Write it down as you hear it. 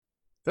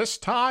This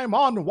time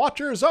on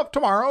Watchers of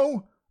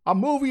Tomorrow, a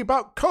movie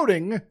about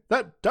coding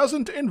that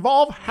doesn't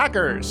involve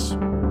hackers.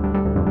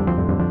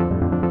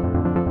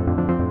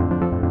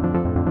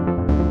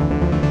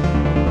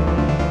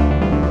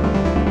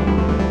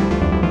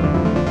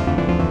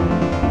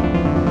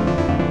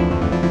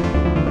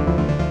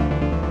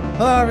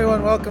 Hello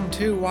everyone, welcome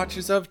to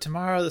Watchers of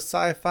Tomorrow, the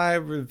sci-fi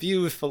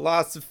review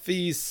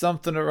philosophy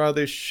something or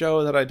other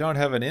show that I don't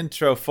have an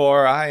intro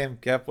for. I am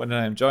Gepwin and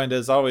I am joined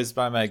as always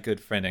by my good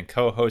friend and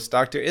co-host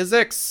Dr.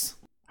 Izix.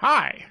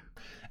 Hi.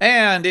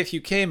 And if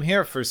you came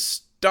here for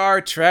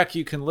Star Trek,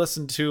 you can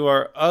listen to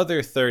our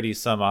other 30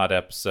 some odd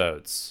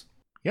episodes.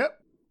 Yep,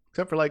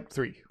 except for like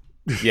 3.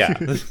 Yeah.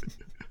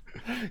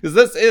 Because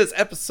this is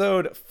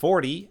episode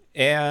 40,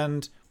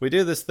 and we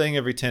do this thing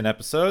every 10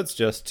 episodes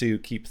just to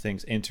keep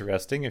things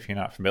interesting, if you're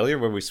not familiar,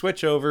 where we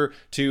switch over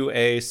to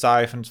a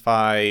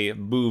sci-fi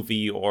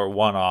movie or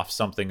one-off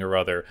something or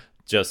other,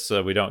 just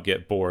so we don't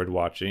get bored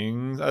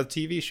watching a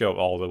TV show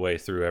all the way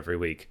through every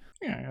week.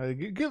 Yeah,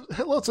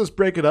 lets us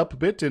break it up a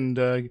bit and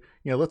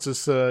lets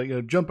us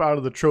jump out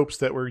of the tropes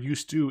that we're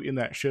used to in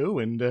that show,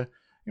 and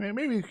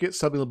maybe get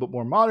something a little bit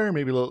more modern,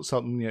 maybe a little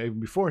something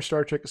even before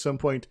Star Trek at some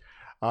point.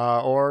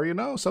 Or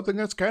something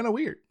that's kind of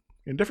weird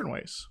in different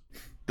ways.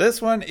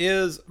 This one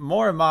is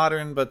more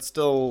modern, but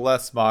still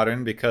less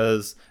modern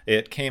because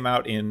it came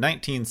out in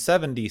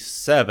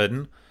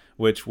 1977,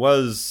 which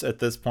was, at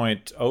this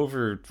point,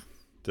 over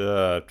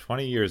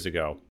 20 years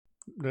ago.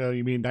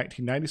 You mean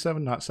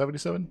 1997, not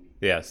 77?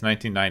 Yes,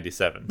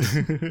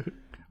 1997.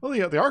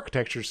 Well, the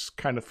architecture's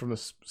kind of from the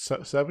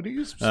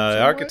 70s.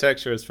 The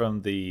architecture is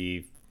from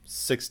the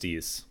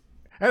 60s.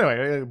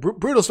 Anyway,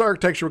 brutal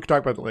architecture, we can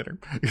talk about that later.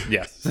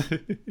 Yes.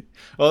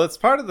 Well, it's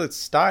part of the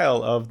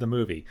style of the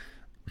movie.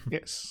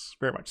 Yes,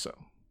 very much so.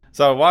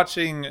 So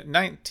watching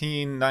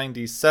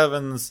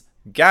 1997's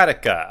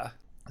Gattaca,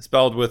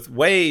 spelled with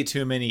way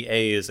too many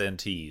A's and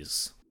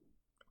T's.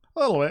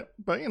 A little bit,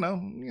 but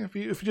if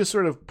you just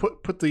sort of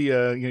put the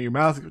your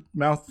mouth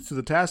to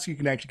the task, you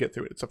can actually get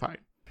through it. It's fine.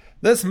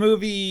 This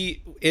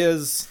movie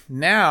is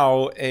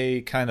now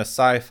a kind of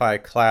sci-fi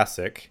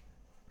classic.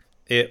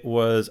 It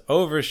was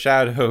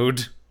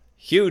overshadowed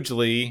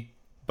hugely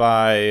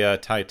by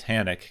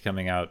Titanic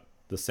coming out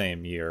the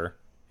same year.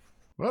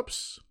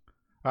 Whoops.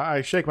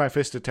 I shake my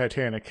fist at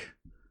Titanic,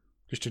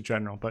 just in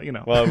general, but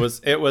Well,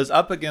 it was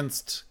up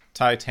against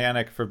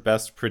Titanic for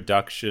best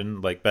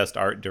production, like best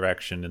art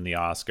direction in the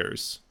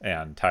Oscars,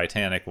 and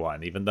Titanic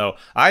won, even though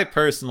I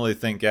personally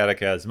think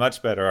Gattaca has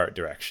much better art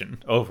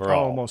direction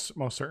overall. Oh,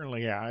 most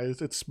certainly, yeah.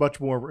 It's much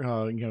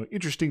more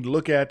interesting to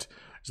look at.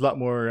 There's a lot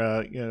more,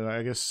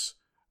 I guess,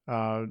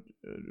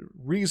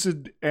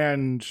 reasoned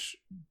and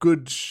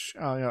good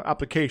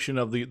application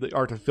of the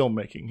art of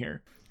filmmaking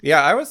here.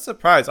 Yeah, I was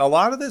surprised. A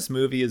lot of this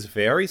movie is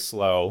very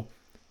slow,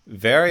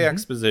 very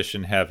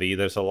exposition heavy.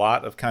 There's a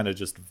lot of kind of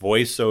just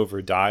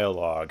voiceover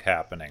dialogue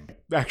happening.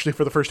 Actually,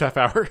 for the first half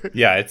hour.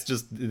 Yeah, it's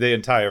just the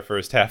entire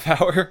first half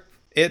hour.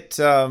 It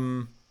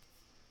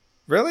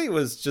really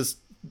was just,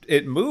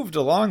 it moved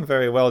along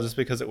very well just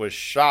because it was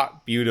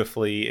shot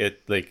beautifully.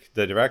 It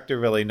the director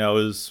really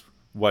knows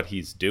what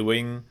he's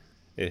doing.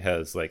 It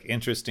has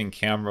interesting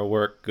camera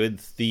work, good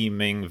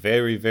theming,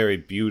 very, very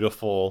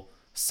beautiful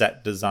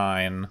set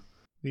design.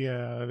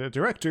 The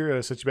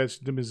director, such you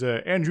mentioned him, is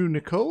Andrew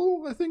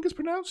Nicole, I think is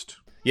pronounced.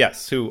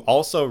 Yes, who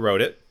also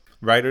wrote it,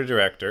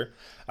 writer-director.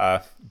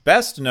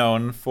 Best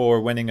known for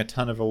winning a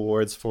ton of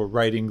awards for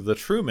writing The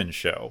Truman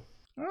Show.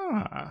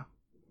 Ah,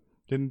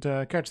 didn't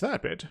catch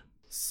that bit.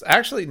 It's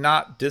actually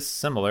not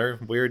dissimilar.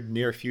 Weird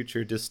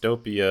near-future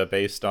dystopia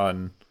based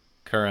on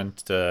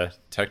current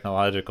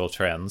technological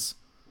trends.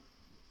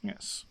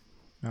 Yes,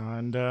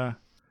 and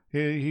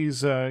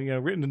he's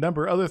written a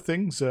number of other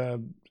things.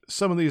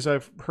 Some of these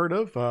I've heard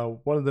of.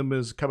 One of them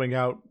is coming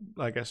out,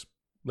 I guess,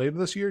 later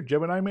this year.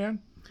 Gemini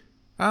Man.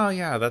 Oh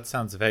yeah, that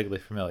sounds vaguely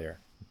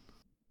familiar.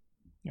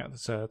 Yeah,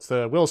 it's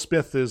the Will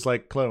Smith is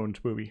cloned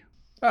movie.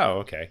 Oh,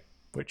 okay.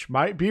 Which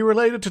might be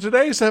related to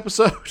today's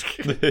episode.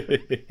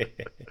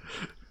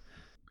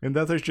 And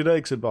that there's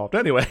genetics involved.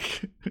 Anyway.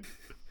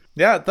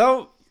 Yeah,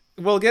 though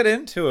we'll get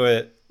into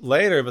it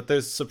later, but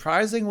there's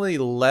surprisingly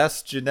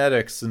less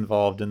genetics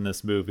involved in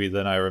this movie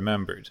than I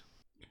remembered.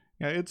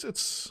 Yeah,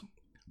 it's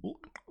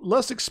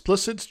less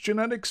explicit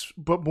genetics,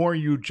 but more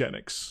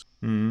eugenics.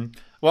 Mm-hmm.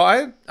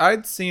 Well,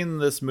 I'd seen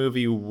this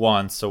movie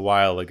once a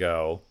while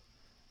ago,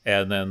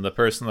 and then the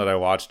person that I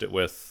watched it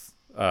with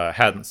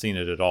hadn't seen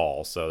it at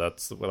all. So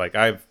that's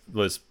I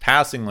was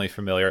passingly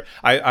familiar.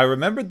 I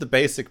remembered the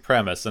basic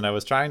premise, and I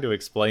was trying to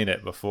explain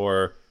it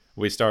before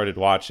we started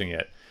watching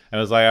it. And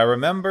I was I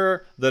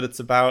remember that it's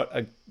about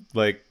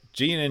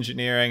gene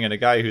engineering and a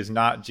guy who's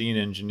not gene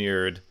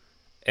engineered,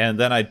 and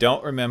then I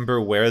don't remember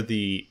where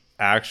the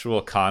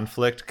actual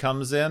conflict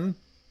comes in.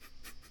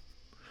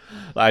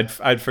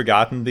 I'd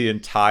forgotten the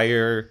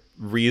entire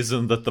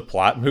reason that the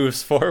plot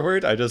moves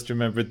forward. I just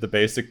remembered the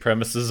basic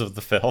premises of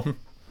the film.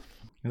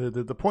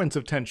 The points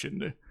of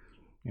tension.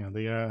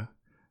 I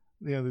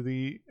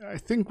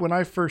think when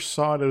I first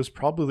saw it, it was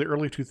probably the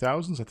early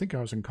 2000s. I think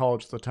I was in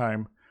college at the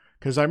time.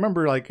 because I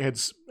remember like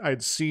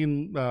I'd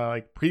seen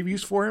like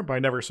previews for it, but I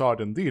never saw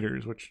it in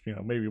theaters, which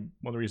maybe one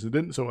of the reasons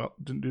it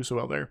didn't do so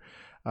well there.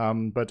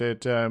 But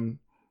it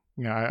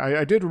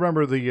I did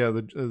remember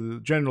the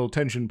general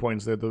tension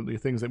points, the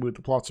things that moved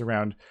the plots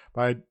around,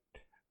 but I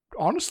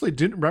honestly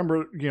didn't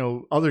remember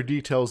other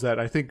details that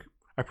I think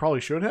I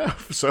probably should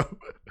have. So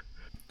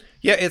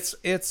yeah,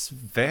 it's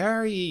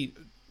very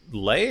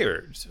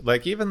layered.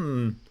 Like,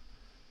 even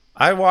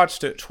I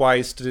watched it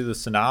twice to do the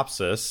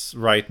synopsis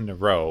right in a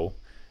row,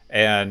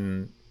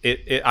 and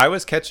I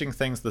was catching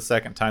things the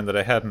second time that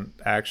I hadn't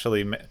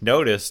actually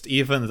noticed,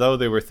 even though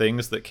they were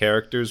things that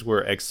characters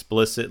were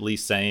explicitly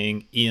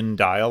saying in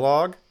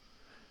dialogue.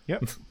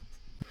 Yep.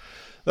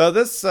 Though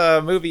this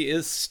movie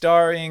is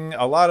starring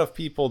a lot of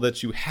people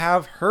that you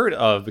have heard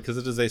of, because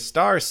it is a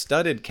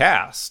star-studded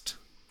cast.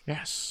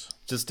 Yes.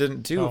 Just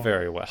didn't do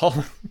very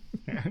well.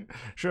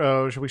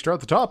 Should we start at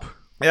the top?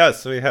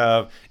 Yes, we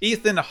have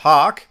Ethan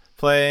Hawke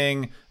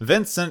playing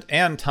Vincent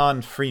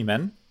Anton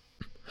Freeman.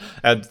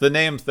 And the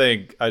name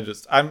thing,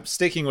 I'm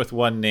sticking with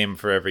one name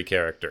for every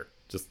character.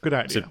 Just good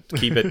idea. To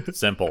keep it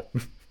simple.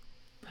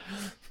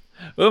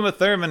 Uma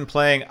Thurman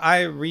playing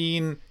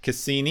Irene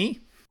Cassini.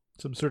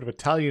 Some sort of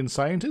Italian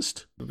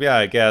scientist? Yeah,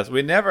 I guess.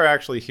 We never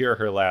actually hear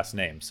her last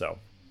name, so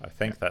I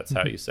think that's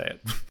how you say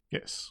it.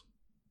 Yes.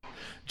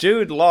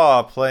 Jude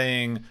Law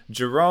playing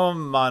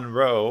Jerome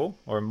Monroe,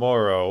 or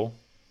Morrow.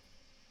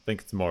 I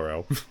think it's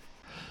Morrow.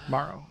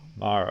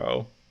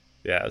 Morrow.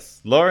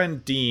 Yes.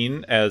 Lauren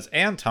Dean as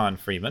Anton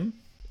Freeman.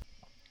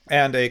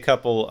 And a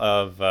couple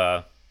of...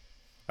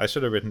 I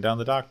should have written down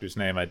the doctor's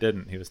name. I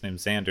didn't. He was named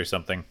Xander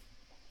something.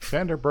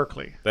 Xander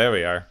Berkeley. There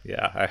we are.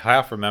 Yeah, I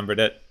half remembered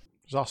it.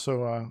 There's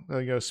also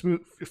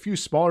a few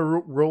smaller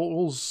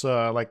roles,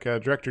 like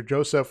Director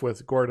Joseph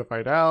with Gorda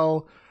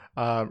Fidel,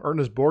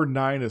 Ernest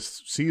Borgnine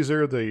as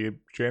Caesar, the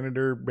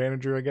janitor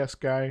manager, I guess,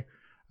 guy.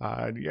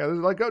 There's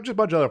like just a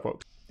bunch of other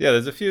folks. Yeah,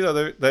 there's a few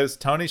other... There's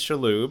Tony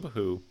Shalhoub,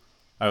 who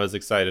I was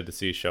excited to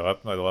see show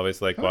up. I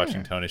always like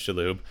watching Tony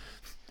Shalhoub.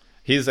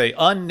 He's a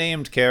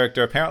unnamed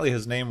character. Apparently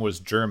his name was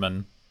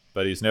German,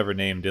 but he's never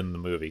named in the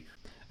movie.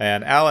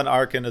 And Alan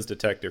Arkin as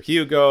Detective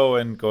Hugo,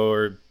 and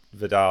Gord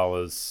Vidal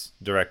as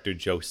Director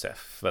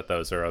Joseph. But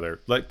those are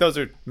those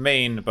are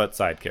main but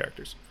side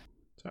characters.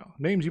 So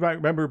names you might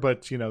remember,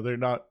 but they're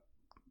not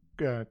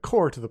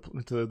core to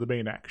the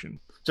main action.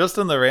 Just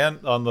on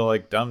the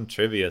like dumb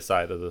trivia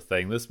side of the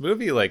thing, this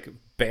movie like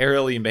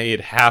barely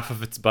made half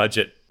of its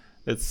budget.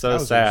 It's so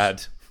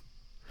sad.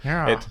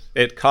 Yeah.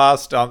 It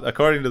cost,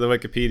 according to the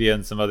Wikipedia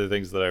and some other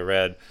things that I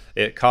read,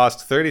 it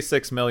cost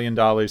 $36 million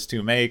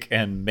to make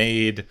and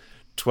made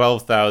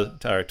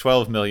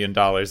 $12 million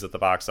at the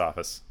box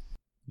office.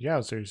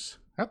 Yeah,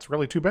 that's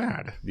really too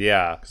bad.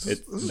 Yeah,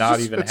 it's not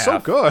even half. It's so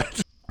good.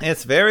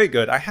 It's very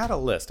good. I had a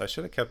list. I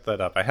should have kept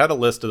that up. I had a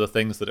list of the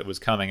things that it was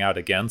coming out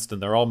against,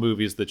 and they're all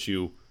movies that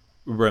you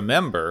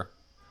remember,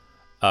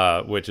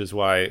 which is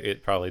why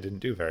it probably didn't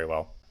do very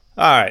well.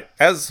 All right.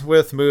 As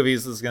with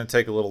movies, this is going to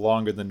take a little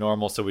longer than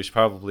normal, so we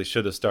probably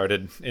should have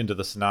started into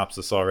the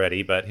synopsis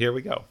already, but here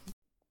we go.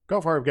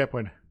 Go for it,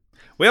 Gepwin.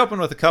 We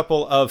open with a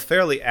couple of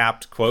fairly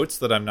apt quotes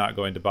that I'm not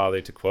going to bother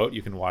to quote.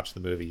 You can watch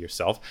the movie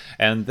yourself.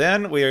 And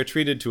then we are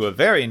treated to a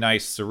very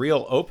nice,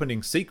 surreal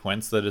opening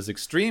sequence that is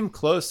extreme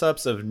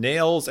close-ups of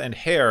nails and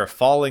hair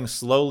falling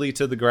slowly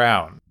to the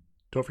ground.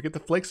 Don't forget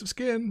the flakes of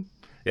skin.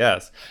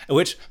 Yes,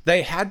 which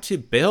they had to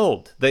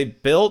build. They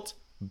built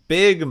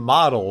big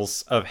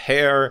models of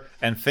hair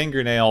and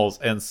fingernails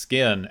and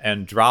skin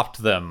and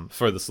dropped them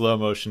for the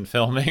slow-motion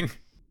filming.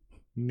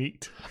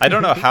 Neat. I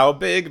don't know how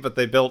big, but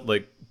they built,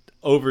 like,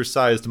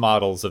 oversized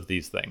models of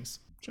these things.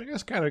 Which I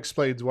guess kind of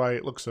explains why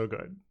it looks so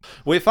good.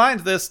 We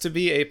find this to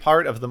be a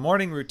part of the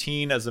morning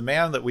routine as a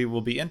man that we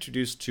will be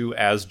introduced to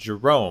as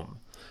Jerome.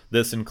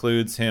 This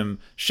includes him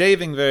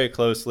shaving very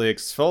closely,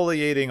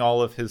 exfoliating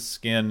all of his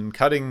skin,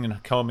 cutting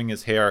and combing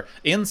his hair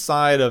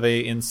inside of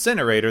a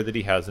incinerator that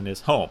he has in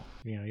his home.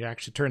 He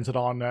actually turns it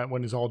on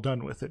when he's all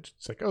done with it.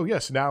 It's like, oh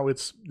yes, now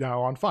it's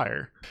on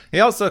fire. He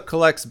also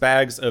collects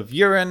bags of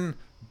urine,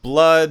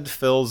 blood,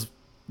 fills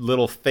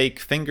little fake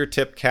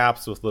fingertip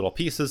caps with little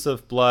pieces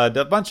of blood,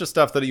 a bunch of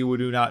stuff that you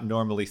do not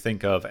normally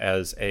think of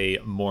as a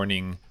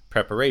morning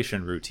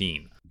preparation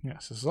routine.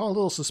 Yes, this is all a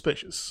little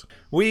suspicious.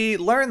 We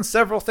learn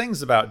several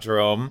things about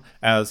Jerome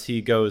as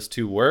he goes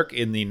to work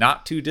in the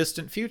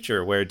not-too-distant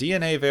future, where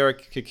DNA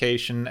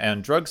verification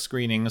and drug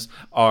screenings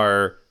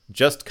are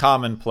just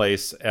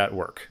commonplace at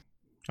work.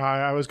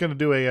 I was going to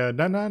do a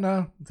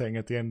na thing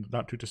at the end,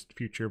 not too distant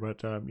future,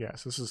 but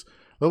yes, this is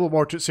a little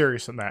more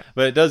serious than that.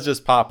 But it does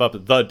just pop up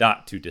the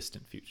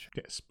not-too-distant future.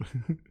 Yes.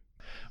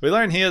 We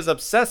learn he is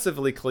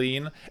obsessively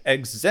clean,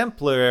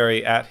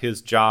 exemplary at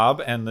his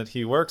job, and that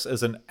he works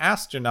as an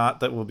astronaut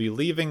that will be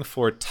leaving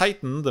for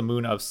Titan, the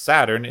moon of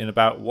Saturn, in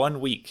about 1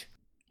 week.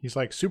 He's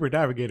like super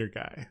navigator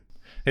guy.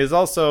 He's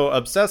also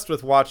obsessed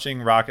with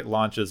watching rocket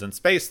launches and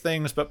space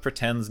things, but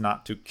pretends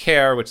not to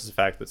care, which is a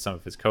fact that some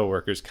of his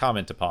coworkers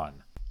comment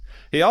upon.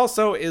 He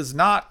also is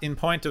not, in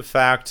point of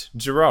fact,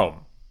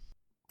 Jerome.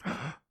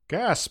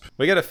 Gasp.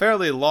 We get a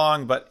fairly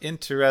long but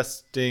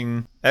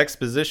interesting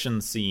exposition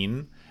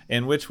scene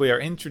in which we are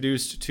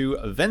introduced to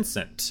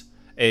Vincent,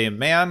 a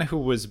man who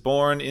was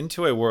born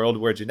into a world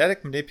where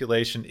genetic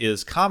manipulation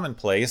is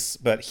commonplace,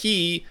 but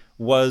he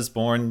was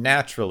born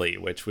naturally,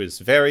 which was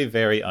very,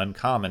 very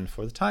uncommon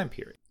for the time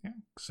period.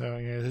 So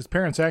his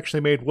parents actually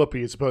made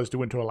Whoopi as opposed to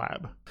went to a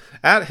lab.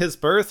 At his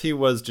birth, he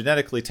was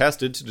genetically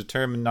tested to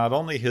determine not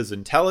only his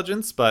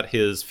intelligence, but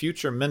his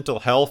future mental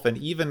health and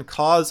even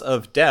cause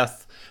of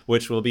death,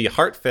 which will be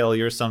heart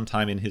failure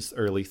sometime in his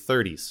early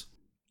 30s.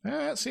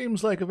 That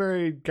seems like a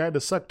very kind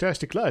of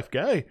sucktastic life,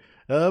 guy.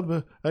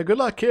 Good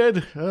luck,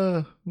 kid.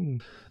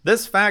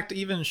 This fact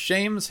even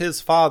shames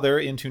his father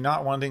into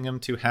not wanting him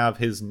to have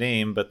his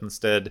name, but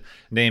instead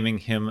naming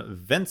him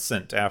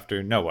Vincent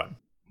after no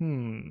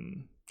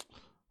one.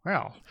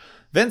 Well,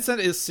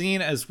 Vincent is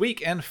seen as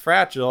weak and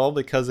fragile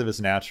because of his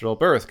natural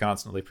birth,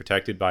 constantly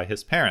protected by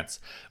his parents.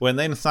 When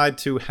they decide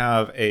to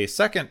have a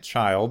second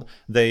child,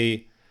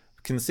 they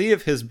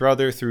conceive his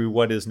brother through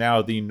what is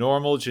now the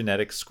normal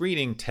genetic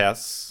screening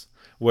tests,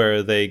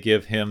 where they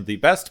give him the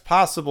best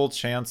possible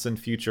chance and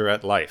future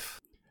at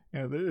life.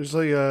 Yeah, there's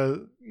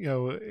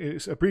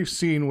it's a brief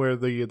scene where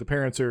the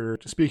parents are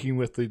speaking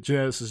with the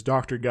geneticist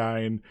doctor guy,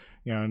 and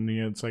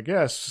it's like,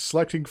 yes,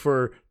 selecting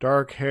for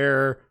dark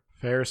hair,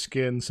 fair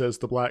skin, says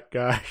the black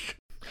guy.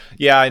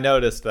 Yeah, I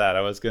noticed that.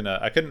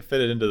 I couldn't fit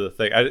it into the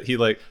thing. He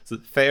says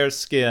fair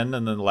skin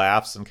and then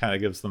laughs and kind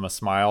of gives them a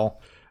smile.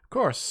 Of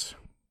course.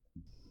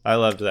 I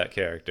loved that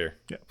character.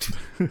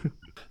 Yeah.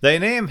 They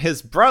name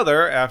his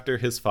brother after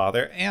his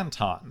father,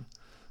 Anton.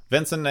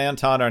 Vincent and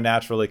Anton are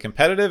naturally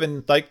competitive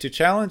and like to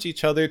challenge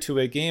each other to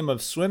a game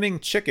of swimming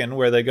chicken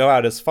where they go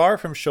out as far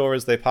from shore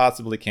as they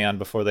possibly can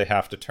before they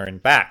have to turn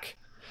back.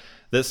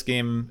 This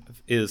game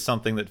is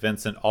something that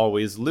Vincent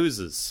always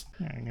loses.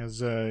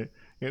 As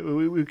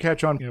we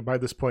catch on by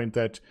this point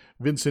that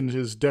Vincent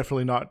is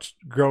definitely not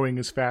growing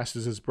as fast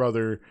as his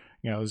brother,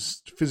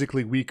 is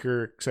physically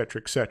weaker,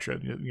 etc., etc.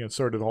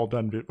 Sort of all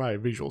done by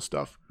visual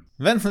stuff.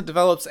 Vincent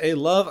develops a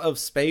love of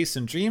space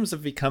and dreams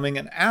of becoming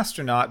an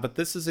astronaut, but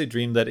this is a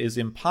dream that is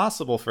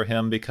impossible for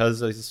him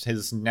because of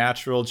his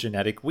natural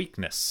genetic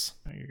weakness.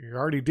 You're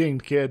already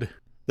dinged, kid.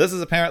 This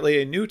is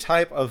apparently a new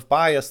type of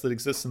bias that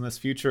exists in this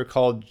future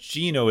called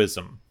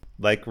genoism,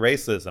 like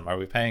racism. Are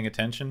we paying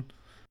attention?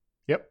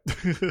 Yep.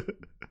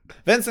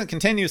 Vincent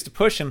continues to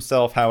push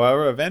himself,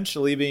 however,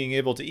 eventually being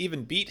able to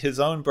even beat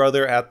his own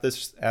brother at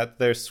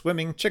their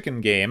swimming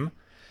chicken game.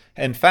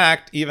 In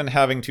fact, even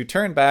having to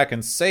turn back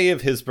and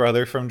save his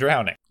brother from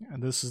drowning.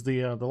 And this is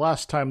the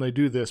last time they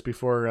do this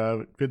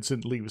before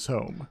Vincent leaves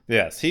home.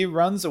 Yes, he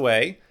runs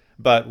away,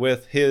 but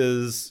with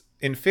his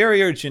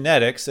inferior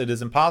genetics, it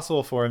is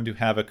impossible for him to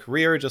have a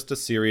career, just a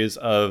series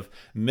of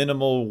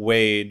minimal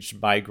wage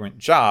migrant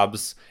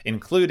jobs,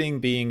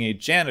 including being a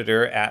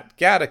janitor at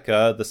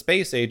Gattaca, the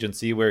space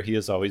agency where he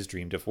has always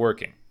dreamed of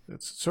working.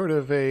 It's sort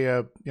of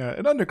an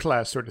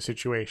underclass sort of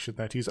situation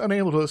that he's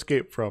unable to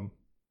escape from.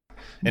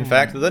 In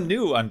fact, the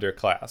new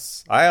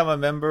underclass. I am a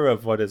member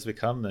of what has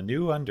become the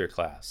new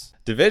underclass.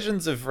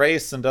 Divisions of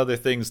race and other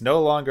things no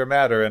longer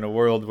matter in a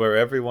world where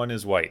everyone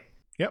is white.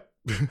 Yep.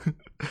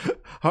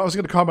 I was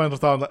going to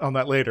comment on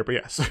that later, but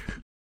yes.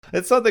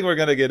 It's something we're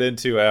going to get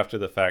into after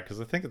the fact, because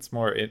I think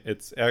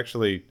it's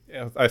actually,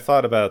 I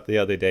thought about it the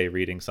other day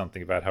reading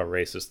something about how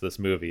racist this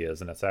movie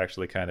is, and it's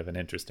actually kind of an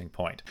interesting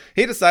point.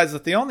 He decides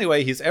that the only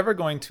way he's ever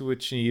going to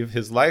achieve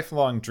his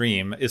lifelong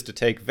dream is to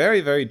take very,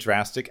 very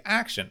drastic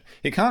action.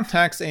 He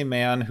contacts a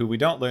man who we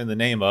don't learn the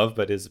name of,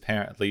 but is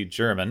apparently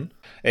German,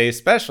 a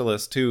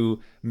specialist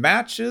who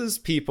matches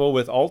people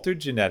with altered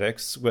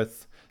genetics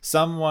with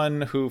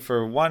someone who,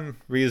 for one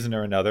reason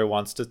or another,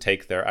 wants to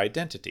take their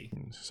identity.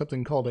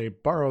 Something called a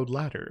borrowed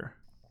ladder.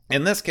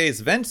 In this case,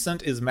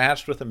 Vincent is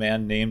matched with a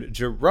man named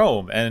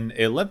Jerome, an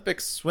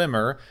Olympic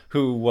swimmer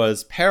who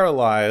was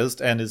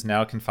paralyzed and is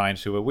now confined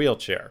to a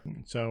wheelchair.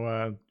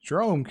 So,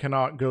 Jerome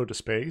cannot go to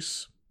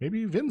space.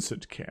 Maybe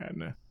Vincent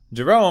can.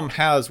 Jerome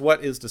has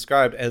what is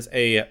described as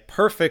a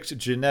perfect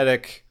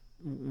genetic,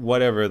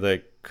 whatever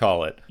they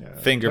call it,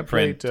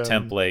 fingerprint,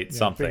 template,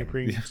 something.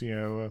 Fingerprints,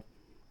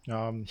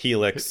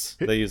 Helix.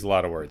 They use a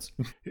lot of words.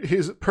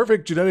 His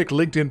perfect genetic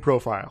LinkedIn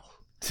profile.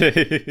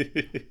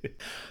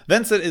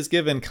 Vincent is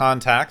given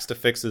contacts to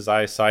fix his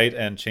eyesight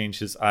and change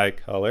his eye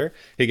color.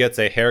 He gets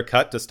a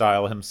haircut to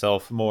style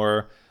himself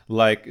more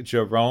like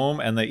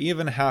Jerome, and they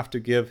even have to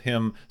give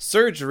him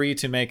surgery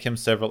to make him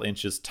several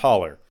inches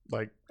taller.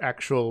 Like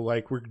actual,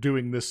 we're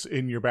doing this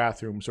in your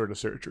bathroom sort of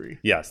surgery.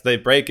 Yes, they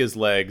break his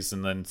legs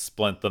and then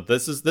splint them.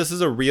 This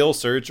is a real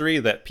surgery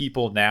that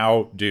people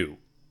now do.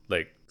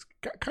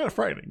 Kind of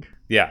frightening.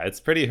 Yeah,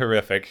 it's pretty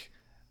horrific.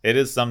 It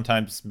is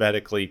sometimes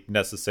medically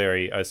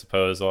necessary, I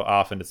suppose.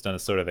 Often it's done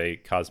as sort of a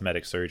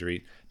cosmetic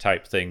surgery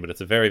type thing, but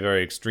it's a very,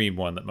 very extreme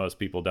one that most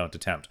people don't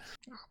attempt.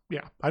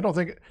 Yeah, I don't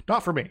think...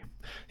 Not for me.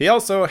 He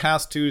also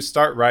has to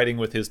start writing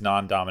with his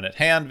non-dominant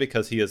hand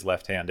because he is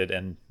left-handed,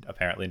 and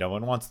apparently no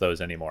one wants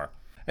those anymore.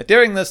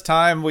 During this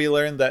time, we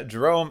learn that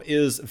Jerome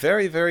is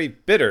very, very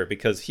bitter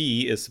because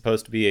he is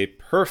supposed to be a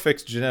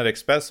perfect genetic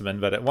specimen,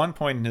 but at one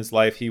point in his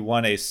life, he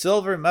won a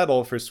silver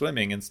medal for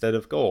swimming instead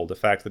of gold, a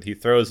fact that he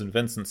throws in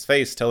Vincent's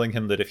face, telling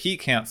him that if he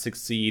can't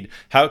succeed,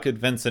 how could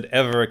Vincent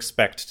ever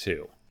expect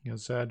to?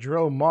 Because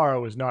Jerome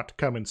Morrow is not to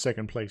come in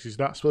second place. He's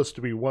not supposed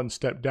to be one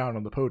step down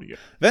on the podium.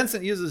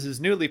 Vincent uses his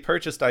newly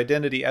purchased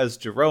identity as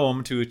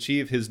Jerome to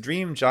achieve his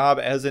dream job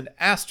as an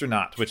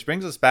astronaut, which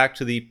brings us back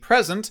to the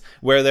present,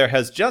 where there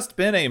has just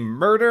been a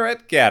murder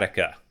at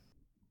Gattaca.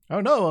 Oh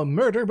no, a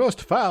murder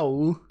most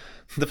foul.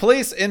 The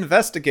police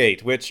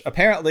investigate, which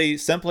apparently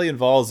simply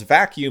involves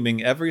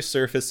vacuuming every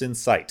surface in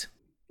sight.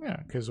 Yeah,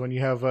 because when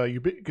you have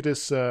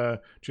ubiquitous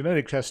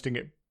genetic testing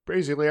it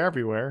basically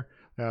everywhere,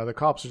 the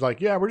cops are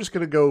like, yeah, we're just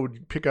going to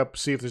go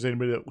see if there's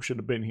anybody that should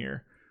have been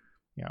here.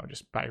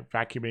 Just by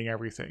vacuuming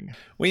everything.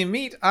 We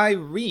meet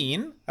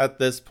Irene at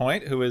this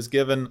point, who is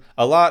given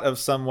a lot of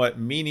somewhat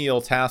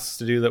menial tasks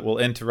to do that will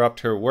interrupt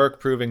her work,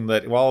 proving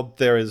that while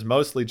there is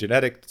mostly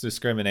genetic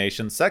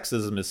discrimination,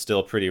 sexism is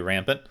still pretty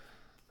rampant.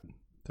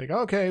 Like,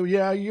 okay,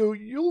 yeah,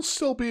 you'll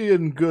still be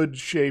in good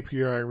shape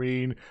here,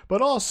 Irene,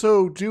 but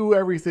also do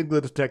everything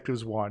the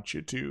detectives want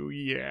you to,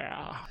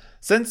 yeah.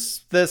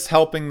 Since this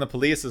helping the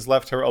police has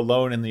left her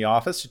alone in the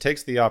office, she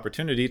takes the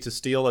opportunity to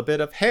steal a bit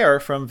of hair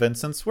from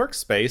Vincent's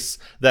workspace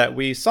that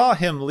we saw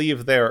him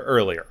leave there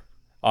earlier,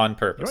 on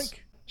purpose. Yoink.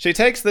 She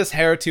takes this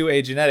hair to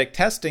a genetic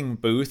testing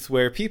booth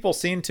where people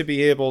seem to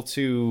be able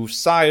to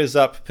size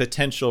up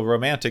potential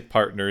romantic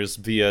partners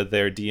via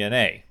their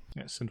DNA.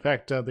 Yes, in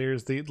fact,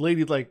 there's the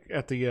lady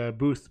at the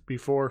booth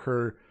before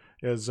her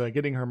is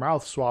getting her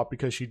mouth swapped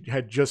because she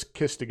had just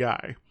kissed a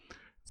guy.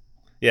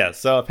 Yeah,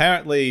 so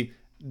apparently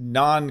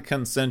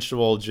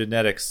non-consensual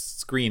genetic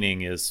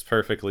screening is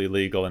perfectly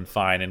legal and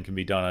fine and can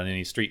be done on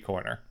any street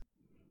corner.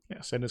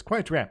 Yes, and is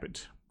quite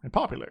rampant and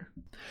popular.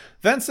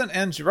 Vincent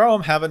and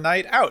Jerome have a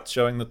night out,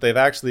 showing that they've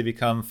actually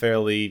become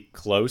fairly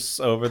close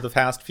over the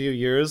past few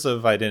years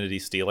of identity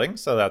stealing,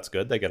 so that's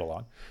good. They get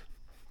along.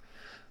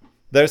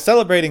 They're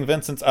celebrating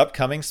Vincent's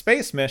upcoming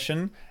space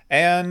mission,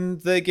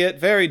 and they get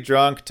very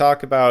drunk,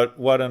 talk about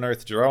what on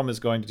earth Jerome is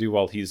going to do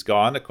while he's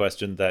gone, a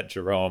question that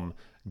Jerome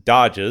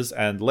dodges,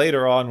 and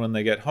later on when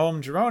they get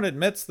home, Jerome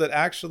admits that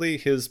actually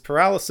his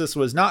paralysis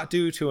was not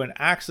due to an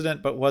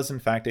accident, but was in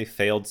fact a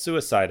failed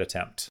suicide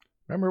attempt.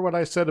 Remember what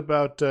I said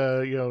about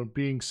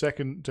being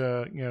second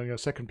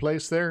second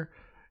place there?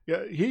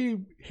 Yeah,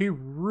 he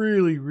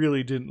really,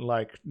 really didn't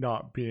like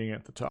not being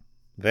at the top.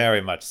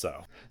 Very much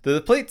so. The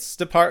police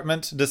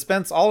department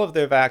dispense all of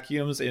their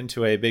vacuums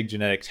into a big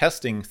genetic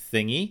testing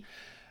thingy,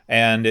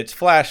 and it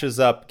flashes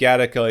up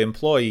Gattaca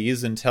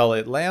employees until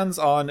it lands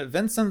on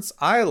Vincent's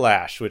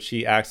eyelash, which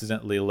he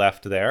accidentally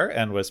left there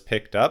and was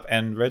picked up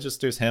and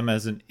registers him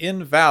as an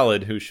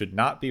invalid who should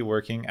not be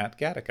working at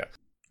Gattaca.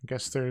 I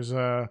guess there's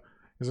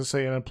is this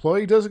an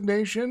employee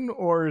designation,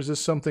 or is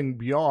this something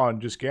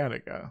beyond just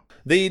Gattaca?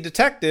 The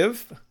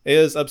detective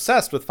is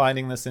obsessed with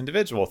finding this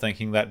individual,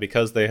 thinking that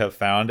because they have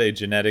found a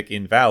genetic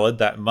invalid,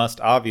 that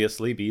must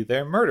obviously be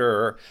their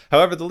murderer.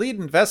 However, the lead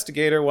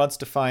investigator wants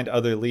to find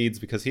other leads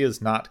because he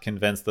is not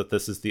convinced that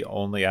this is the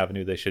only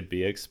avenue they should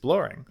be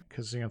exploring.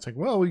 Because it's like,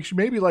 well, we should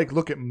maybe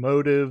look at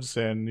motives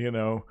and,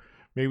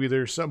 maybe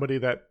there's somebody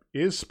that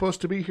is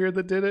supposed to be here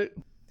that did it.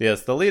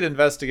 Yes, the lead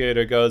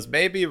investigator goes,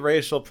 maybe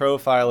racial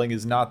profiling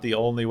is not the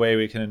only way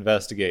we can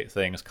investigate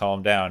things.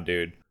 Calm down,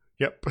 dude.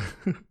 Yep.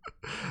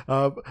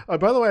 By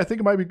the way, I think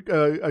it might be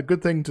a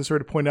good thing to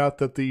sort of point out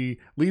that the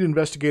lead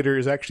investigator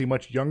is actually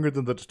much younger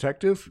than the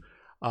detective,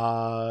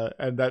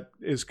 and that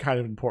is kind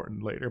of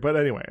important later. But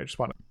anyway, I just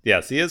want to...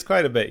 Yes, he is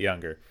quite a bit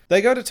younger.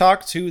 They go to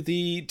talk to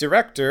the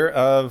director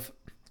of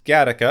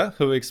Gattaca,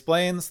 who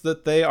explains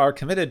that they are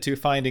committed to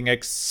finding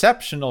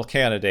exceptional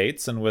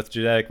candidates, and with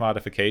genetic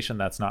modification,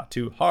 that's not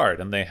too hard,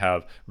 and they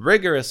have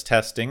rigorous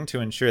testing to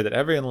ensure that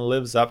everyone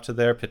lives up to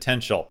their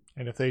potential.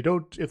 And if they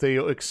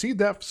exceed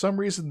that for some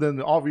reason, then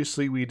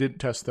obviously we didn't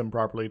test them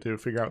properly to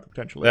figure out what the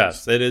potential is.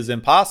 Yes, it is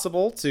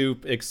impossible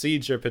to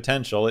exceed your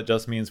potential. It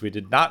just means we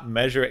did not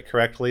measure it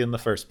correctly in the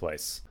first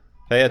place.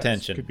 Pay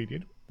attention.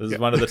 Convenient. This is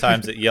one of the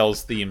times it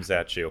yells themes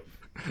at you.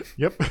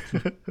 Yep.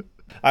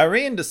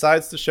 Irene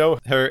decides to show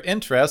her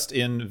interest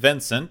in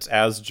Vincent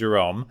as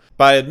Jerome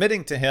by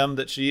admitting to him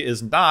that she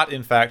is not,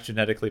 in fact,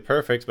 genetically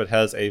perfect, but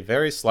has a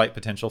very slight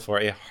potential for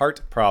a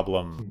heart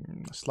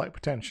problem. Slight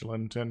potential.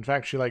 And in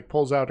fact, she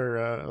pulls out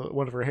her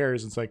one of her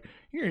hairs and it's like,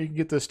 here, you can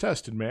get this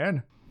tested,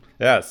 man.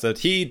 Yeah, so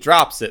he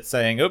drops it,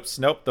 saying, oops,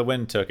 nope, the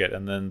wind took it.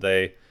 And then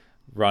they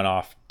run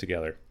off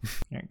together.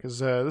 Yeah, because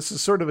this is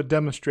sort of a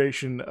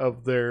demonstration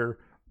of their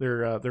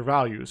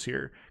values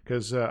here,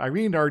 because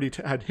Irene already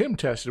had him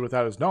tested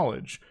without his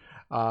knowledge,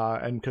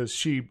 and because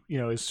she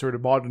is sort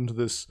of bought into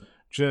this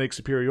genetic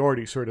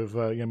superiority sort of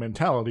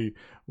mentality,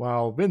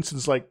 while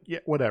Vincent's like, yeah,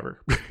 whatever.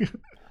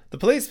 The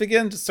police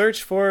begin to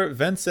search for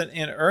Vincent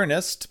in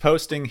earnest,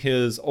 posting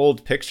his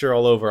old picture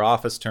all over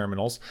office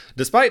terminals.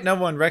 Despite no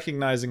one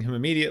recognizing him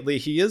immediately,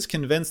 he is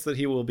convinced that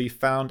he will be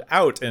found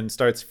out and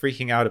starts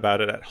freaking out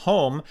about it at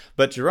home,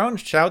 but Jerome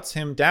shouts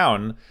him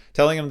down,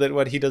 telling him that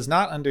what he does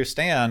not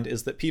understand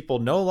is that people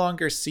no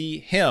longer see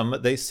him,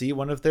 they see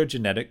one of their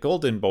genetic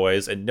golden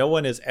boys, and no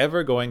one is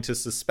ever going to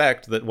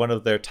suspect that one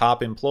of their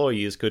top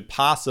employees could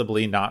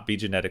possibly not be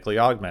genetically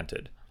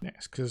augmented.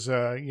 Yes, because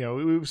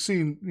we've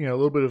seen a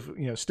little bit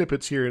of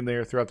snippets here and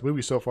there throughout the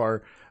movie so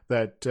far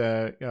that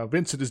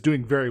Vincent is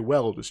doing very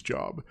well at his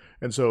job,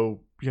 and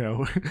so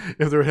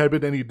if there had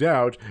been any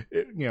doubt,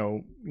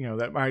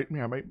 that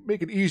might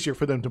make it easier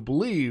for them to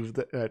believe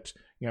that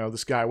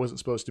this guy wasn't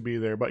supposed to be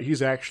there, but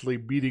he's actually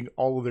beating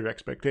all of their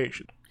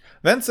expectations.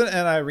 Vincent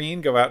and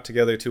Irene go out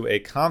together to a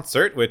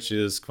concert, which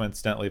is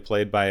coincidentally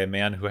played by a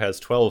man who has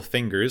 12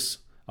 fingers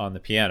on the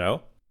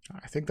piano.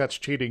 I think that's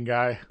cheating,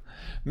 guy.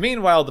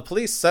 Meanwhile, the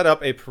police set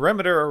up a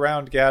perimeter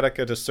around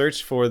Gattaca to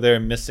search for their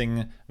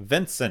missing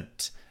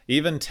Vincent,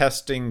 even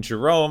testing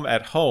Jerome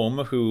at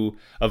home, who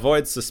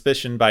avoids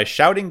suspicion by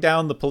shouting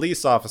down the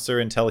police officer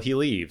until he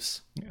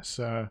leaves. Yes,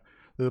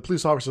 the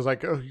police officer's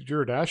like, "Oh,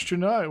 you're an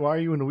astronaut? Why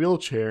are you in a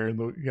wheelchair?"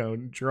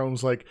 And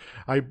Jerome's like,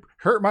 "I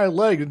hurt my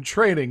leg in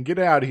training. Get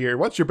out of here.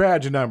 What's your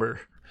badge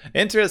number?"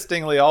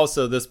 Interestingly,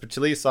 also, this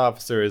police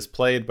officer is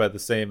played by the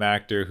same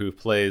actor who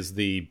plays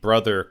the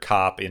brother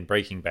cop in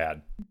Breaking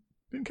Bad.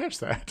 Didn't catch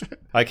that.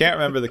 I can't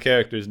remember the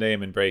character's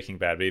name in Breaking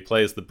Bad, but he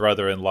plays the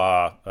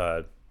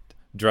brother-in-law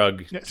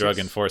drug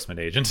enforcement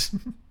agent.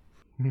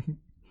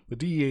 The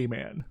DEA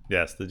man.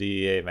 Yes, the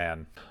DEA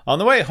man. On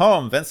the way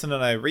home, Vincent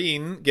and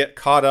Irene get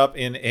caught up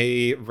in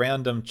a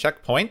random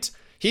checkpoint.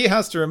 He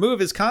has to remove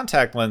his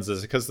contact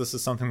lenses because this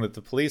is something that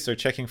the police are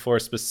checking for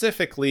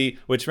specifically,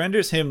 which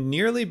renders him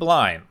nearly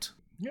blind.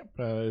 Yep,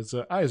 his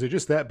eyes are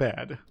just that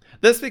bad.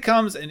 This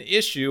becomes an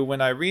issue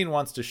when Irene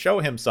wants to show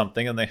him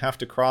something and they have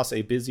to cross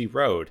a busy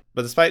road.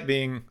 But despite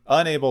being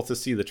unable to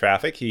see the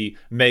traffic, he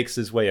makes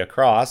his way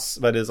across,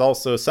 but is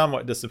also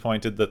somewhat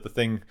disappointed that the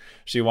thing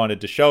she wanted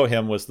to show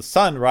him was the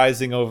sun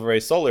rising over a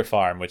solar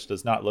farm, which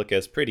does not look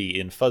as pretty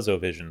in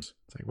fuzzo-vision.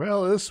 It's like,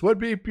 well, this would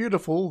be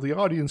beautiful. The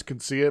audience can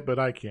see it, but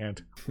I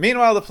can't.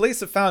 Meanwhile, the police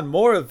have found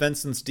more of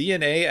Vincent's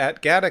DNA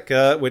at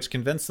Gattaca, which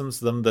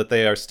convinces them that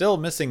they are still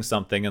missing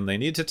something, and they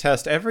need to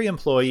test every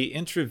employee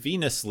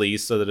intravenously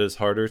so that it's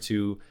harder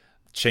to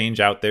change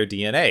out their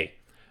DNA.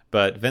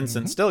 But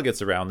Vincent still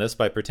gets around this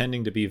by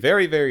pretending to be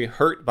very, very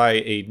hurt by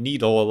a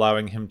needle,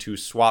 allowing him to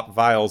swap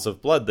vials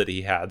of blood that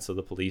he had, so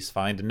the police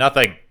find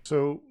nothing.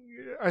 So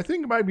I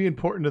think it might be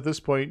important at this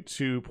point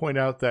to point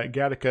out that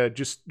Gattaca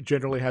just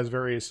generally has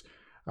various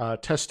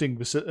testing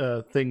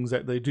things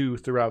that they do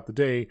throughout the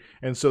day,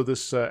 and so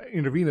this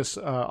intravenous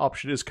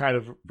option is kind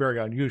of very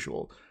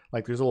unusual.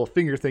 Like there's a little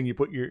finger thing you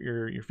put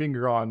your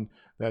finger on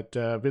that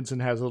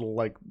Vincent has a little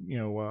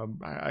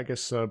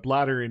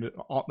bladder in it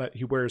that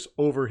he wears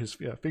over his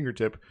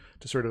fingertip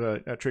to sort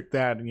of trick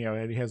that, and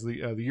he has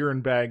the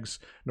urine bags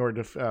in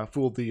order to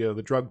fool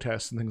the drug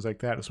tests and things like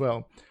that as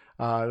well.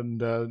 And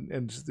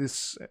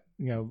this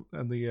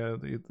and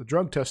the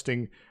drug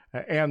testing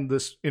and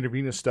this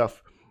intravenous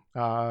stuff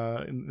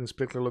in this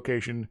particular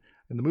location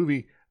in the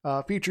movie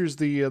features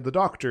the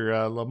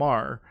doctor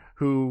Lamar,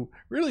 who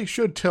really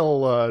should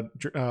tell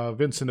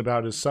Vincent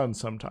about his son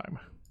sometime.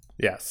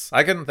 Yes,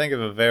 I couldn't think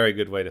of a very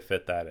good way to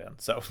fit that in.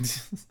 So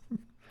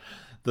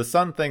the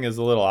son thing is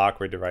a little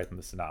awkward to write in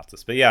the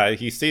synopsis, but yeah,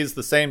 he sees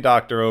the same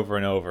doctor over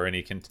and over, and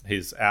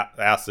he's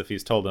asked if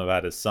he's told him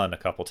about his son a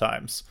couple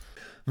times.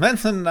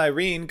 Vincent and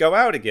Irene go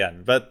out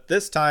again, but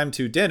this time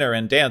to dinner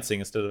and dancing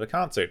instead of a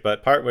concert.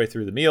 But partway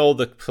through the meal,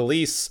 the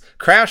police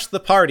crash the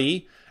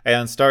party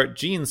and start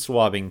gene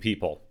swabbing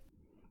people.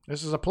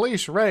 This is a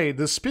police raid.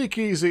 The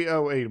speakeasy.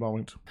 Oh, wait a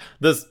moment.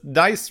 This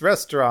nice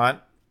restaurant.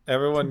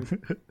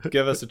 Everyone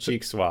give us a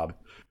cheek swab.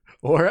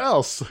 Or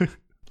else.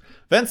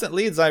 Vincent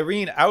leads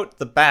Irene out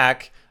the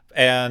back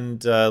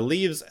and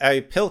leaves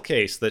a pill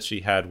case that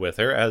she had with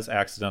her as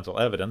accidental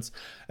evidence.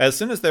 As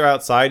soon as they're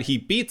outside, he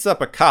beats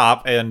up a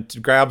cop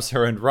and grabs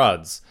her and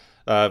runs.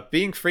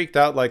 Being freaked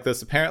out like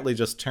this apparently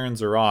just turns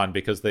her on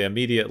because they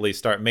immediately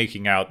start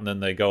making out and then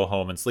they go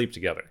home and sleep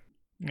together.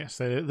 Yes,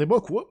 they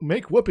both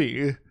make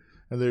whoopee.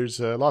 And there's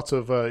lots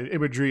of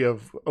imagery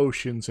of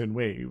oceans and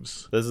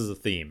waves. This is a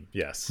theme,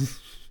 yes.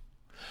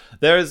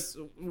 There's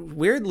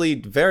weirdly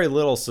very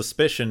little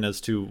suspicion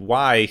as to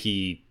why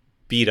he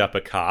beat up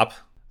a cop.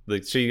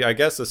 She, I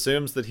guess,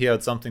 assumes that he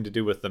had something to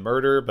do with the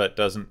murder, but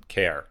doesn't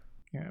care.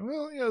 Yeah,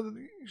 well,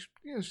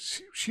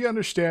 she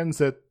understands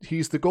that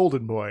he's the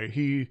golden boy.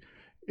 He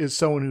is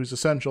someone who's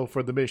essential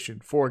for the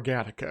mission, for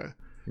Gattaca.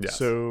 Yes.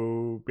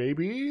 So,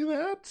 maybe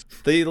that?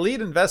 The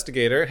lead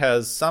investigator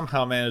has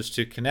somehow managed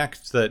to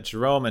connect that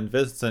Jerome and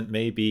Vincent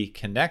may be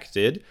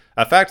connected,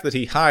 a fact that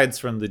he hides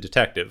from the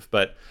detective,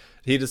 but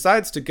He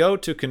decides to go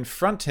to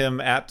confront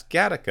him at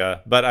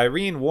Gattaca, but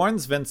Irene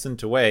warns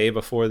Vincent away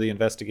before the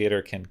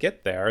investigator can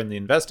get there, and the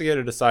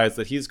investigator decides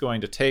that he's going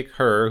to take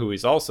her, who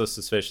he's also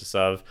suspicious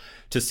of,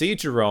 to see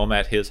Jerome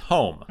at his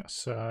home.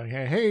 So,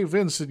 hey,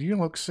 Vincent, you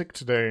look sick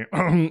today.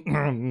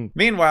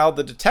 Meanwhile,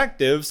 the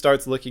detective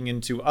starts looking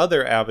into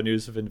other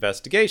avenues of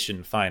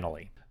investigation,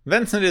 finally.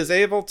 Vincent is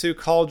able to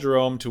call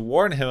Jerome to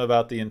warn him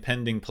about the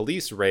impending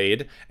police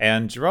raid,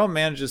 and Jerome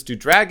manages to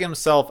drag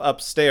himself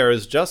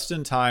upstairs just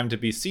in time to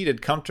be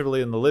seated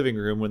comfortably in the living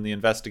room when the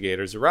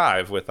investigators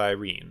arrive with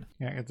Irene.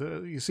 Yeah,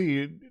 you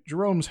see,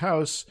 Jerome's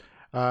house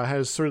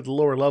has sort of the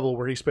lower level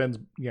where he spends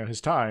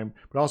his time,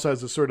 but also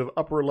has a sort of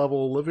upper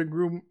level living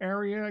room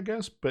area, I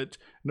guess. But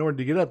in order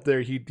to get up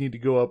there, he'd need to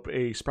go up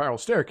a spiral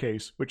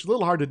staircase, which is a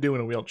little hard to do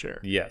in a wheelchair.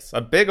 Yes,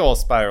 a big old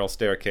spiral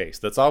staircase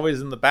that's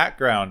always in the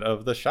background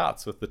of the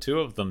shots with the two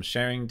of them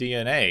sharing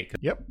DNA.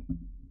 Yep.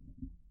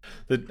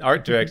 The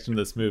art direction in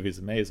this movie is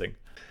amazing.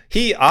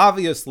 He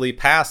obviously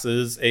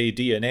passes a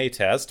DNA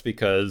test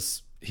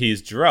because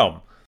he's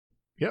Jerome.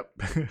 Yep.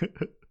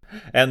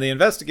 And the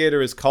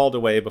investigator is called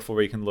away before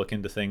he can look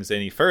into things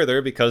any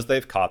further because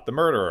they've caught the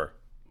murderer.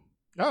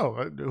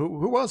 Oh,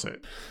 who was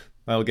it?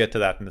 I'll get to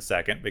that in a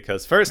second,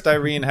 because first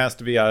Irene has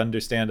to be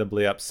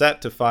understandably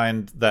upset to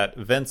find that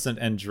Vincent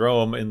and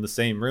Jerome in the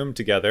same room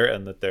together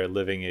and that they're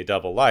living a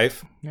double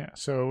life. Yeah,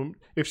 so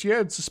if she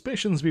had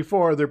suspicions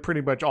before, they're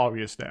pretty much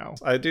obvious now.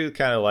 I do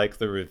kind of like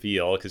the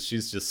reveal, because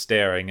she's just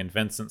staring and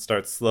Vincent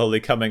starts slowly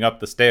coming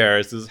up the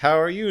stairs. Says, "How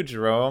are you,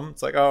 Jerome?"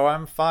 It's like, "Oh,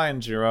 I'm fine,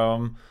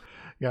 Jerome."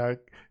 Yeah,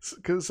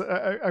 because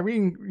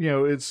Irene,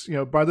 it's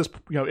by this,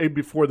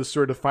 before this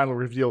sort of final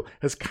reveal,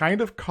 has kind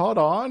of caught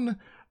on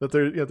that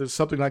there's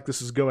something like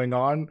this is going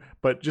on,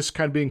 but just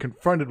kind of being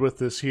confronted with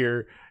this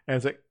here, and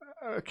it's like,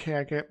 okay,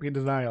 I can't be in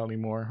denial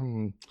anymore.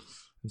 And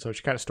so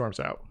she kind of storms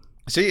out.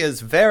 She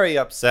is very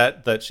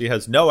upset that she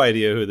has no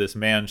idea who this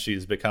man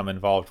she's become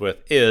involved with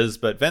is,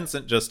 but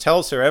Vincent just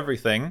tells her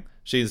everything.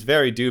 She's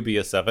very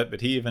dubious of it,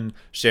 but he even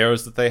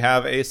shares that they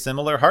have a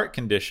similar heart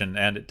condition,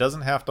 and it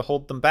doesn't have to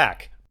hold them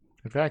back.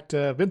 In fact,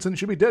 Vincent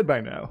should be dead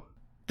by now.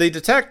 The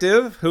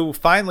detective, who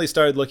finally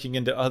started looking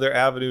into other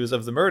avenues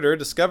of the murder,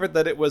 discovered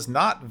that it was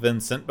not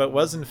Vincent, but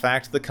was in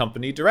fact the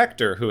company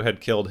director who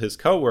had killed his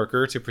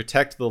co-worker to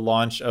protect the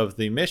launch of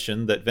the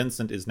mission that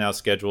Vincent is now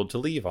scheduled to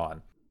leave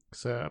on.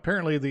 So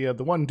apparently the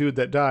one dude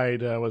that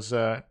died was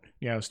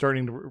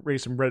starting to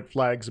raise some red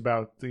flags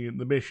about the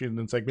mission, and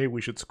it's like, maybe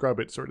we should scrub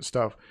it, sort of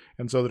stuff.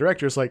 And so the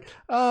director's like,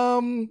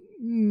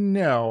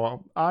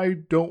 no, I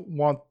don't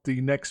want the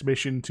next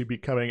mission to be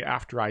coming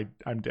after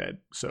I'm dead.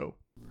 So,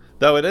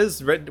 though it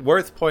is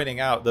worth pointing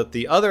out that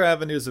the other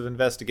avenues of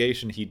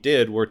investigation he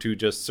did were to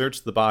just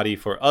search the body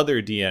for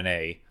other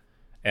DNA,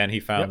 and he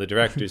found the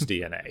director's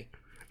DNA.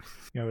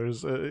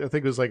 There's I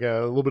think there's like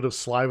a little bit of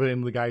saliva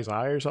in the guy's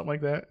eye or something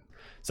like that.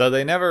 So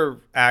they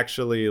never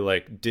actually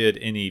did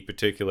any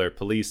particular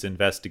police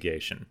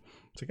investigation.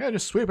 It's like,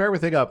 just sweep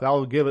everything up.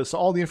 That'll give us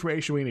all the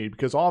information we need,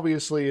 because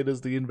obviously it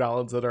is the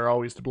invalids that are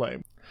always to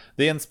blame.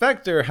 The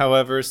inspector,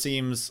 however,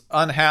 seems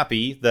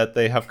unhappy that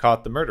they have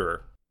caught the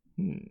murderer.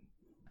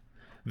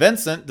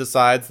 Vincent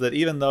decides that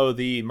even though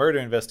the murder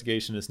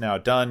investigation is now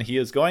done, he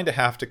is going to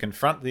have to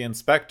confront the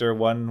inspector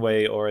one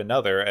way or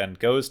another, and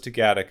goes to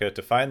Gattaca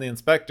to find the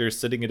inspector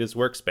sitting at his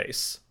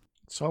workspace.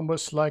 It's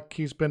almost like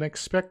he's been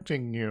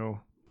expecting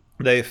you.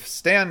 They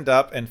stand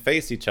up and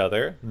face each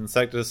other. The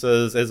inspector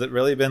says, "Has it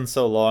really been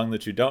so long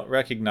that you don't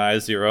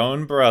recognize your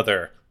own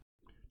brother?"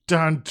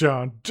 Dun,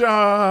 dun,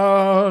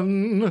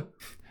 dun!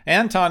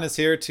 Anton is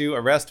here to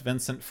arrest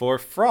Vincent for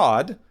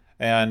fraud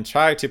and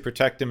try to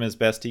protect him as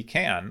best he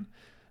can.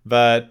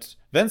 But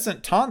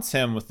Vincent taunts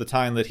him with the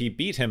time that he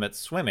beat him at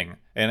swimming,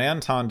 and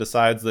Anton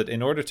decides that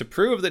in order to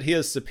prove that he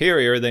is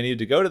superior, they need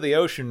to go to the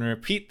ocean and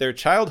repeat their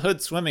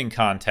childhood swimming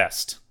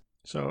contest.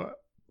 So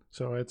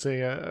it's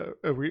a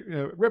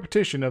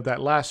repetition of that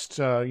last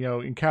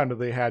encounter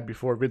they had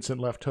before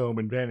Vincent left home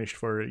and vanished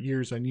for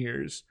years and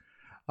years.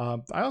 I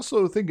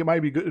also think it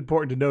might be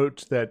important to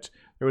note that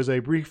there was a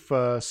brief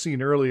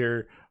scene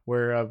earlier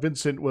where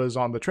Vincent was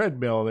on the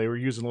treadmill. They were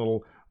using a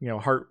little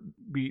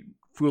heartbeat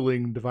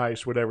fooling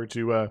device, whatever,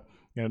 to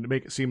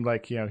make it seem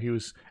like he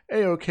was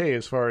A-okay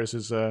as far as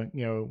his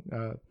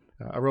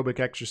aerobic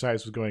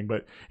exercise was going,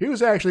 but he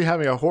was actually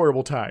having a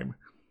horrible time.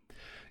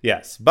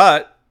 Yes,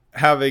 but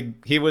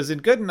he was in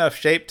good enough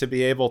shape to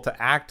be able to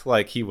act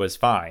like he was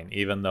fine,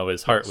 even though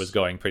his heart was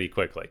going pretty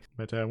quickly.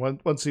 But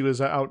once he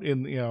was out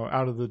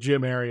of the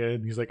gym area,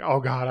 and he's like, "Oh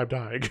God, I'm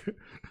dying."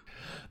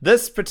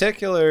 This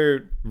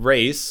particular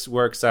race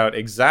works out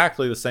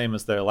exactly the same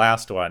as their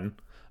last one,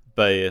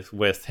 but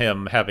with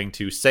him having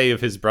to save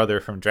his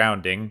brother from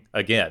drowning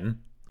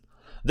again.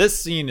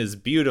 This scene is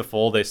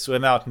beautiful. They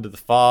swim out into the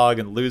fog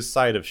and lose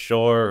sight of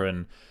shore,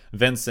 and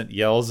Vincent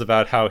yells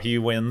about how he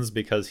wins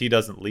because he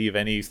doesn't leave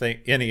any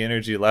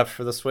energy left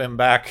for the swim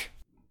back.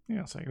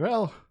 Yeah, it's like,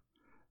 well,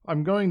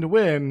 I'm going to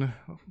win,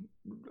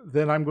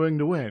 then I'm going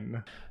to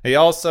win. He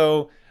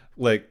also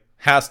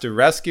has to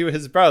rescue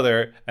his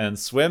brother and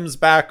swims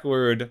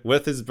backward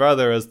with his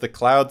brother as the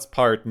clouds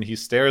part, and he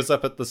stares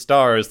up at the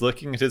stars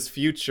looking at his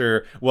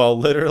future while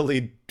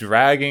literally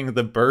dragging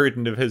the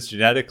burden of his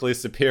genetically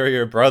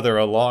superior brother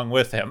along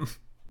with him.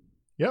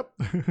 Yep.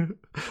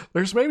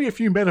 There's maybe a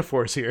few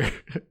metaphors here.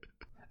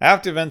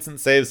 After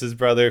Vincent saves his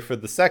brother for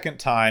the second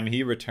time,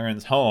 he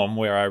returns home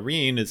where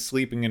Irene is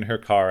sleeping in her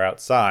car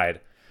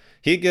outside.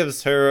 He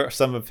gives her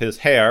some of his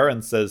hair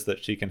and says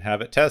that she can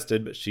have it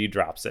tested, but she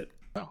drops it.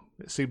 Well,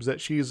 it seems that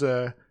she's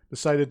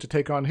decided to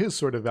take on his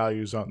sort of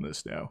values on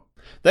this now.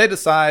 They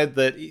decide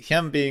that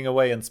him being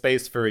away in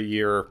space for a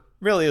year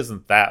really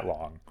isn't that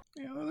long.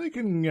 They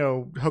can,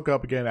 hook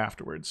up again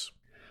afterwards.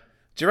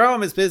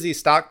 Jerome is busy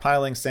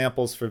stockpiling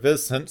samples for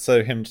Vincent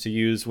so him to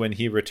use when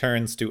he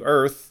returns to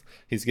Earth.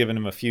 He's given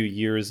him a few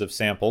years of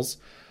samples,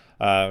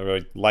 or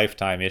a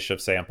lifetime-ish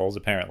of samples,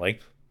 apparently.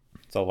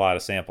 It's a lot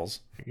of samples.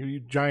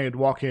 Giant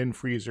walk-in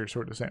freezer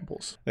sort of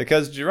samples.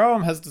 Because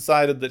Jerome has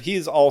decided that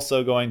he's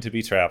also going to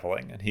be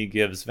traveling, and he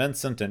gives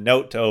Vincent a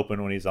note to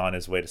open when he's on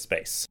his way to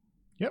space.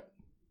 Yep.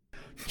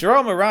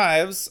 Jerome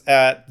arrives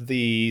at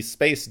the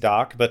space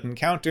dock, but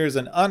encounters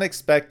an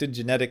unexpected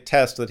genetic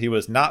test that he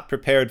was not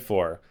prepared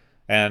for,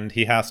 and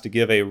he has to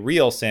give a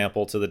real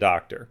sample to the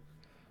doctor.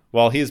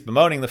 While he's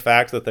bemoaning the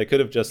fact that they could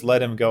have just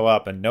let him go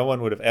up and no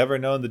one would have ever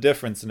known the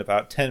difference in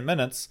about 10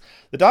 minutes,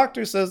 the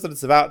doctor says that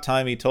it's about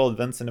time he told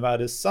Vincent about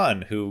his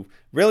son, who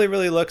really,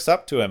 really looks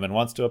up to him and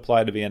wants to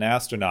apply to be an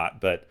astronaut,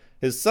 but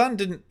his son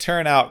didn't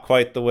turn out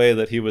quite the way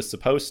that he was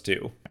supposed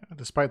to.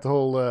 Despite the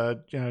whole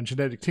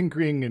genetic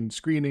tinkering and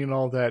screening and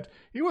all that,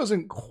 he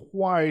wasn't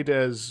quite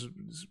as,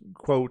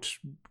 quote,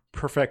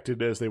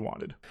 perfected as they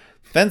wanted.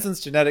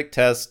 Vincent's genetic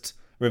test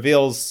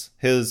reveals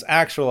his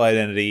actual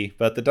identity,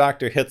 but the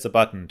doctor hits a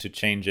button to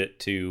change it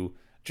to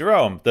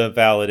Jerome, the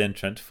valid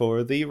entrant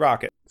for the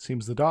rocket.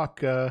 Seems the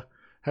doc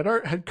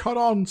had caught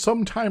on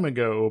some time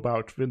ago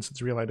about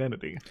Vincent's real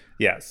identity.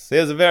 Yes, he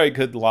has a very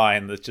good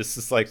line that just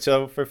is like,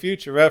 so for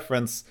future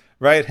reference,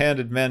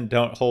 right-handed men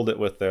don't hold it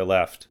with their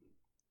left.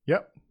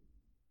 Yep.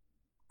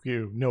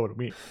 You know what I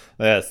mean.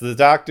 Yes, the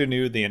doctor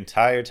knew the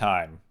entire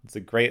time. It's a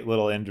great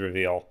little end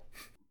reveal.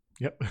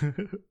 Yep.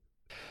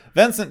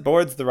 Vincent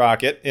boards the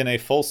rocket in a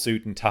full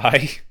suit and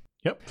tie.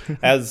 Yep.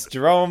 As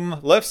Jerome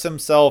lifts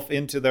himself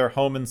into their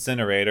home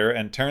incinerator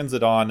and turns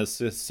it on as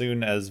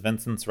soon as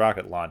Vincent's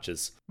rocket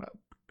launches. Well,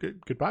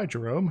 goodbye,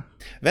 Jerome.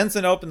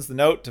 Vincent opens the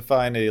note to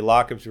find a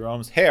lock of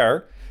Jerome's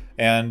hair,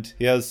 and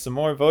he has some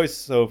more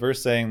voiceover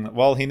saying that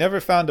while he never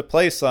found a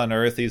place on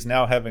Earth, he's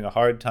now having a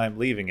hard time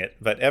leaving it.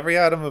 But every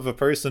atom of a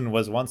person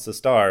was once a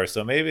star,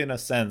 so maybe in a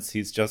sense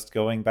he's just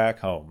going back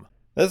home.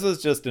 This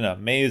is just an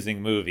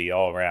amazing movie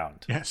all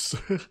around. Yes.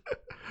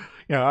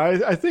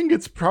 I think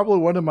it's probably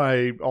one of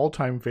my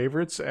all-time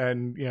favorites,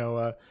 and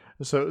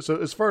so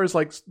as far as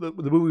like the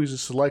movies to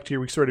select here,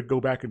 we sort of go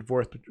back and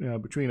forth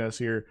between us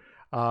here.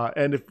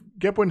 And if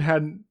Gepwin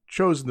hadn't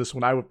chosen this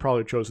one, I would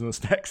probably have chosen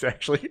this next,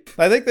 actually.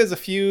 I think there's a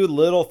few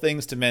little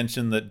things to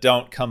mention that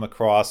don't come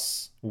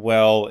across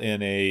well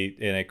in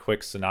a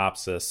quick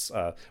synopsis.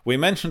 We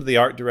mentioned the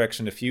art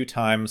direction a few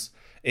times.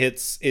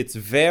 It's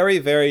very,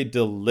 very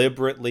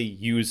deliberately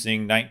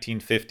using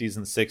 1950s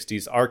and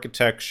 60s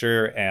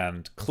architecture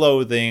and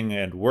clothing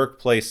and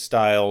workplace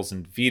styles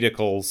and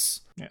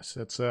vehicles. Yes,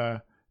 it's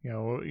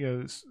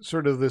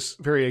sort of this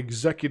very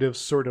executive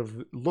sort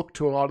of look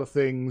to a lot of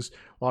things,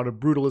 a lot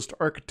of brutalist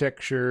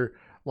architecture,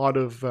 a lot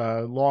of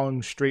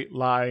long straight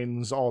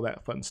lines, all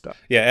that fun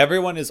stuff. Yeah,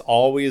 everyone is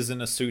always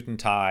in a suit and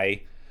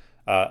tie.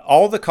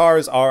 All the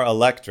cars are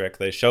electric.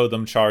 They show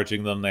them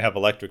charging them. They have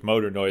electric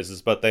motor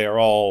noises, but they are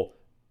all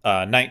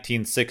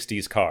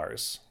 1960s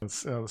cars.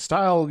 It's,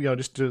 style,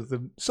 just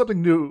something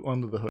new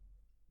under the hood,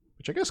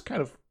 which I guess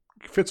kind of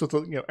fits with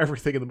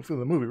everything in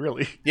the movie,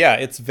 really. Yeah,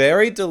 it's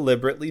very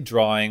deliberately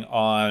drawing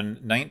on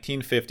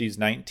 1950s,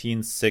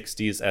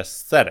 1960s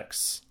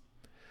aesthetics.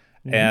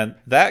 Mm-hmm. And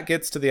that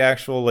gets to the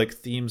actual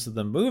themes of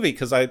the movie,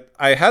 because I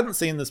hadn't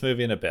seen this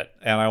movie in a bit,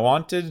 and I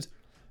wanted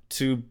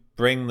to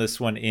bring this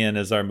one in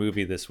as our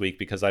movie this week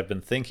because I've been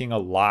thinking a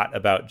lot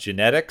about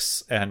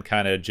genetics and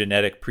kind of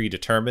genetic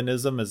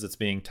predeterminism as it's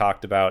being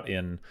talked about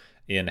in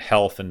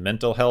health and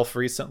mental health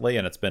recently,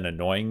 and it's been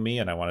annoying me,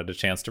 and I wanted a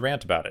chance to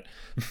rant about it.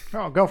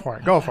 Oh, go for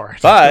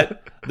it.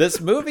 But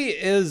this movie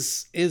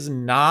is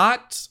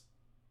not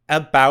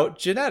about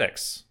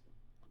genetics,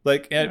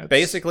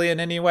 basically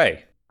in any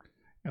way.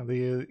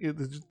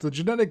 The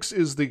genetics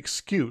is the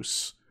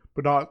excuse,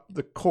 but not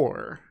the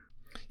core.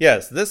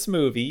 Yes, this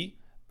movie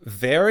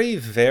very,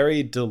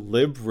 very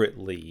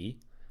deliberately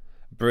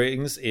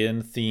brings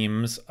in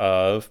themes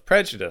of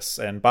prejudice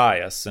and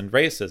bias and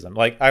racism.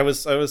 I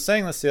was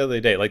saying this the other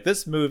day.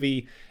 This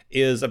movie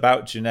is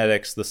about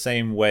genetics the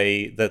same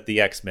way that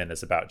the X-Men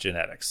is about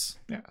genetics.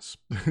 Yes.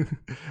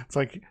 It's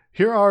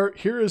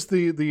here is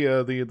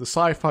the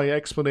sci-fi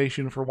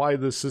explanation for why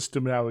this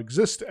system now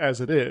exists as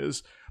it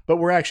is, but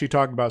we're actually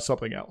talking about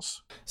something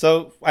else.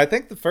 So I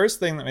think the first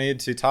thing that we need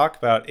to talk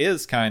about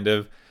is kind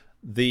of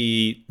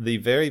the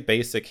very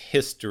basic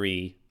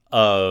history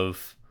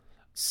of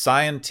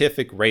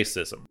scientific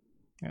racism.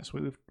 Yes,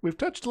 we've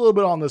touched a little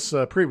bit on this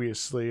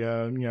previously.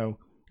 I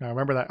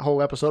remember that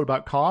whole episode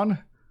about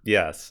Khan.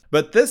 Yes,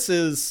 but this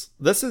is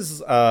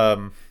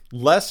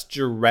less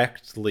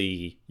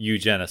directly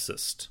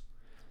eugenicist,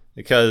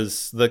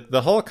 because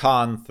the whole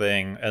Khan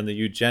thing and the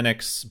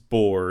eugenics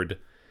board,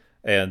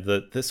 and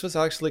this was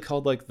actually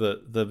called like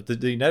the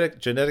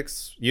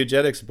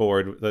eugenics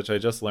board, which I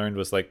just learned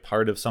was like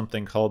part of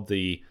something called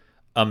the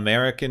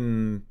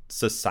American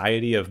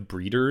Society of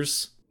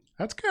Breeders.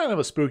 That's kind of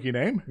a spooky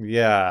name.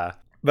 Yeah,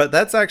 but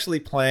that's actually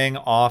playing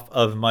off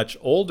of much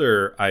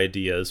older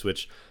ideas,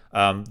 which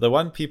the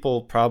one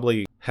people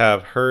probably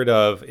have heard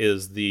of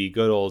is the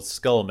good old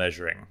skull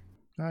measuring.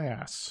 Oh,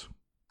 yes.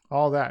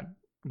 All that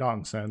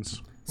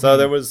nonsense. So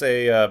there was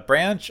a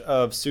branch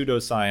of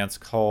pseudoscience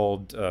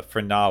called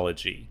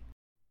phrenology.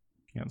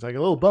 Yeah, it's like a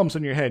little bumps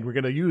on your head. We're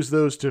going to use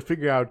those to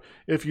figure out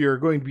if you're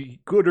going to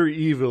be good or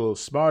evil,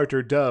 smart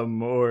or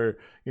dumb, or,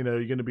 you're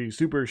going to be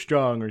super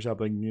strong or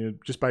something.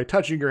 Just by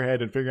touching your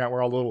head and figuring out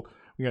where all little,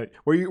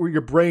 where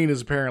your brain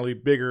is apparently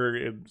bigger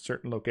in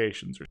certain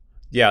locations.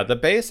 Yeah, the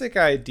basic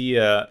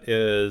idea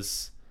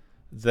is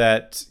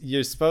that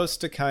you're supposed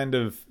to kind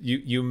of,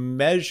 you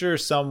measure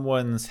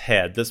someone's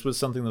head. This was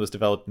something that was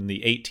developed in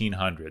the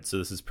 1800s, so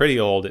this is pretty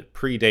old. It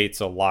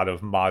predates a lot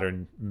of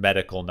modern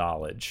medical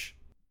knowledge.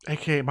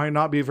 Okay, it might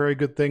not be a very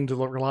good thing to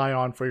rely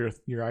on for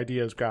your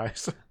ideas,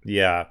 guys.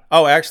 Yeah.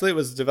 Oh, actually, it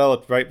was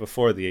developed right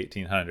before the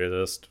 1800s. I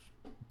just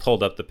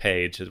pulled up the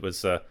page. It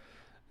was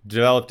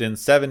developed in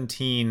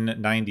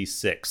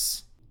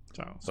 1796.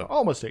 So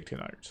almost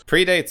 1800s.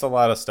 Predates a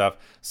lot of stuff.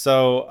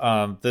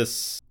 So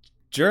this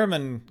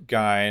German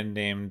guy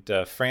named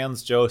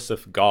Franz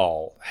Joseph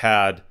Gall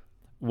had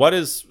what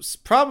is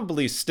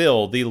probably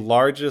still the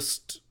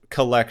largest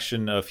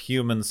collection of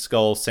human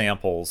skull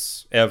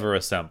samples ever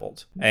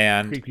assembled.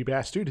 And creepy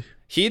bastard.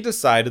 He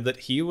decided that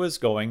he was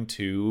going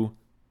to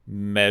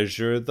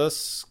measure the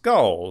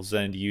skulls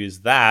and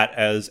use that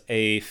as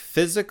a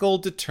physical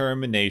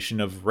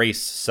determination of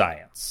race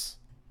science.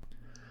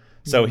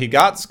 So he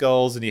got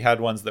skulls, and he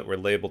had ones that were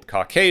labeled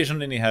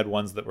Caucasian, and he had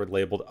ones that were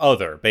labeled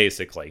other,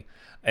 basically.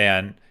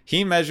 And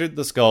he measured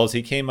the skulls.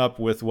 He came up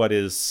with what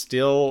is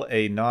still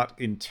a not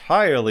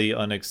entirely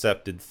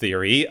unaccepted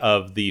theory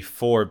of the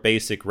 4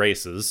 basic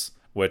races,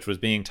 which was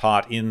being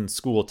taught in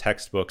school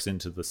textbooks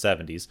into the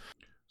 70s.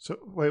 So,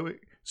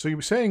 wait. So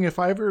you're saying if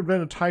I ever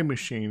invent a time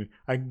machine,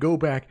 I can go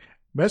back,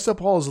 mess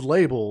up all his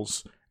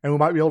labels, and we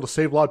might be able to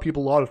save a lot of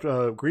people a lot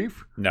of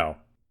grief? No.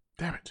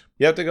 Damn it.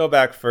 You have to go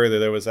back further.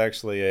 There was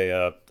actually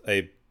a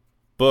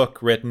book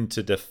written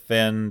to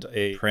defend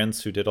a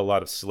prince who did a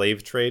lot of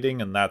slave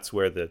trading, and that's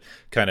where the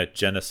kind of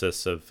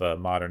genesis of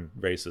modern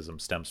racism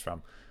stems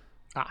from.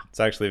 It's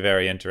actually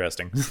very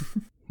interesting.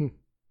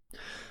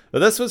 But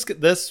this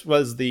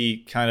was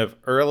the kind of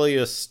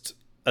earliest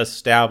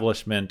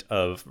establishment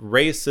of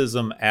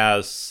racism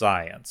as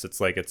science.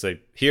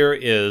 Here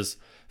is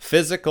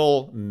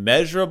physical,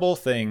 measurable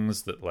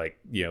things that,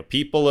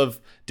 people of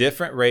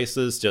different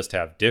races just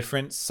have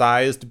different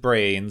sized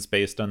brains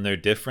based on their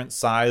different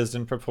sized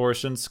and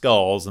proportioned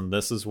skulls, and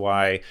this is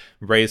why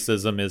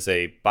racism is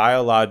a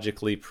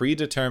biologically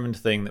predetermined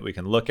thing that we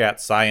can look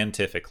at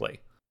scientifically.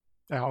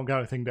 I don't got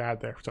anything to add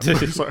there.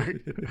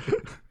 Sorry.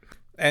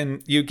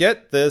 And you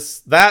get this,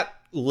 that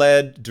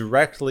led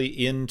directly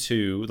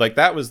into,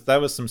 that was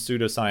some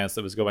pseudoscience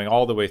that was going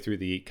all the way through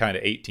the kind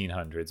of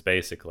 1800s,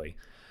 basically.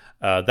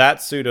 That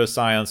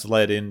pseudoscience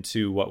led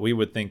into what we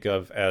would think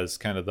of as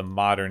kind of the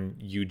modern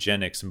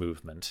eugenics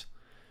movement,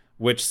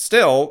 which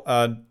still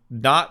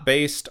not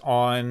based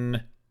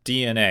on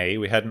DNA.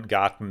 We hadn't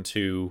gotten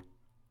to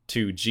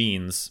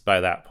genes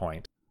by that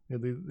point. Yeah,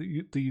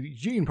 the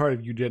gene part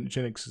of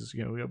eugenics is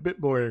a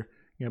bit more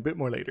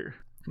later.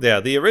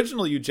 Yeah, the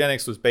original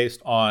eugenics was based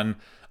on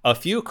a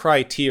few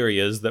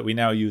criterias that we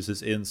now use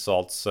as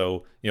insults.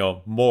 So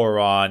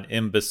moron,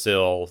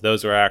 imbecile,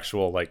 those are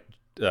actual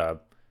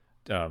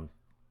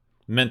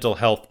mental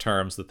health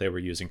terms that they were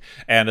using,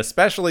 and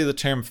especially the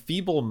term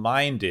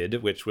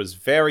feeble-minded, which was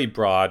very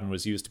broad and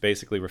was used to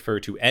basically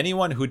refer to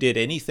anyone who did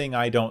anything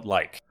I don't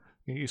like.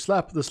 You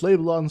slap this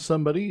label on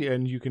somebody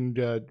and you can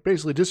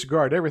basically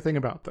disregard everything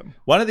about them.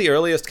 One of the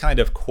earliest kind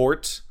of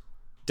court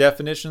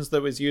definitions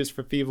that was used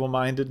for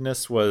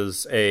feeble-mindedness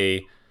was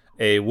a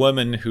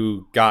woman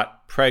who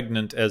got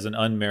pregnant as an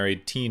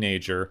unmarried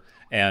teenager,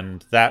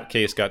 and that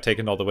case got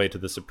taken all the way to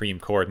the Supreme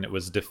Court, and it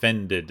was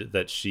defended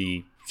that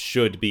she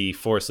should be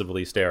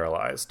forcibly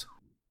sterilized.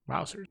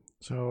 Wowzers.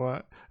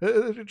 So,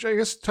 which I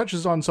guess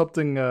touches on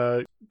something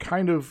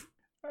kind of,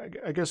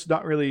 I guess,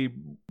 not really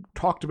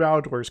talked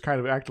about or is kind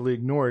of actively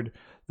ignored,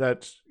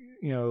 that,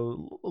 a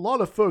lot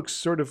of folks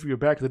sort of,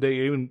 back in the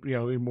day, even,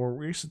 more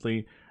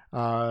recently,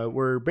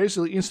 were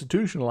basically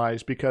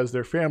institutionalized because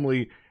their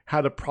family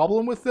had a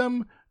problem with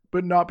them,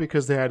 but not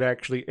because they had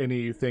actually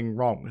anything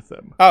wrong with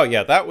them. Oh,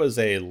 yeah, that was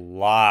a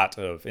lot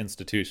of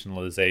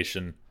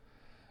institutionalization,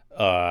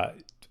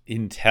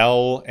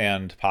 until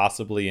and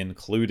possibly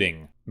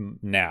including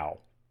now.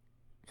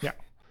 Yeah.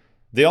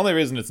 The only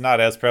reason it's not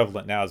as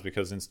prevalent now is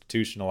because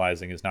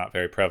institutionalizing is not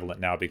very prevalent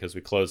now because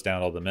we closed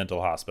down all the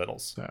mental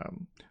hospitals.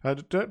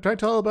 Did I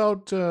tell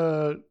about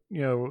the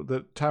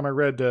time I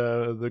read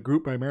The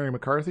Group by Mary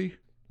McCarthy?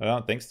 I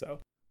don't think so.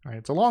 All right,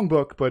 it's a long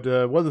book, but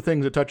one of the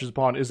things it touches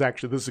upon is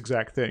actually this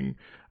exact thing.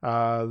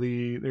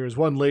 There's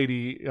one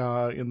lady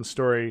in the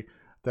story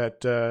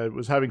that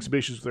was having some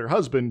issues with her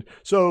husband,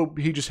 so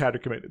he just had her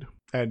committed,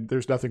 and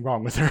there's nothing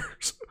wrong with her.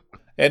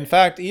 In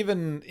fact,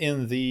 even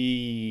in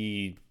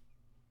the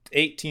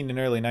 18 and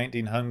early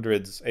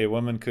 1900s, a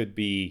woman could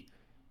be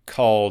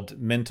called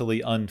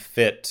mentally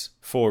unfit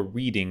for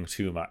reading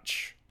too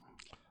much.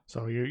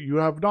 So you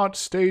have not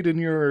stayed in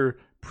your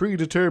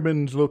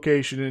predetermined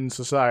location in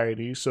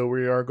society, so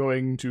we are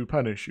going to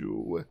punish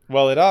you.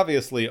 Well, it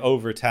obviously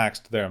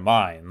overtaxed their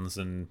minds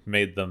and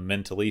made them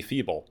mentally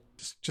feeble.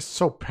 It's just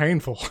so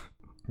painful.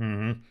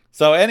 Mm-hmm.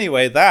 So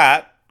anyway,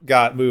 that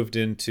got moved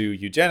into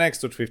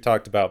eugenics, which we've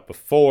talked about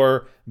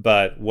before,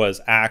 but was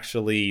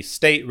actually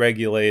state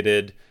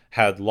regulated,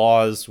 had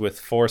laws with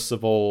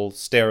forcible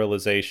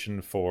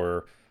sterilization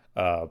for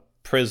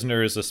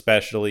prisoners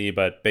especially,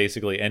 but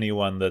basically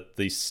anyone that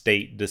the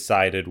state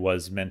decided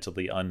was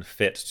mentally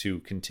unfit to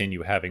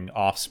continue having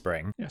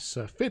offspring. Yes,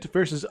 fit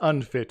versus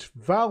unfit,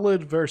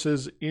 valid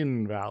versus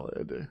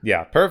invalid.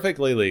 Yeah,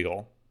 perfectly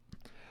legal.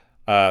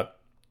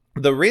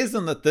 The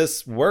reason that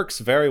this works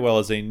very well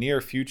as a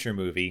near future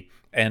movie,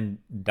 and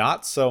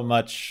not so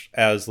much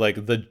as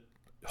like the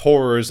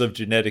horrors of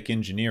genetic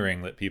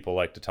engineering that people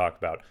like to talk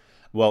about.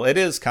 Well, it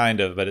is kind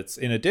of, but it's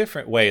in a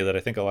different way that I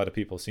think a lot of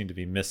people seem to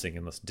be missing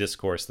in this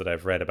discourse that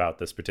I've read about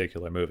this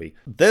particular movie.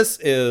 This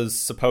is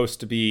supposed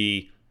to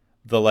be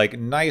the like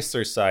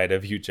nicer side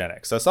of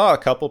eugenics. I saw a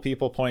couple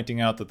people pointing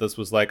out that this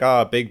was like,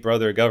 Big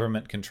Brother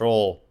government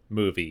control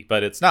movie,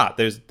 but it's not.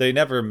 They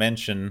never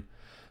mention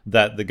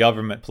that the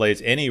government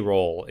plays any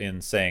role in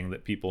saying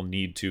that people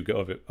need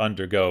to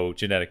undergo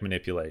genetic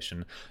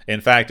manipulation.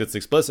 In fact, it's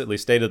explicitly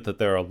stated that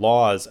there are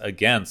laws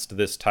against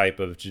this type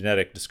of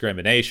genetic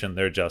discrimination.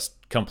 They're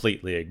just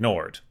completely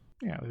ignored.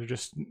 Yeah, they're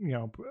just,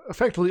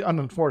 effectively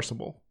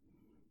unenforceable.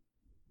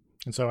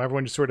 And so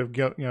everyone just sort of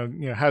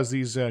has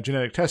these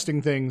genetic testing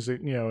things,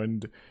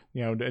 and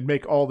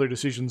make all their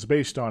decisions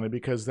based on it,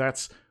 because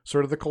that's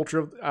sort of the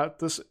culture at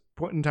this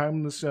point in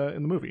time in the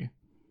movie.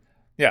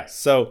 Yeah,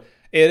 so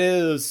it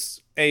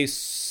is a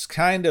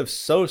kind of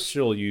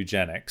social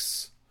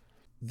eugenics.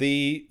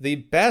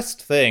 The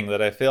best thing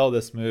that I feel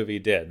this movie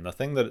did, and the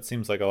thing that it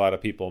seems like a lot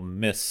of people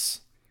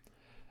miss,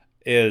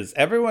 is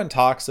everyone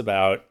talks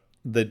about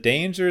the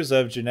dangers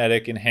of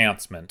genetic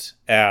enhancement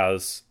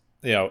as,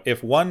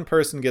 if one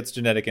person gets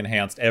genetic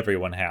enhanced,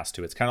 everyone has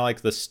to. It's kind of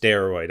like the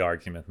steroid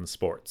argument in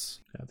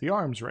sports. Yeah, the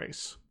arms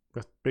race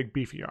with big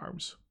beefy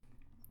arms.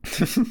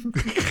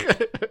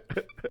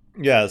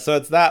 Yeah, so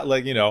it's that,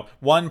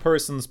 one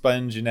person's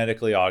been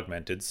genetically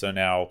augmented, so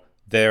now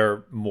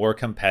they're more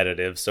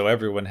competitive, so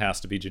everyone has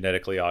to be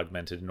genetically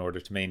augmented in order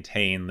to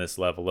maintain this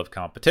level of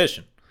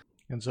competition.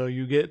 And so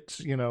you get,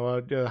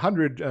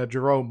 100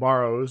 Jerome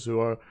Morrows who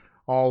are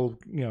all,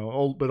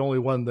 old, but only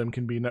one of them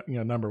can be,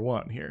 number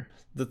one here.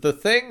 The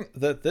thing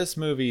that this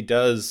movie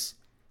does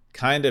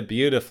kind of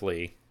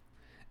beautifully,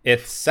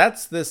 it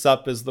sets this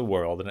up as the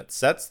world, and it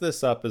sets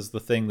this up as the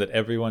thing that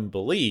everyone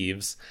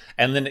believes,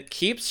 and then it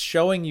keeps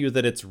showing you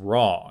that it's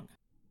wrong.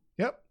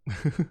 Yep.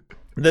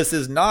 This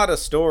is not a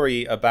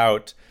story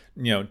about,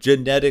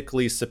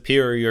 genetically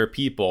superior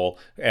people,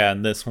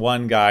 and this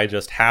one guy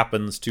just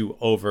happens to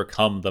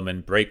overcome them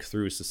and break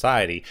through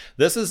society.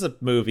 This is a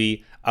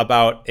movie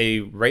about a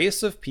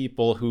race of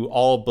people who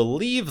all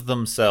believe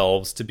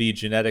themselves to be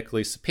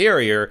genetically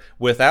superior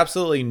with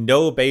absolutely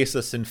no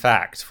basis in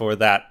fact for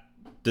that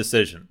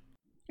decision.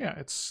 Yeah,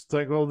 it's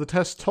like, well, the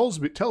test tells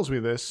me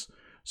this,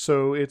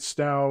 so it's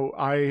now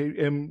I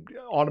am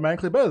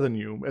automatically better than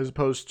you, as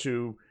opposed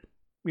to,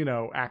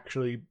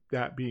 actually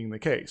that being the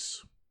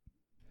case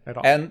at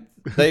all. And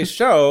they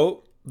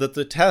show that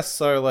the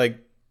tests are like,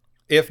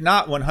 if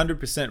not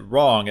 100%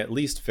 wrong, at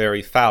least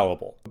very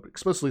fallible.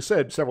 Explicitly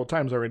said several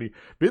times already,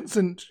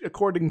 Vincent,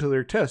 according to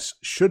their tests,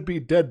 should be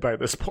dead by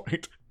this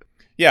point.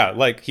 Yeah,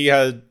 like he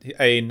had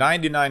a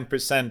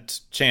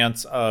 99%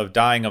 chance of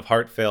dying of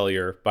heart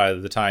failure by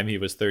the time he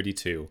was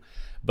 32,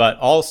 but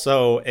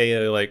also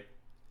a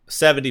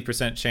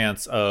 70%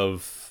 chance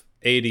of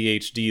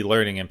ADHD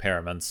learning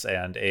impairments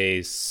and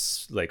a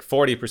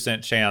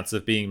 40% chance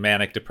of being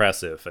manic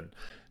depressive and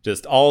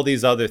just all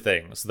these other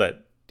things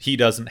that he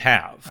doesn't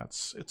have.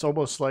 It's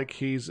almost like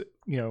he's,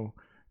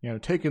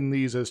 taken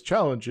these as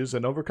challenges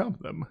and overcome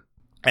them.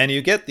 And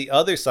you get the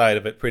other side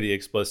of it pretty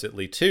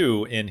explicitly,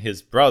 too, in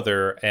his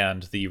brother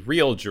and the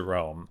real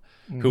Jerome,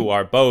 who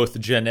are both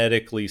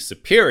genetically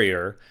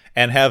superior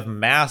and have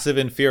massive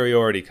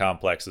inferiority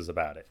complexes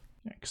about it.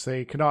 Because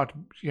they cannot,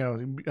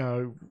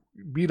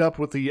 meet up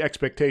with the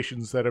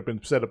expectations that have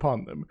been set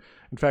upon them.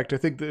 In fact, I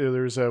think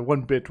there's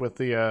one bit with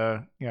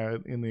the,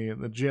 in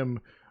the gym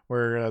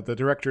where the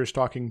director is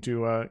talking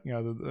to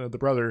the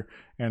brother,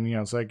 and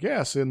it's like,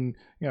 yes, and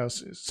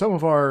some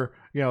of our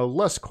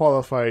less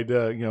qualified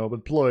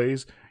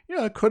employees,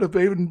 Yeah, it could have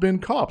even been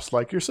cops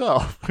like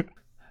yourself.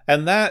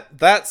 And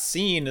that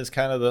scene is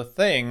kind of the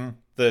thing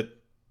that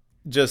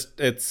just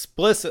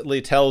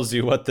explicitly tells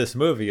you what this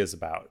movie is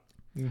about.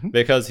 Mm-hmm.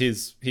 Because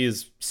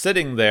he's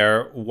sitting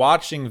there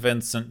watching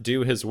Vincent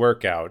do his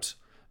workout,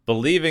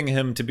 believing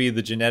him to be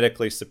the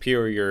genetically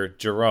superior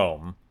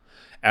Jerome.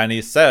 And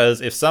he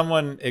says, if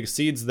someone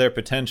exceeds their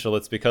potential,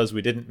 it's because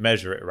we didn't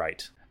measure it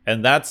right.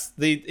 And that's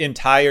the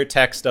entire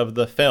text of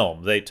the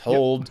film. They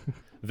told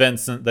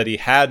Vincent that he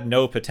had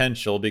no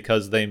potential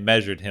because they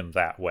measured him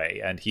that way.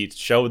 And he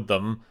showed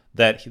them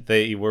that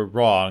they were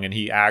wrong, and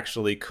he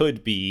actually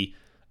could be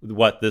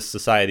what this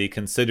society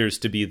considers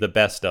to be the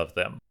best of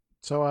them.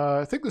 So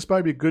I think this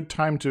might be a good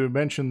time to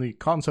mention the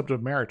concept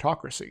of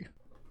meritocracy.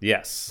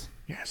 Yes.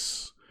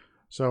 Yes.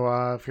 So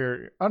if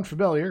you're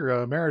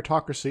unfamiliar,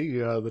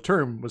 meritocracy, the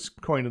term was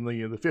coined in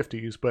the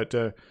 50s, but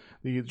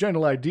the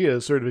general idea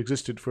sort of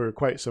existed for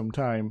quite some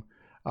time.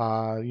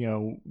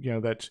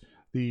 That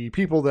the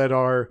people that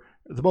are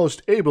the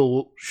most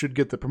able should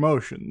get the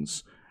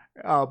promotions.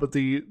 But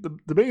the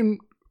main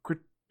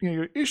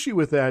issue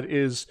with that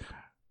is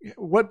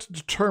what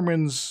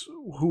determines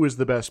who is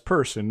the best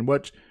person,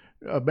 what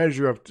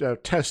measure of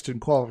test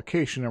and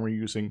qualification are we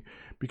using?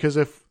 Because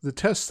if the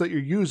tests that you're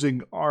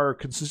using are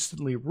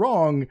consistently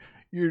wrong,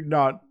 you're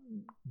not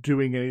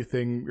doing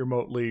anything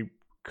remotely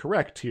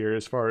correct here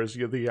as far as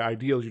the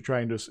ideals you're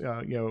trying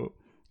to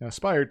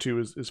aspire to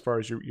as far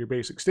as your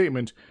basic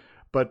statement.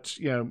 But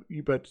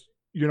but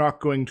you're not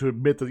going to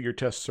admit that your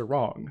tests are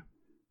wrong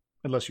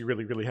unless you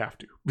really, really have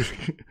to.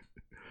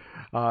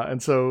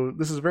 And so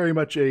this is very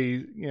much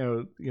the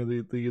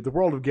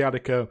world of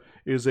Gattaca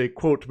is a,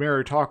 quote,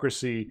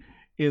 meritocracy,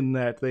 in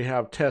that they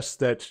have tests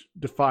that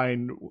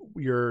define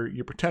your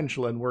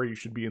potential and where you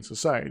should be in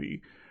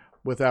society,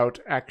 without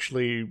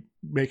actually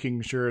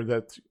making sure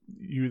that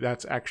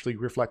that's actually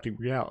reflecting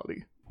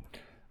reality.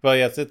 Well,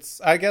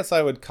 yes, I guess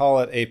I would call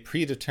it a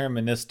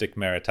predeterministic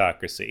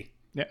meritocracy.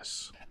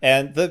 Yes.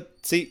 And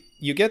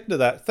you get into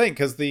that thing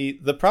because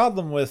the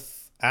problem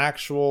with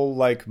actual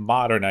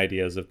modern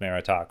ideas of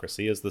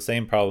meritocracy is the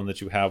same problem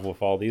that you have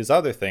with all these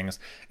other things,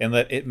 in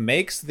that it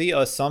makes the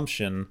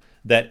assumption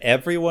that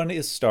everyone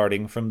is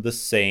starting from the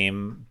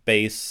same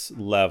base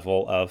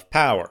level of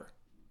power.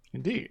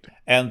 Indeed.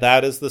 And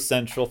that is the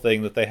central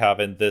thing that they have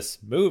in this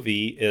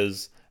movie,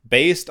 is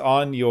based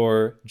on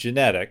your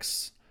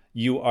genetics,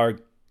 you are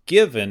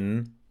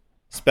given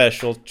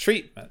special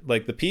treatment.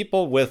 Like, the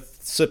people with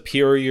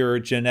superior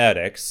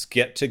genetics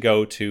get to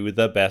go to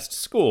the best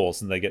schools,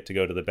 and they get to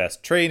go to the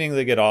best training,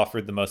 they get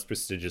offered the most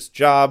prestigious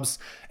jobs,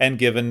 and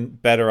given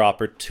better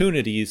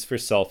opportunities for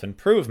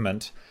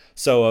self-improvement.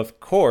 So, of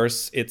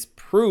course, it's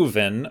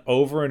proven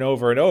over and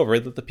over and over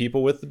that the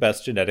people with the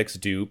best genetics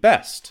do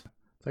best.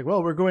 It's like,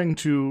 well, we're going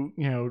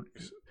to,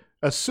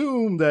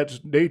 assume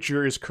that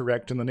nature is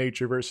correct in the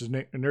nature versus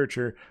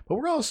nurture, but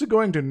we're also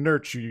going to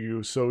nurture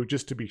you, so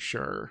just to be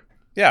sure.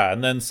 Yeah,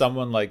 and then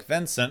someone like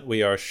Vincent,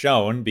 we are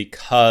shown,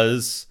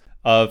 because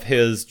of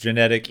his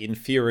genetic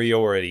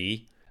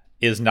inferiority,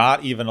 is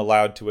not even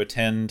allowed to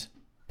attend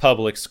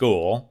public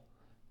school,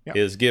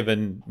 is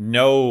given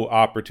no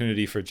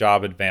opportunity for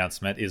job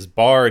advancement, is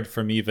barred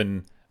from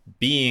even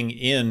being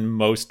in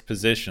most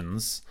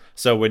positions.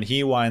 So when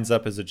he winds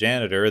up as a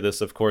janitor,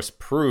 this, of course,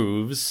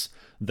 proves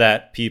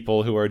that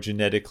people who are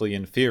genetically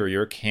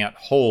inferior can't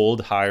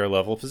hold higher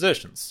level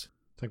positions.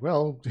 It's like,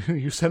 well,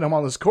 you sent him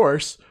on this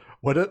course.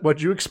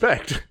 What'd you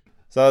expect?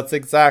 So it's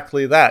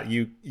exactly that.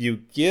 You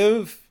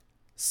give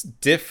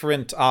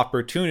different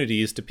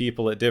opportunities to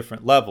people at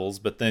different levels,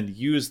 but then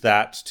use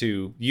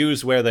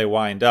where they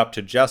wind up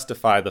to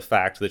justify the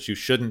fact that you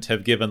shouldn't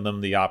have given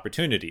them the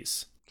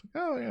opportunities.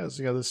 Oh, yes.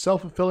 The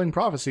self-fulfilling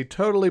prophecy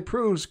totally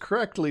proves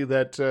correctly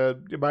that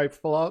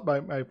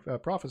my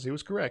prophecy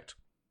was correct.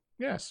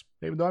 Yes,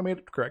 even though I made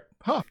it correct.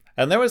 Huh.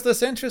 And there was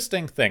this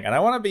interesting thing, and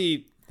I want to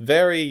be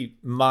very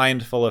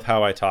mindful of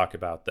how I talk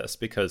about this,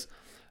 because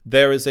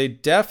there is a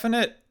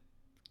definite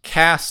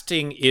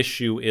casting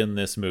issue in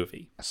this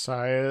movie. Yes,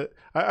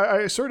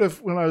 I sort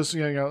of, when I was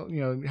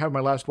having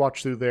my last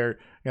watch through there,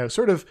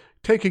 sort of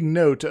taking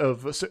note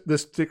of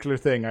this particular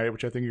thing,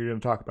 which I think you're going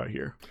to talk about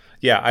here.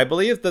 Yeah, I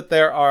believe that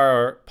there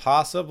are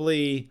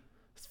possibly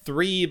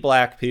 3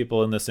 black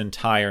people in this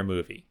entire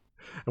movie.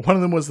 And one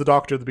of them was the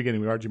doctor at the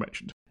beginning, we already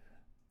mentioned.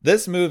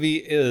 This movie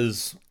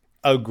is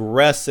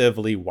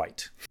aggressively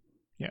white.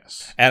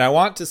 Yes. And I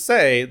want to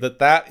say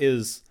that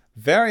is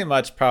very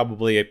much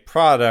probably a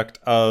product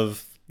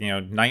of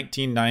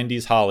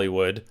 1990s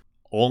Hollywood,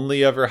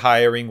 only ever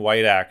hiring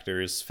white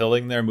actors,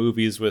 filling their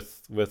movies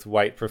with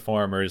white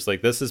performers.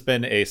 Like, this has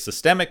been a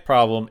systemic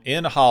problem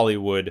in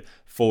Hollywood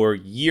for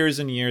years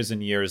and years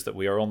and years that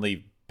we are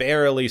only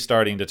barely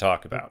starting to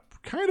talk about.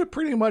 Kind of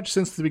pretty much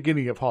since the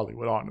beginning of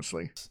Hollywood,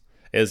 honestly.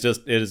 It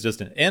is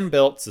just an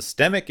inbuilt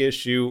systemic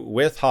issue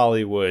with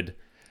Hollywood.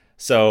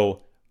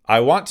 So I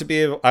want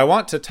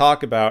to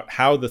talk about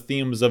how the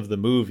themes of the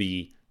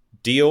movie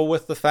deal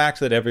with the fact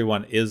that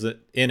everyone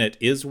in it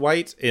is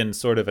white in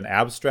sort of an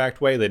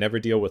abstract way. They never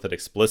deal with it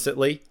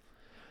explicitly.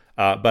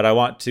 But I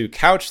want to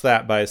couch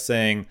that by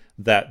saying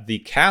that the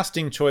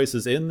casting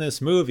choices in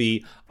this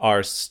movie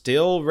are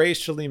still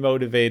racially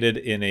motivated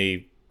in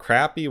a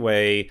crappy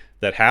way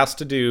that has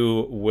to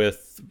do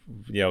with,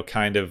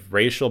 kind of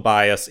racial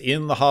bias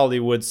in the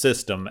Hollywood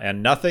system.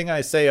 And nothing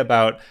I say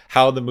about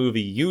how the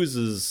movie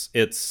uses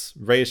its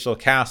racial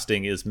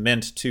casting is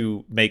meant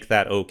to make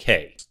that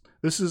okay.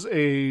 This is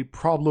a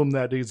problem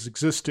that is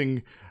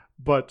existing,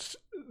 but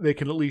they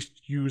can at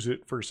least use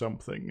it for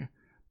something.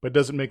 But it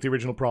doesn't make the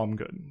original problem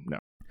good. No.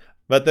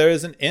 But there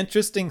is an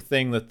interesting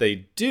thing that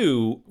they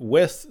do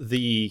with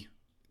the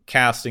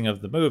casting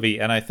of the movie,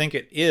 and I think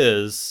it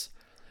is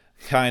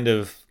kind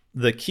of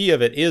the key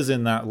of it is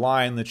in that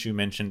line that you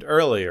mentioned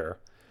earlier,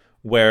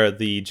 where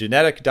the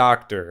genetic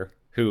doctor,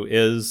 who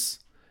is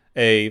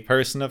a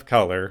person of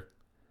color,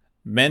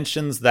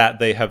 mentions that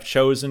they have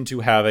chosen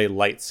to have a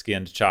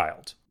light-skinned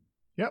child.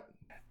 Yep.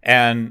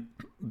 And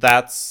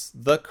that's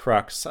the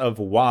crux of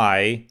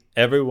why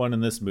everyone in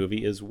this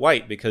movie is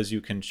white, because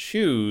you can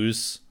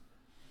choose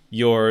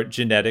your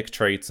genetic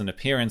traits and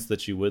appearance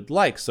that you would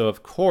like. So,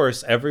 of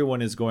course,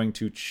 everyone is going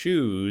to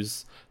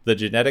choose the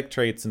genetic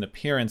traits and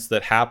appearance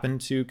that happen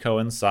to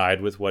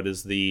coincide with what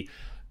is the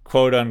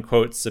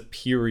quote-unquote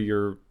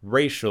superior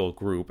racial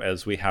group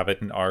as we have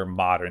it in our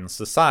modern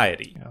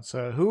society. Yeah,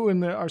 so who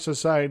in our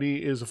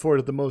society is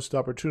afforded the most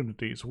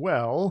opportunities?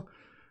 Well,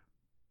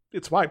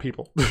 it's white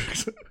people.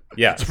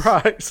 Yes.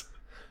 Surprise.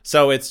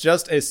 So it's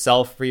just a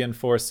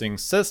self-reinforcing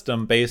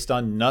system based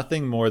on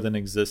nothing more than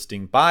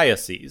existing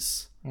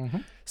biases. Mm-hmm.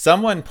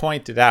 Someone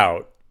pointed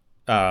out,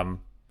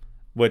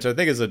 which I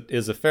think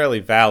is a fairly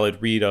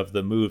valid read of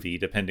the movie,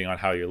 depending on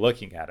how you're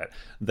looking at it,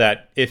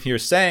 that if you're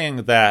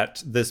saying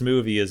that this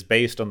movie is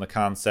based on the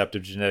concept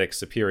of genetic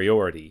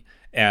superiority,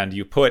 and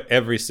you put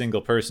every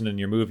single person in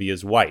your movie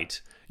as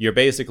white, you're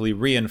basically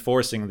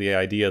reinforcing the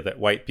idea that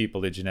white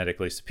people are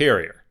genetically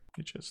superior.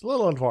 Which is a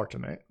little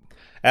unfortunate.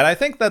 And I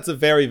think that's a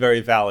very,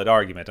 very valid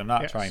argument. I'm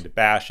not trying to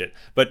bash it.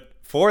 But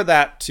for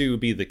that to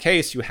be the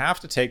case, you have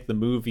to take the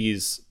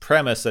movie's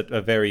premise at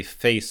a very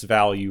face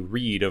value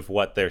read of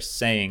what they're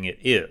saying it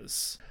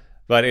is.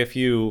 But if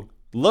you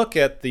look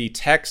at the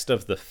text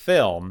of the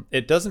film,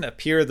 it doesn't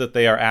appear that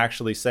they are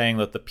actually saying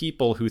that the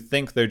people who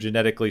think they're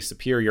genetically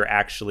superior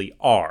actually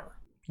are.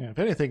 Yeah, if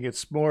anything,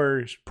 it's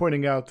more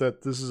pointing out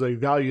that this is a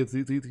value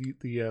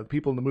the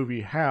people in the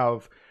movie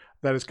have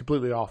that is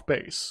completely off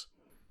base.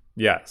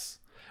 Yes.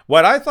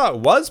 What I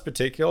thought was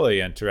particularly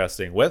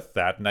interesting with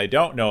that, and I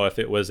don't know if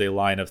it was a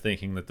line of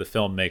thinking that the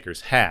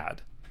filmmakers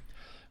had,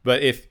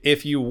 but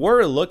if you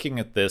were looking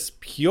at this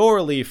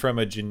purely from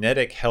a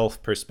genetic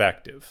health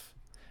perspective,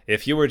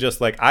 if you were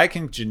just like, I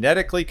can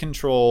genetically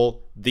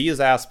control these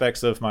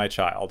aspects of my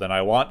child, and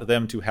I want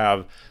them to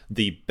have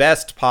the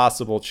best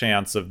possible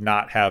chance of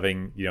not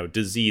having,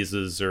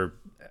 diseases or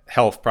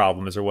health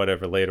problems or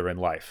whatever later in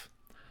life,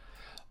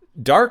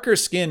 darker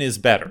skin is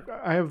better.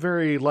 I have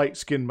very light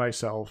skin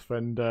myself,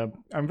 and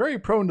I'm very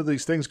prone to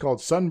these things called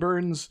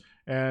sunburns.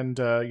 And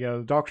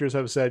doctors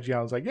have said,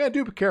 it's like,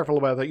 do be careful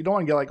about that. You don't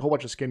want to get like a whole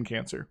bunch of skin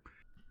cancer.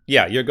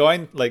 Yeah, you're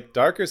going like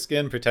darker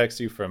skin protects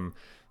you from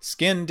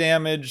skin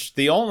damage.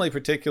 The only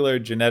particular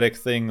genetic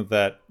thing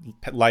that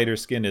lighter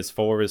skin is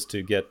for is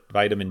to get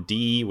vitamin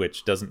D,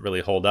 which doesn't really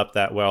hold up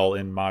that well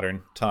in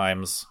modern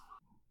times.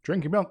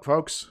 Drink your milk,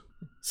 folks.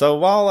 So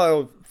while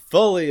I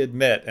fully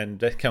admit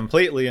and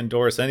completely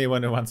endorse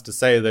anyone who wants to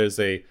say there's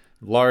a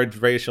large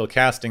racial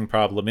casting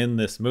problem in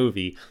this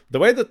movie, the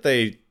way that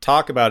they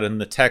talk about it in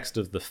the text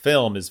of the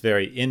film is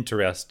very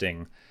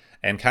interesting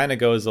and kind of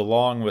goes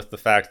along with the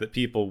fact that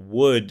people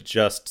would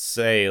just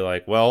say,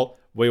 like, well,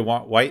 we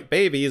want white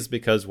babies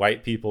because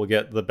white people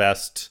get the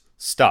best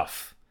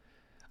stuff.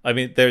 I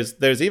mean,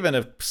 there's even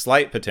a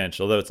slight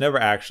potential, though it's never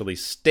actually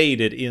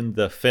stated in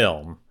the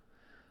film,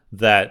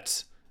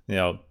 that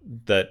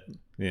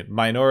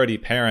minority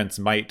parents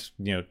might,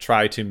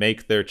 try to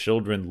make their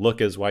children look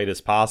as white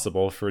as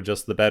possible for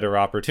just the better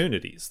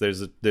opportunities.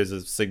 There's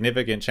a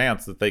significant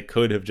chance that they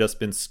could have just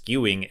been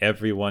skewing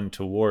everyone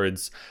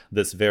towards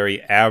this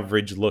very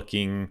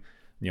average-looking,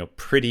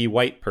 pretty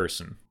white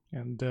person.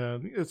 And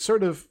it's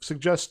sort of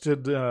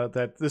suggested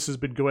that this has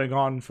been going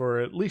on for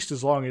at least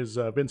as long as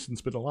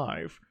Vincent's been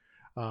alive,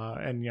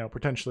 and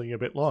potentially a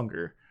bit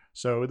longer.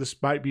 So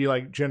this might be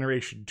like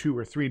generation 2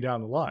 or 3 down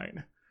the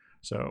line.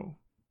 So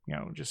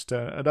just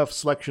enough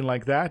selection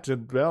like that,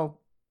 and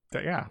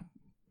yeah.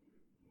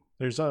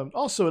 There's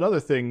also another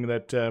thing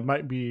that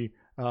might be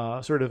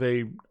sort of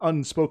a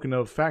unspoken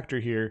of factor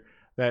here,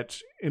 that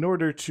in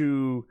order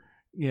to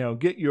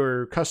get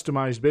your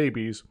customized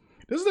babies,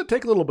 doesn't it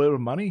take a little bit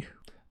of money?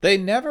 They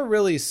never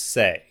really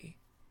say,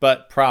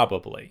 but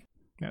probably.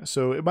 Yeah,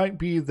 so it might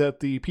be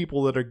that the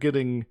people that are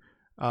getting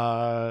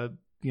the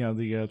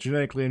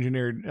genetically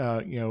engineered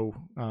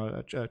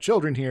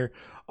children here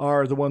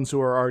are the ones who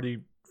are already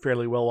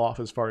fairly well off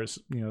as far as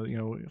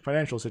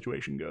financial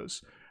situation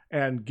goes.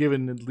 And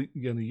given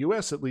in the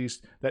U.S. at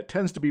least, that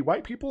tends to be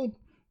white people,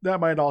 that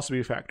might also be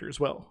a factor as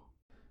well.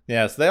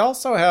 Yes, they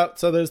also have,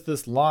 so there's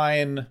this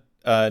line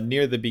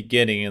near the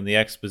beginning in the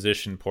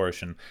exposition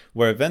portion,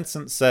 where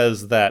Vincent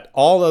says that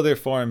all other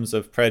forms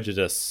of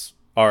prejudice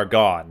are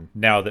gone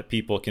now that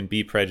people can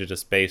be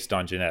prejudiced based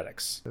on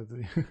genetics.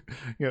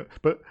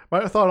 But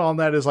my thought on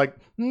that is like,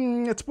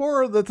 it's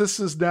more that this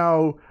is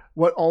now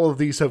what all of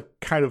these have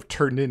kind of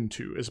turned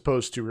into, as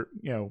opposed to,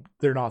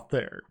 they're not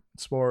there.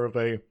 It's more of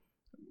a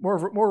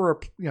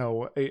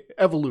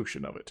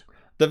evolution of it.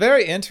 The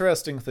very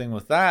interesting thing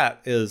with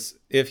that is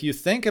if you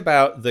think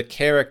about the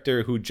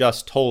character who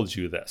just told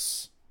you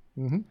this,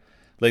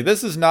 like,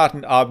 this is not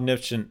an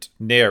omniscient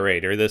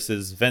narrator. This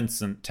is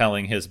Vincent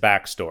telling his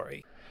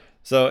backstory.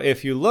 So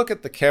if you look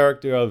at the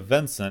character of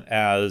Vincent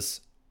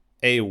as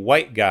a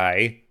white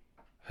guy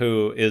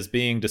who is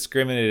being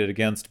discriminated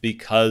against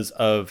because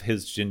of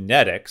his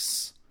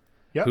genetics,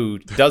 who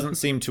doesn't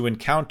seem to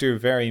encounter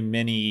very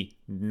many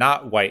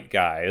not white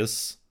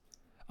guys,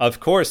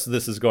 of course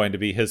this is going to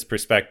be his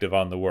perspective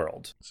on the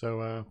world.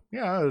 So,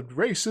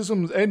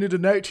 racism ended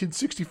in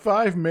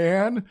 1965,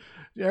 man.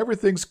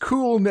 Everything's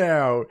cool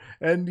now.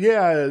 And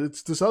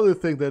it's this other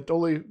thing that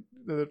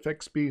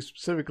affects me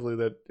specifically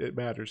that it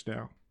matters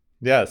now.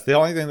 Yes, the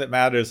only thing that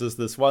matters is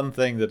this one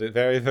thing that it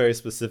very, very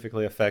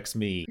specifically affects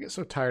me. I get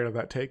so tired of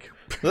that take.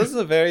 This is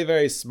a very,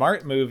 very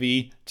smart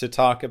movie to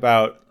talk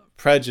about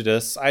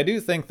prejudice. I do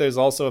think there's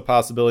also a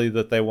possibility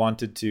that they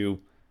wanted to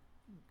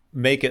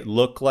make it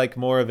look like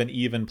more of an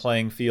even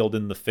playing field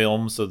in the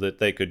film so that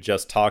they could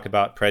just talk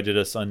about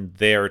prejudice on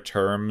their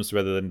terms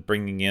rather than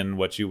bringing in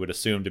what you would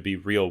assume to be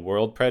real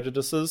world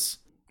prejudices.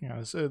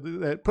 Yeah, so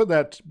put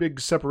that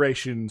big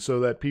separation so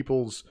that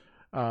people's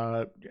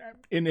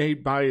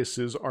innate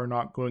biases are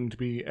not going to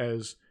be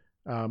as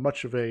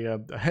much of a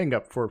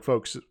hang-up for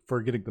folks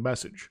for getting the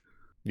message.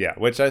 Yeah,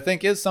 which I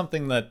think is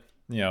something that,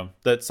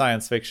 that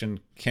science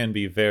fiction can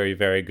be very,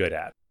 very good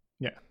at.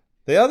 Yeah.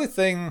 The other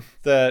thing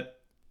that,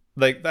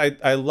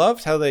 I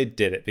loved how they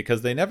did it,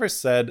 because they never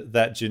said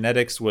that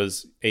genetics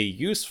was a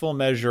useful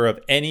measure of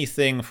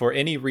anything for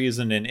any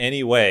reason in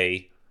any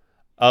way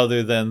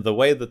other than the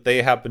way that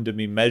they happen to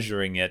be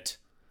measuring it.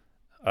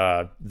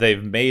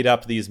 They've made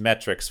up these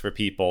metrics for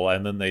people,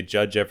 and then they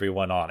judge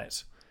everyone on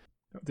it.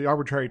 The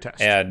arbitrary test.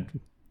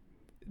 And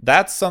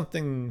that's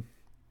something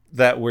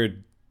that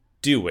we're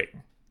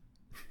doing.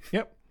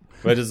 Yep.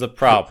 Which is a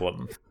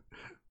problem.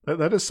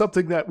 That is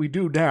something that we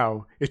do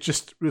now. It's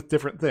just with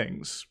different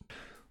things.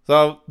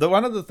 So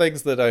one of the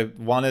things that I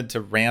wanted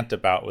to rant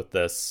about with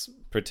this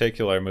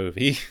particular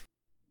movie...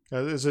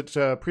 is it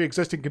a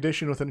pre-existing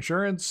condition with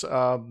insurance?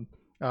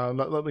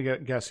 Let me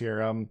guess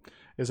here.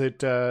 Is it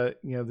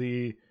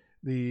the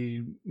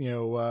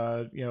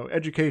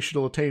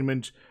educational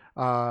attainment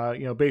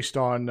based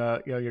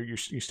on your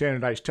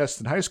standardized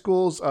tests in high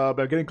schools?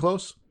 About getting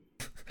close.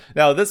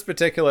 Now this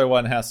particular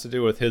one has to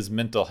do with his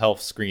mental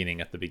health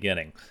screening at the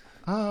beginning.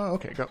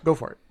 Okay, go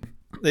for it.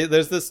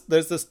 There's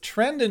this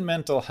trend in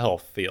mental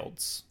health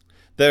fields.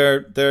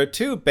 There are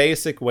two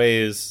basic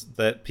ways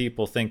that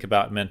people think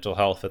about mental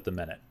health at the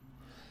minute,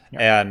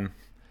 and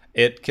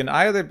it can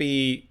either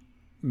be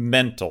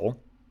mental,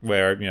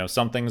 where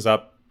something's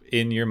up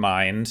in your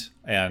mind,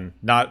 and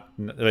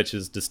which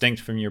is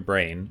distinct from your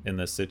brain in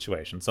this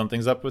situation.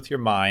 Something's up with your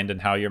mind,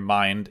 and how your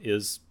mind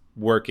is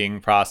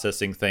working,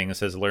 processing things,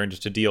 has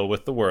learned to deal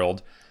with the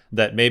world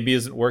that maybe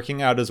isn't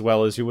working out as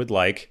well as you would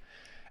like,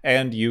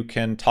 and you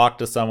can talk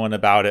to someone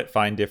about it,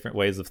 find different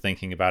ways of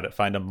thinking about it,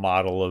 find a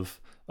model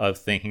of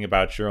thinking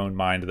about your own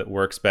mind that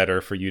works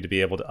better for you to be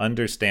able to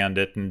understand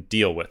it and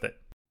deal with it.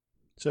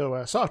 So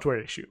a software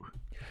issue.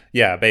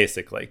 Yeah,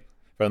 basically,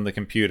 from the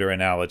computer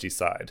analogy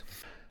side.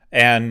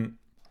 And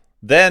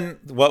then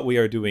what we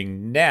are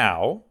doing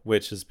now,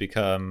 which has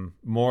become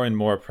more and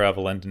more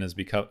prevalent and has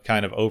become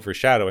kind of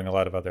overshadowing a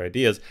lot of other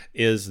ideas,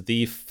 is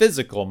the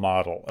physical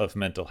model of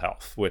mental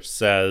health, which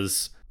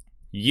says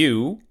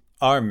you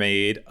are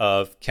made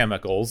of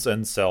chemicals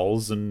and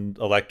cells and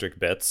electric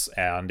bits,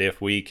 and if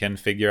we can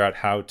figure out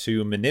how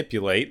to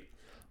manipulate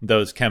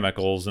those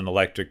chemicals and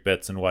electric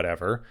bits and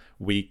whatever,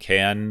 we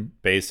can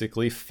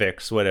basically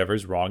fix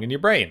whatever's wrong in your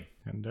brain.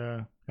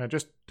 And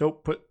just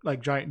don't put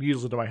giant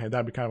needles into my head.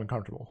 That'd be kind of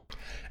uncomfortable.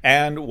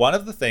 And one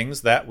of the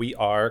things that we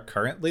are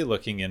currently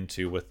looking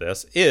into with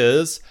this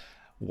is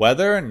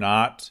whether or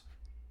not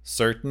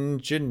certain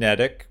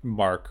genetic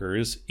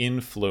markers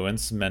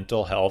influence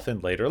mental health in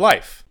later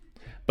life.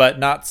 But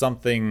not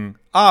something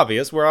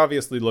obvious. We're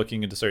obviously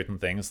looking into certain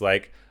things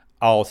like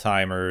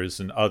Alzheimer's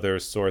and other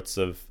sorts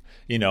of,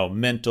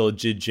 mental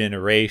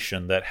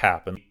degeneration that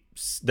happen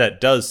that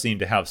does seem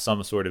to have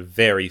some sort of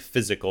very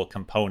physical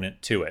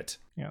component to it.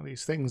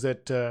 These things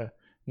that, does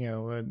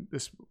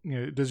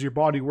your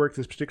body work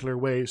this particular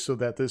way so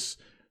that this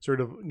sort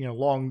of,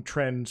 long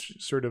trend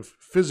sort of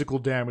physical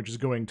damage is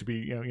going to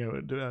be,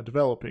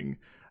 developing.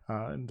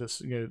 And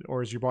this,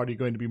 or is your body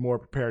going to be more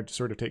prepared to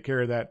sort of take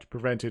care of that, to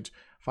prevent it,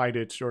 fight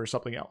it, or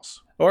something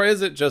else? Or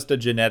is it just a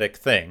genetic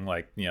thing?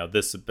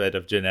 This bit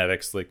of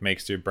genetics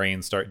makes your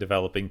brain start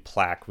developing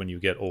plaque when you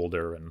get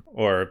older,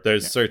 or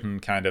there's certain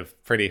kind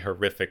of pretty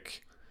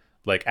horrific,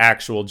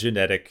 actual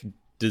genetic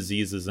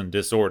diseases and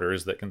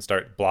disorders that can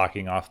start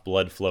blocking off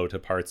blood flow to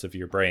parts of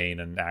your brain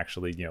and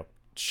actually,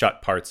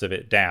 shut parts of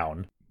it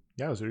down.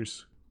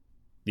 Yowzers.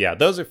 Yeah,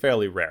 those are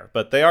fairly rare,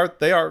 but they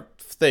are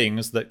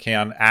things that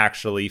can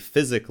actually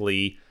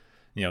physically,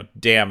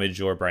 damage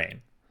your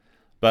brain.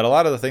 But a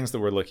lot of the things that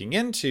we're looking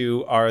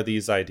into are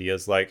these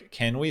ideas like,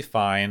 can we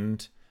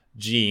find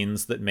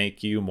genes that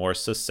make you more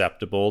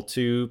susceptible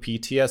to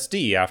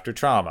PTSD after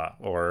trauma?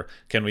 Or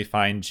can we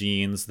find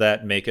genes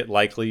that make it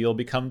likely you'll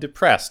become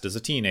depressed as a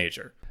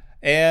teenager?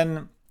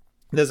 And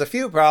there's a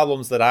few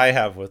problems that I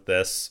have with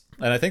this,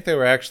 and I think they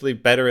were actually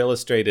better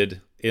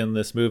illustrated in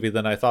this movie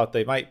than I thought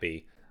they might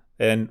be.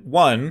 And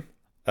one,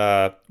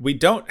 we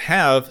don't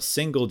have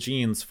single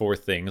genes for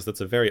things. That's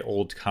a very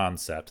old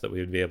concept, that we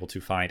would be able to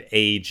find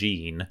a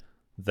gene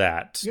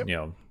that,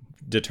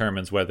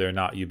 determines whether or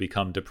not you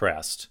become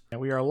depressed. And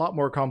we are a lot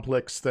more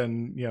complex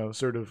than,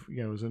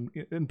 is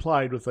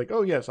implied with like,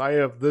 oh yes, I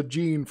have the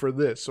gene for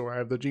this, or I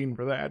have the gene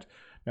for that.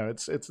 Now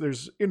it's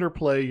there's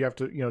interplay you have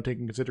to, take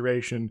in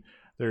consideration.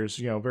 There's,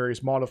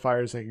 various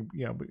modifiers that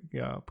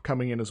can,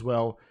 coming in as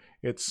well.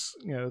 If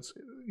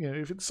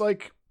it's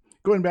like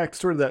going back to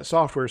sort of that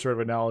software sort of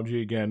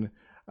analogy again,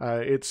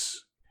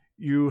 it's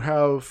you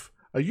have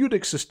a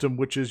Unix system,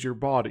 which is your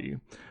body,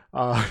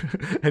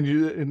 and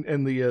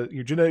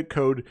your genetic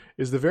code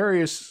is the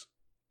various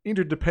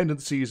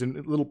interdependencies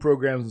and little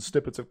programs and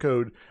snippets of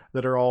code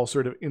that are all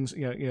sort of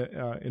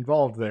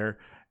involved there.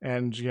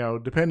 And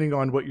depending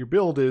on what your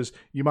build is,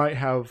 you might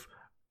have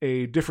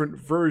a different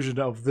version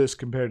of this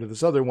compared to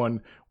this other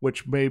one,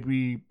 which may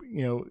be,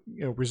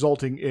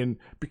 resulting in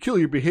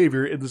peculiar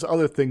behavior in this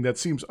other thing that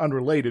seems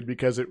unrelated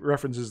because it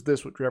references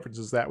this, which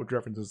references that, which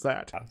references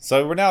that.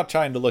 So we're now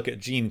trying to look at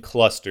gene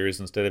clusters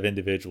instead of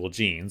individual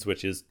genes,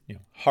 which is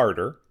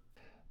harder.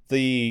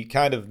 The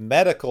kind of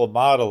medical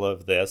model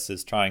of this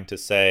is trying to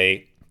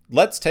say,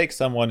 let's take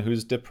someone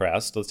who's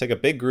depressed, let's take a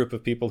big group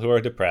of people who are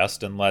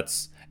depressed, and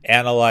let's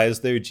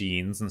analyze their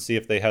genes and see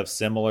if they have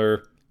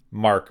similar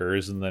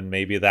markers, and then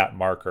maybe that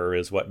marker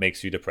is what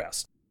makes you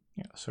depressed.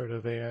 Yeah, sort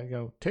of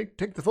a take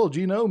the full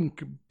genome and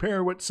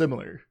compare what's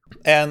similar.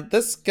 And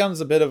this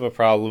becomes a bit of a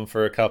problem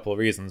for a couple of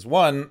reasons.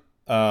 One,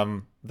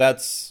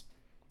 that's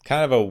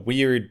kind of a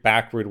weird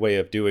backward way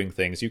of doing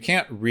things. You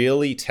can't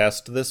really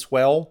test this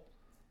well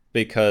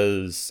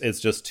because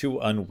it's just too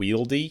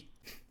unwieldy.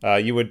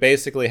 You would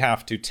basically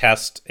have to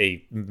test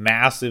a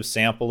massive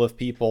sample of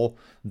people,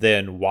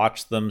 then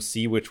watch them,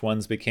 see which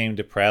ones became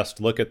depressed,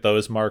 look at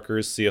those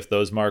markers, see if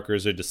those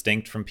markers are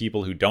distinct from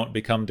people who don't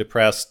become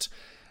depressed.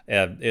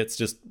 And it's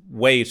just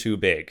way too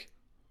big.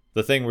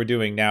 The thing we're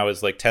doing now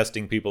is like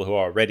testing people who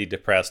are already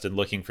depressed and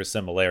looking for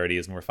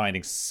similarities, and we're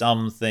finding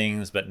some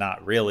things, but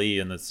not really,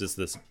 and it's just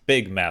this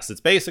big mess.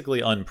 It's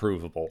basically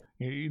unprovable.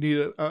 You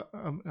need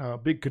a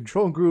big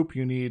control group.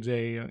 You need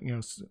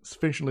a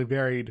sufficiently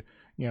varied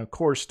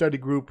core study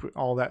group,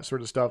 all that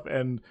sort of stuff.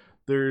 And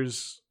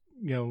there's,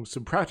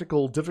 some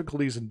practical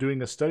difficulties in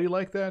doing a study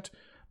like that,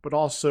 but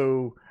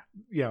also,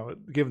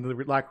 given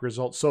the lack of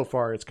results so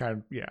far, it's kind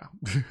of,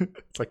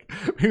 it's like,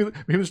 maybe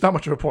there's not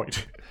much of a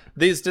point.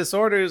 These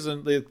disorders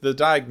and the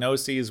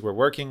diagnoses we're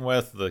working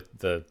with,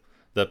 the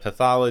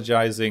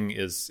pathologizing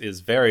is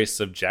very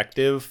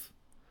subjective.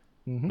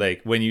 Mm-hmm.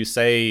 Like when you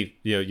say,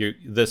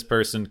 this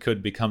person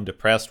could become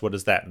depressed, what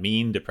does that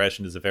mean?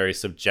 Depression is a very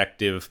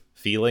subjective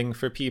feeling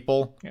for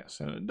people. Yes,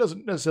 and it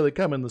doesn't necessarily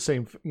come in the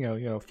same,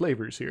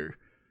 flavors here.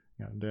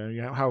 And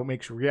how it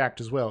makes you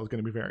react as well is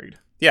going to be varied.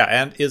 Yeah,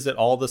 and is it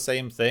all the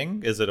same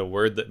thing? Is it a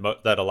word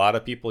that a lot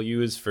of people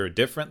use for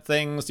different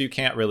things? You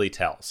can't really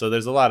tell. So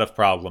there's a lot of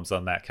problems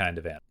on that kind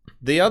of end.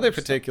 The other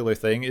particular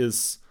thing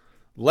is,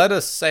 let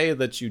us say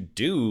that you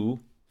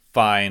do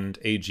find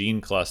a gene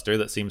cluster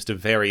that seems to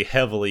very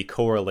heavily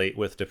correlate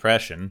with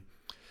depression.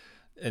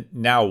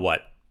 Now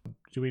what?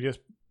 Do we just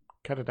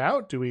cut it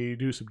out? Do we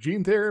do some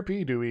gene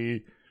therapy? Do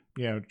we,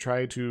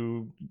 try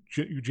to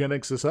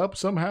eugenics this up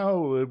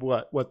somehow?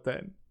 What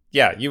then?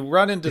 Yeah, you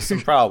run into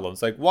some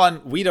problems. Like,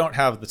 one, we don't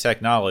have the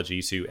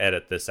technology to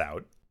edit this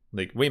out.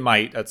 Like, we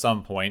might at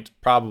some point,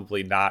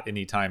 probably not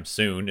anytime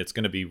soon. It's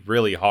going to be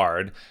really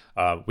hard.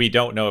 We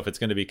don't know if it's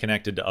going to be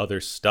connected to other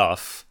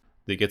stuff.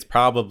 Like, it's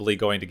probably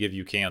going to give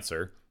you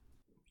cancer.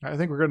 I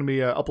think we're going to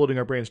be uploading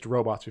our brains to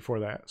robots before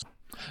that.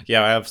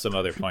 Yeah, I have some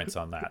other points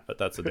on that, but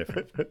that's a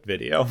different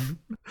video.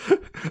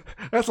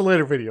 That's a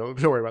later video.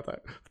 Don't worry about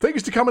that.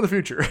 Things to come in the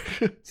future.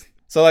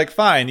 So, like,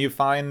 fine, you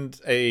find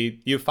a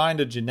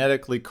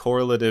genetically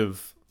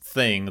correlative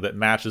thing that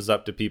matches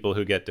up to people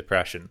who get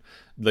depression.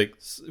 Like,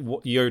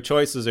 your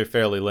choices are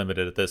fairly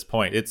limited at this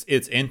point.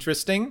 It's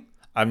interesting.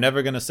 I'm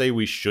never going to say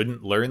we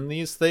shouldn't learn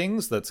these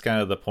things. That's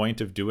kind of the point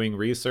of doing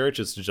research,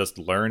 is to just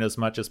learn as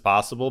much as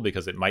possible,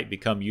 because it might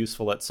become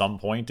useful at some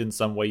point in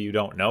some way you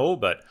don't know.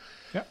 But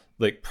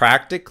like,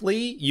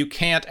 practically, you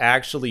can't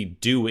actually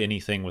do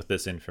anything with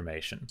this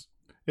information.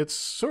 It's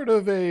sort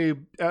of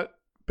at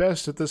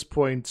best at this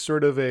point,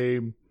 sort of a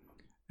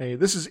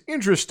this is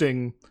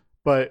interesting,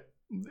 but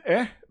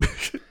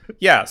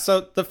Yeah,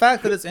 so the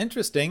fact that it's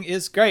interesting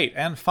is great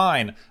and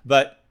fine,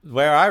 but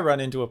where I run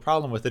into a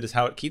problem with it is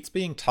how it keeps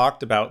being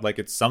talked about like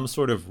it's some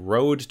sort of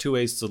road to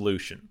a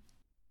solution.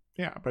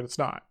 Yeah, but it's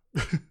not.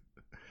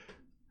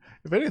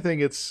 If anything,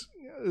 it's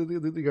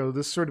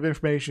this sort of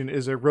information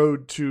is a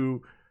road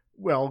to,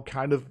 well,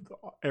 kind of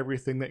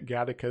everything that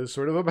Gattaca is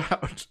sort of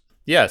about.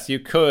 Yes, you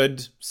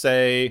could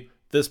say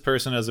this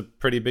person has a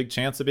pretty big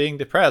chance of being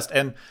depressed.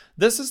 And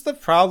this is the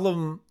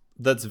problem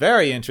that's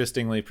very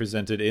interestingly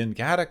presented in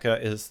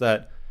Gattaca, is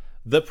that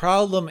the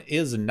problem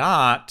is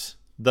not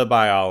the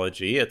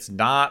biology. It's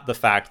not the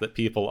fact that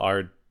people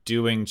are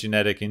doing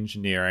genetic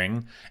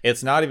engineering.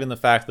 It's not even the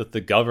fact that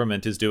the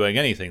government is doing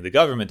anything. The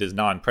government is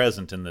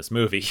non-present in this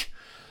movie.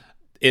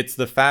 It's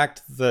the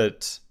fact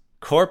that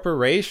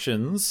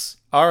corporations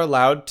are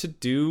allowed to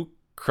do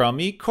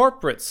crummy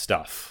corporate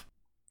stuff.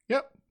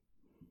 Yep.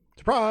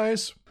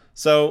 Surprise.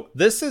 So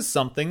this is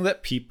something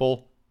that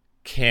people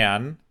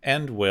can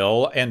and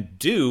will and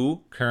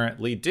do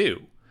currently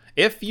do.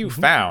 If you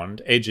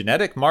found a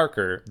genetic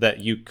marker that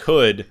you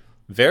could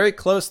very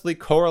closely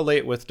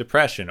correlate with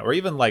depression, or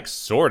even like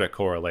sort of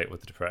correlate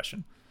with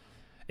depression,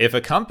 if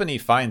a company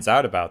finds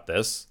out about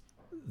this,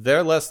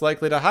 they're less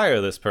likely to hire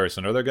this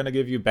person, or they're going to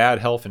give you bad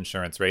health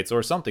insurance rates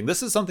or something.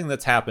 This is something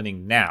that's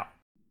happening now.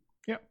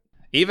 Yep.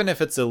 Even if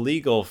it's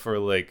illegal for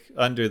like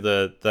under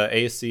the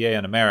ACA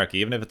in America,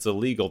 even if it's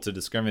illegal to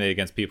discriminate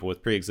against people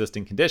with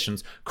pre-existing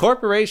conditions,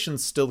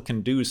 corporations still can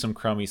do some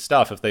crummy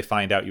stuff if they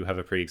find out you have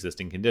a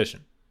pre-existing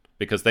condition,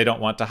 because they don't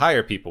want to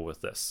hire people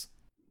with this.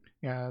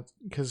 Yeah,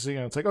 because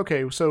it's like,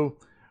 okay, so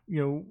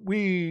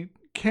we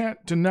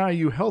can't deny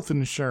you health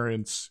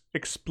insurance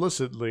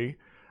explicitly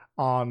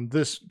on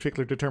this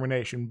particular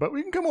determination, but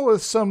we can come up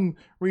with some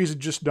reason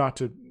just not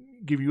to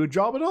give you a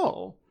job at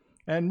all.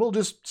 And we'll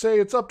just say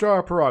it's up to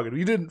our prerogative.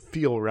 You didn't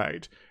feel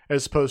right,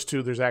 as opposed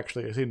to there's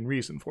actually a hidden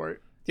reason for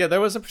it. Yeah,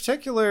 there was a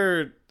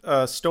particular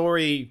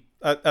story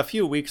a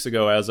few weeks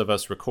ago as of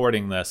us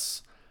recording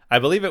this. I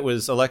believe it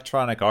was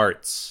Electronic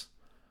Arts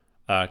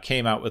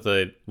came out with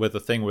a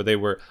thing where they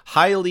were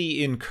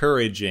highly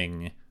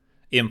encouraging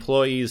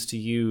employees to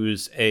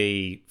use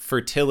a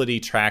fertility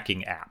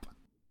tracking app.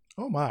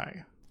 Oh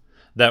my.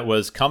 That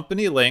was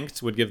company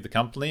linked, would give the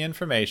company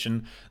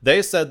information.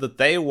 They said that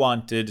they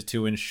wanted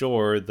to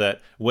ensure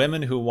that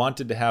women who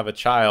wanted to have a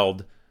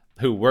child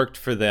who worked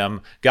for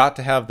them got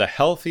to have the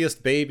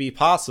healthiest baby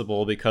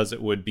possible, because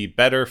it would be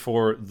better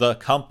for the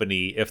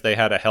company if they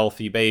had a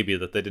healthy baby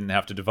that they didn't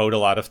have to devote a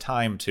lot of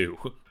time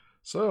to.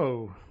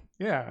 So,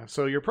 yeah.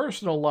 So your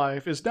personal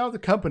life is now the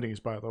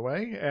company's, by the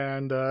way.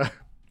 And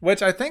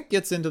which I think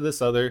gets into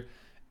this other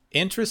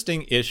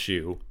interesting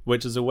issue,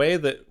 which is a way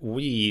that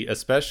we,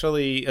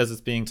 especially as it's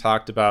being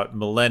talked about,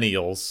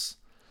 millennials,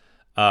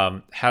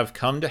 have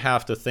come to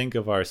have to think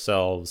of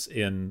ourselves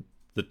in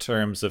the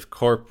terms of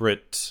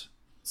corporate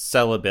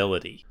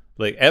sellability.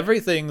 Like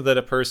everything that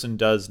a person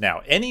does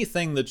now,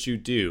 anything that you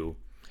do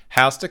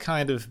has to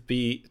kind of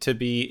be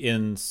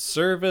in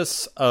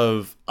service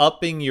of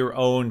upping your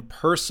own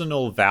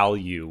personal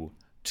value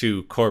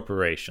to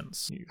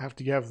corporations. You have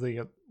to have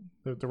the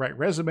right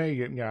resume.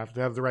 You have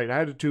to have the right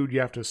attitude. You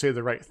have to say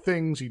the right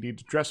things. You need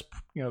to dress,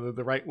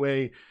 the right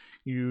way.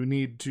 You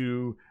need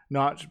to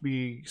not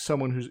be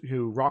someone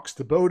who rocks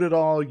the boat at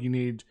all. You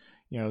need,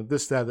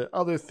 this, that, the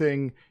other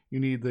thing. You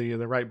need the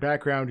right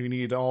background. You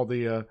need all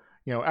the,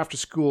 after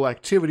school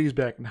activities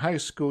back in high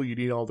school. You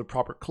need all the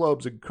proper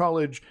clubs in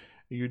college.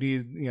 You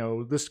need,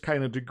 this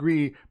kind of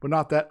degree, but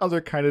not that other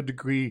kind of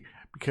degree,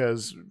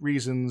 because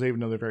reasons,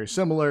 even though they're very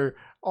similar,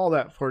 all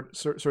that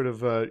sort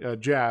of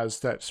jazz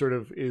that sort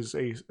of is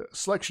a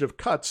selection of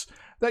cuts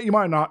that you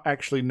might not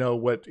actually know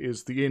what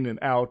is the in and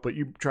out, but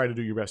you try to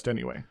do your best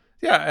anyway.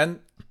 Yeah, and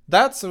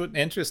that's an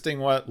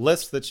interesting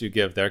list that you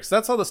give there, because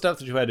that's all the stuff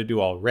that you had to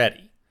do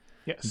already.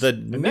 Yes,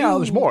 now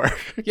there's more.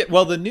 Yeah,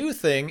 well, the new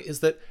thing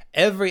is that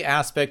every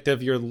aspect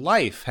of your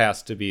life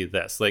has to be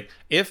this. Like,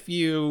 if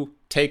you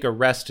take a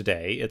rest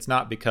day, it's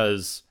not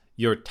because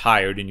you're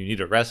tired and you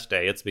need a rest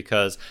day. It's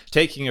because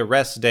taking a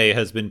rest day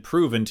has been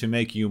proven to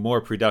make you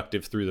more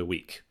productive through the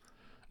week.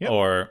 Yep.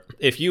 Or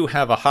if you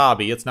have a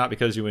hobby, it's not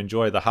because you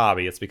enjoy the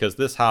hobby. It's because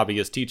this hobby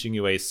is teaching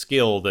you a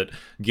skill that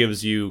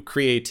gives you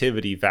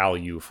creativity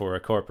value for a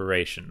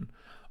corporation.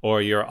 Or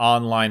your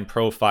online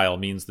profile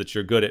means that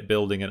you're good at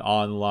building an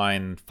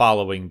online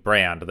following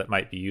brand that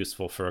might be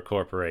useful for a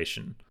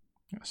corporation.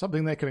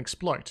 Something they can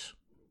exploit.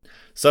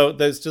 So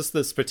there's just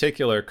this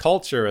particular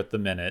culture at the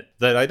minute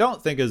that I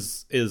don't think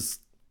is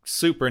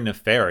super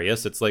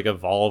nefarious. It's like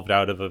evolved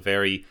out of a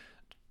very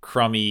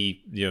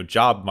crummy,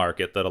 job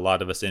market that a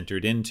lot of us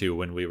entered into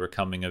when we were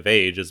coming of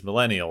age as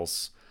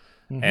millennials.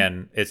 Mm-hmm.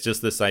 And it's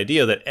just this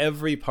idea that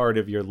every part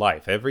of your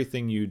life,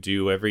 everything you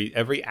do,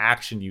 every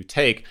action you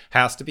take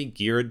has to be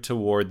geared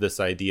toward this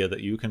idea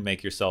that you can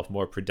make yourself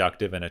more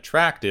productive and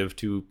attractive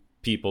to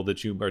people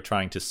that you are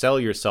trying to sell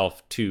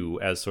yourself to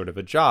as sort of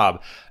a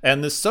job.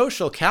 And this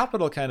social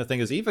capital kind of thing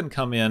has even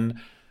come in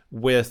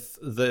with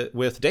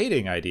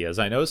dating ideas.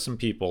 I know some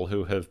people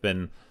who have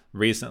been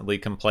recently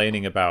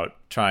complaining about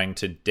trying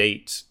to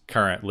date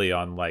currently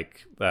on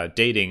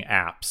dating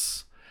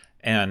apps.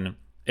 And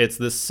it's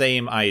the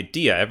same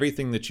idea.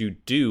 Everything that you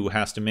do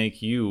has to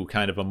make you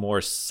kind of a more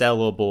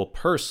sellable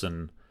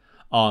person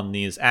on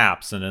these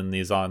apps and in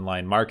these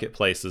online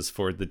marketplaces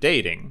for the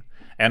dating.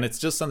 And it's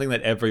just something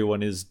that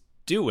everyone is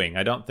doing.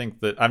 I don't think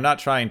that, I'm not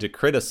trying to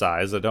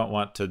criticize, I don't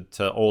want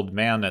to old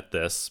man at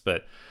this,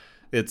 but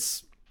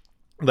it's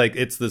like,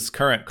 it's this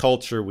current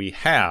culture we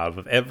have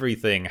of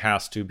everything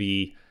has to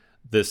be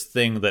this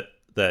thing that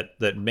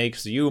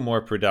makes you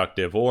more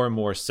productive or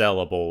more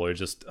sellable, or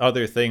just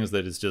other things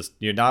that is just,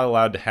 you're not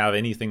allowed to have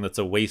anything that's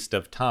a waste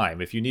of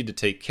time. If you need to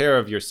take care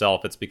of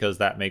yourself, it's because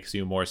that makes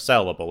you more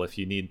sellable. If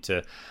you need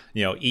to,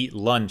 eat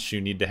lunch,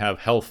 you need to have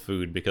health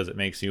food because it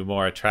makes you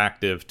more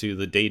attractive to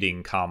the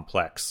dating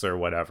complex or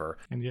whatever.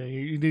 And yeah,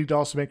 you need to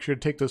also make sure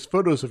to take those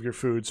photos of your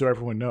food so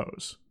everyone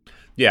knows.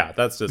 Yeah,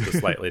 that's just a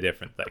slightly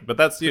different thing. But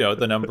that's,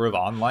 the number of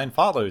online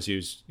followers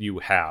you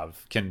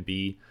have can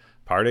be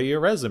part of your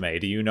resume.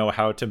 Do you know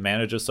how to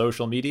manage a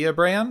social media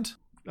brand?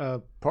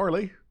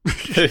 Poorly.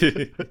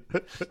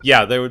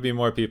 Yeah, there would be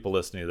more people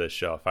listening to this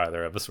show if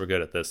either of us were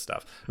good at this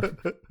stuff.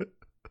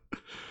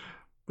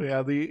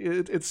 Yeah,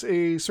 it's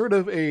a sort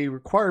of a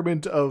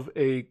requirement of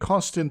a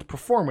constant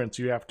performance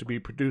you have to be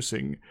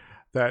producing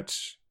that,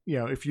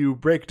 if you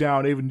break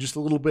down even just a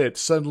little bit,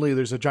 suddenly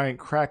there's a giant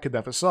crack in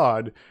that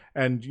facade,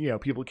 and,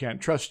 people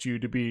can't trust you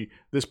to be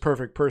this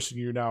perfect person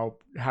you're now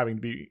having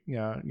to be,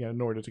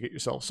 in order to get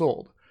yourself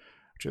sold,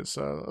 which is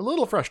a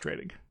little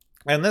frustrating.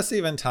 And this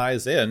even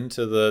ties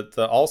into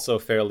the also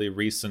fairly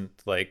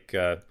recent,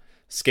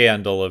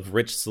 scandal of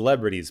rich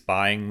celebrities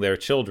buying their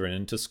children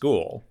into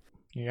school.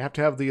 You have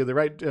to have the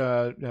right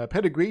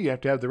pedigree, you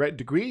have to have the right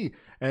degree,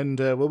 and,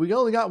 we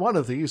only got one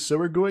of these, so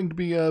we're going to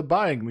be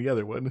buying the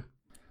other one.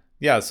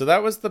 Yeah, so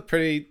that was a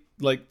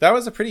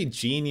pretty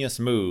genius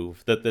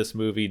move that this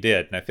movie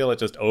did. And I feel it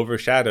just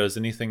overshadows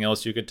anything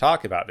else you could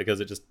talk about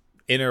because it just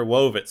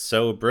interwove it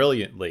so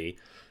brilliantly.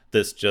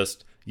 This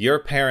just, your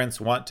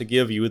parents want to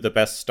give you the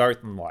best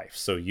start in life.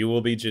 So you will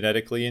be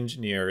genetically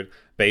engineered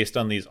based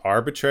on these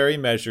arbitrary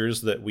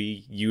measures that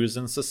we use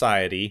in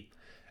society.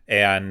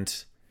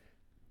 And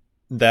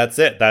that's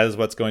it. That is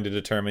what's going to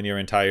determine your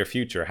entire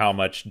future, how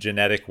much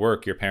genetic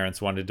work your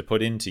parents wanted to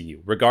put into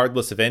you,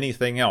 regardless of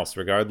anything else,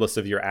 regardless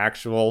of your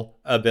actual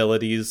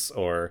abilities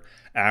or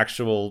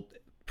actual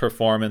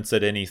performance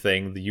at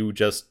anything. You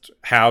just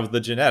have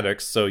the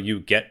genetics, so you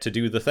get to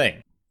do the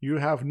thing. You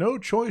have no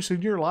choice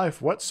in your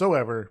life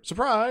whatsoever.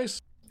 Surprise!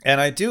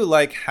 And I do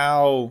like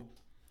how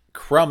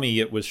crummy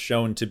it was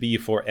shown to be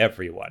for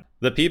everyone.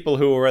 The people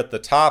who were at the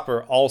top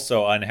are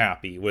also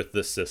unhappy with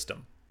this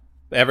system.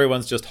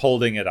 Everyone's just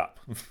holding it up.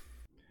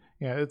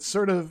 Yeah, it's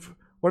sort of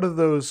one of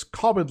those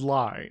common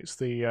lies.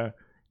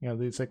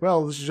 It's like,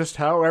 well, this is just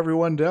how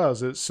everyone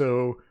does it.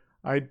 So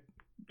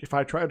if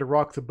I try to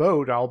rock the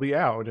boat, I'll be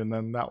out, and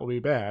then that will be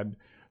bad.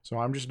 So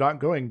I'm just not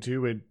going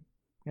to, and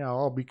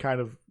I'll be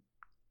kind of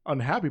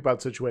unhappy about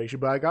the situation.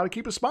 But I got to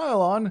keep a smile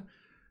on,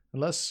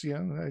 unless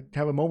I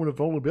have a moment of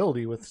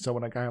vulnerability with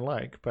someone I kind of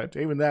like. But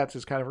even that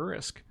is kind of a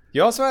risk.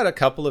 You also had a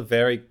couple of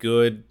very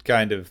good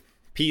kind of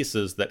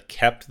pieces that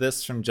kept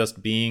this from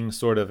just being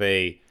sort of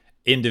a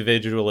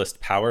individualist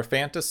power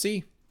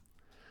fantasy.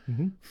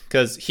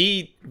 Because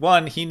he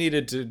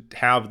needed to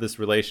have this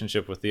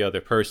relationship with the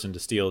other person to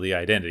steal the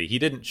identity. He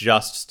didn't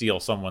just steal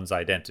someone's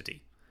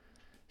identity.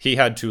 He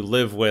had to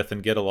live with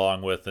and get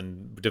along with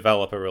and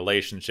develop a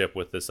relationship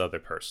with this other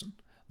person.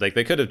 Like,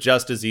 they could have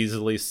just as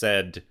easily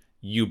said,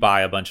 you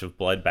buy a bunch of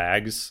blood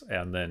bags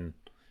and then,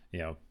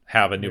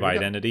 have a new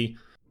identity.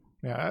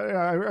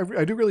 Yeah,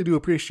 I do really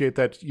appreciate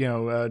that,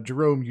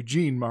 Jerome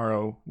Eugene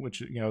Morrow, which,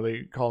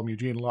 they call him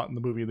Eugene a lot in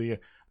the movie, the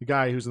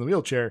guy who's in the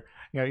wheelchair,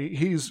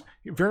 he's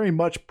very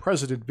much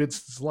present in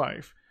Vincent's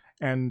life.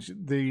 And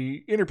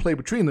the interplay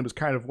between them is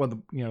kind of one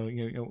of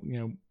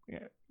the,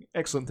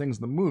 excellent things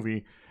in the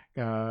movie,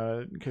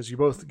 because you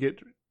both get,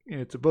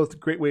 it's both a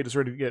great way to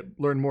sort of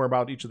learn more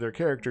about each of their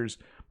characters,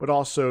 but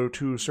also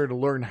to sort of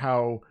learn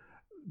how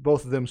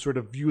both of them sort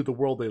of view the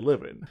world they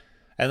live in.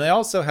 And they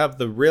also have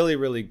the really,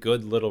 really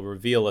good little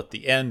reveal at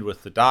the end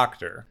with the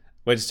doctor,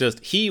 which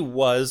just, he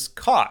was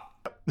caught.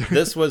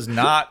 This was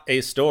not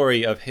a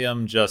story of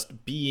him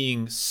just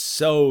being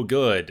so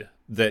good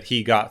that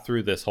he got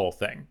through this whole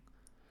thing.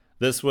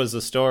 This was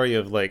a story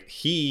of,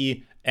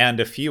 he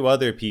and a few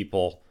other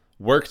people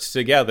worked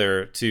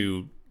together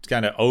to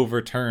kind of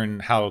overturn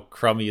how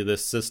crummy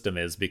this system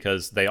is,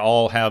 because they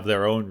all have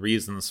their own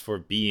reasons for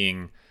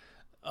being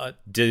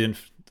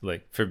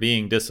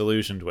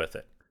disillusioned with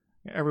it.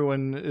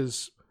 Everyone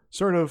is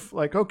sort of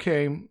like,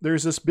 okay,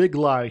 there's this big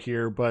lie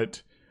here,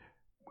 but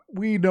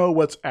we know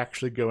what's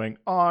actually going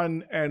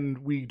on, and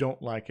we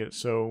don't like it,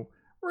 so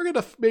we're going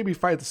to maybe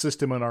fight the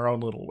system in our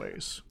own little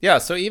ways. Yeah,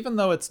 so even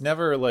though it's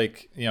never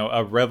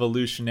a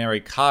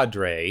revolutionary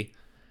cadre,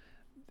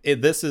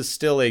 this is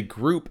still a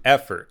group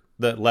effort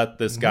that let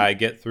this guy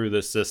get through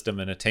this system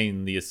and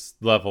attain this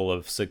level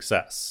of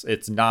success.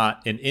 It's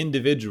not an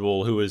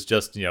individual who is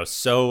just,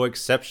 so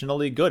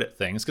exceptionally good at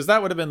things, because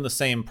that would have been the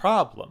same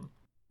problem.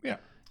 Yeah.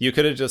 You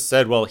could have just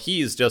said, well,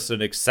 he's just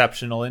an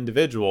exceptional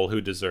individual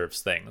who deserves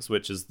things,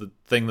 which is the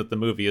thing that the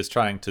movie is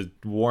trying to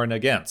warn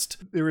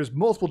against. There was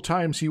multiple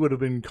times he would have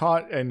been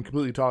caught and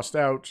completely tossed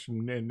out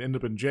and end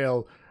up in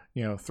jail,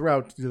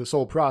 throughout this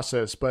whole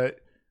process,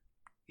 but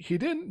he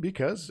didn't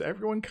because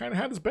everyone kind of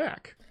had his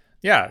back.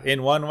 Yeah,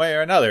 in one way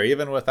or another,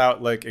 even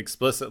without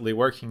explicitly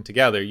working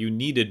together, you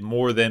needed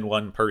more than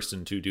one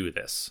person to do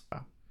this.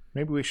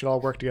 Maybe we should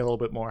all work together a little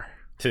bit more.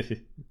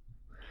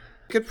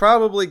 Could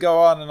probably go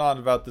on and on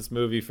about this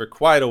movie for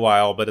quite a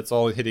while, but it's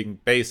all hitting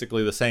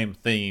basically the same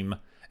theme.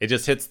 It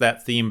just hits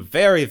that theme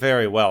very,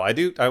 very well.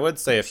 I would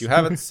say if you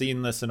haven't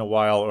seen this in a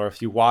while, or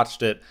if you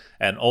watched it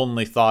and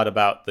only thought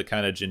about the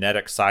kind of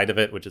genetic side of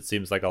it, which it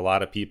seems like a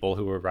lot of people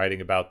who were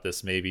writing about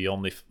this maybe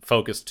only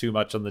focused too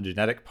much on the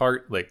genetic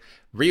part,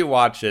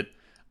 rewatch it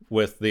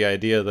with the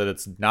idea that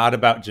it's not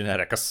about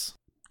genetics.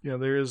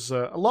 There's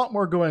a lot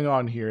more going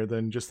on here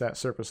than just that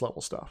surface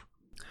level stuff.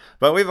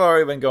 But we've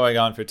already been going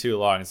on for too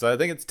long, so I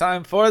think it's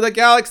time for the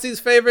Galaxy's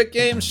Favorite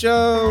Game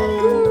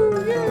Show!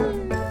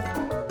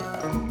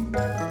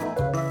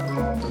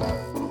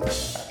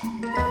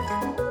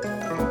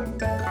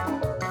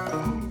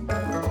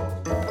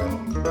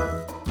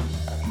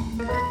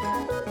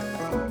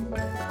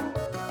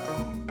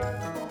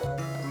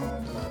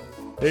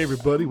 Hey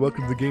everybody,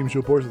 welcome to the game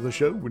show portion of the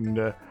show,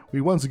 and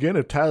we once again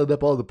have tallied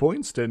up all the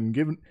points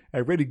and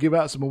are ready to give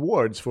out some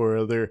awards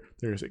for their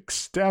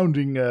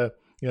astounding,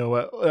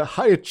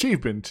 high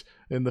achievement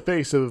in the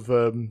face of,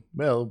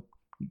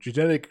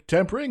 genetic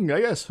tempering,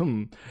 I guess.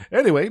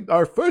 Anyway,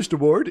 our first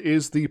award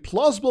is the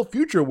Plausible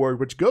Future Award,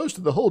 which goes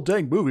to the whole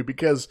dang movie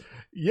because,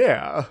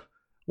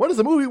 what does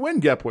the movie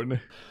win, Gepwin?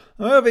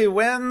 The movie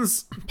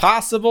wins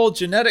possible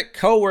genetic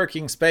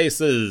co-working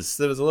spaces.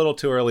 It was a little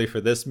too early for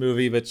this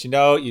movie, but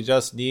you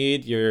just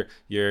need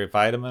your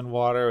vitamin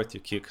water with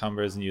your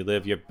cucumbers and you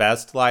live your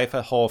best life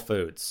at Whole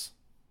Foods.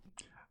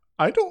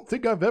 I don't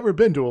think I've ever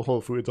been to a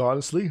Whole Foods,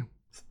 honestly.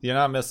 You're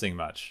not missing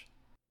much.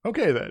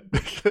 Okay, then.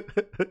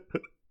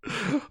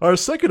 Our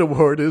second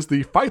award is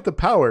the Fight the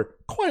Power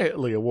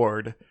Quietly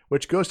Award,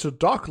 which goes to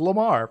Doc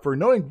Lamar for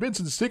knowing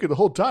Vincent's secret the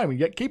whole time and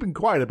yet keeping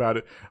quiet about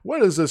it.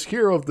 What is this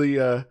hero of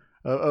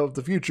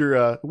the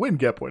future win,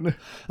 Gepwin?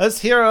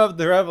 This hero of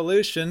the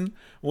revolution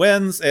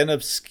wins an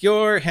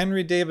obscure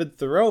Henry David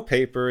Thoreau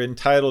paper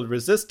entitled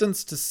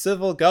Resistance to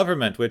Civil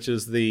Government, which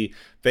is the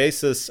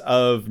basis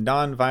of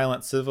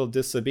nonviolent civil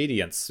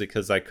disobedience,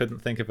 because I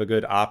couldn't think of a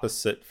good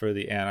opposite for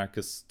the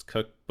anarchist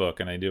cookbook,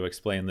 and I do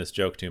explain this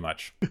joke too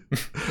much.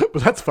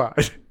 But that's fine.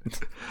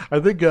 I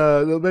think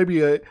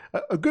maybe a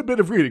good bit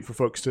of reading for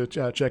folks to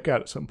check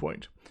out at some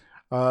point.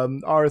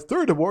 Our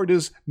third award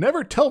is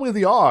Never Tell Me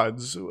the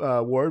Odds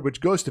award,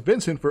 which goes to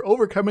Vincent for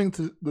overcoming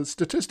the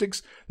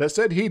statistics that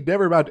said he'd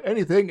never amount to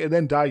anything and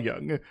then die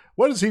young.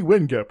 What does he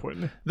win,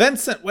 Gepwin?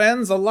 Vincent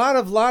wins a lot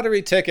of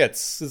lottery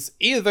tickets. It's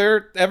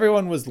either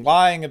everyone was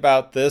lying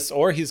about this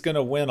or he's going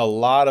to win a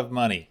lot of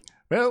money.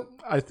 Well,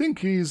 I think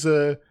he's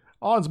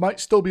odds might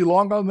still be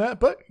long on that,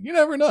 but you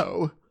never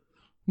know.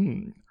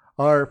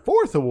 Our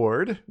fourth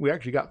award, we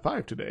actually got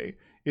 5 today,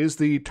 is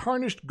the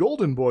Tarnished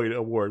Golden Boy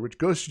Award, which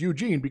goes to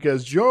Eugene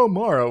because Jerome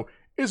Morrow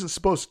isn't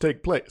supposed to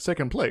take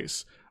second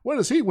place. What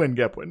does he win,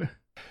 Gepwin?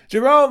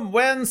 Jerome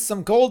wins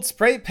some gold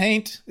spray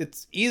paint.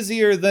 It's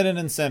easier than an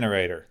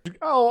incinerator.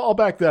 I'll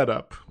back that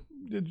up.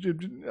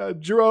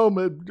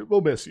 Jerome,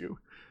 we'll miss you.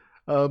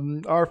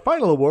 Our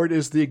final award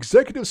is the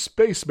Executive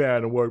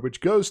Spaceman Award,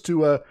 which goes to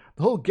the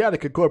whole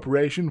Gattaca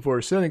Corporation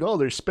for sending all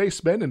their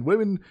spacemen and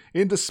women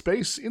into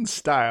space in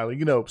style.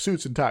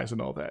 Suits and ties and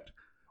all that.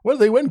 What do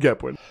they win,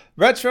 Gepwin?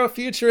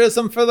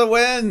 Retrofuturism for the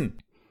win!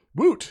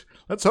 Woot!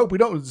 Let's hope we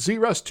don't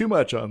Z-Rust too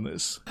much on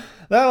this.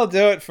 That'll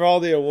do it for all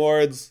the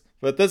awards.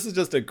 But this is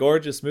just a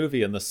gorgeous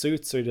movie, and the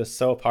suits are just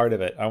so part of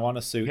it. I want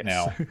a suit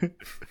now.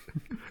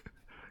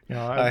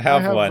 I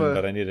have one,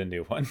 but I need a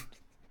new one.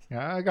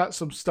 Yeah, I got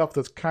some stuff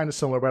that's kind of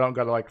similar, but I don't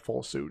got a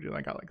full suit.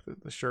 I got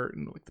the shirt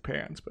and the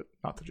pants, but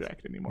not the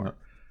jacket anymore.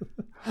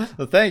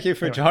 Well, thank you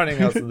for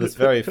joining us in this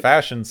very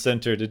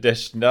fashion-centered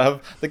edition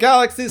of the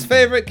Galaxy's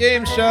Favorite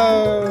Game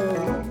Show!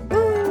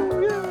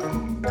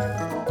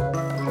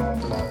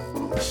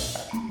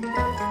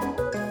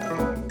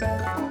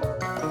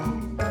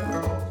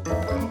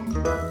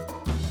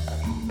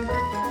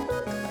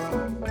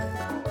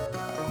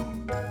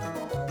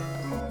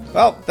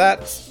 Well,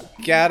 that's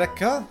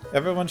Gattaca.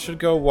 Everyone should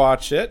go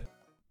watch it.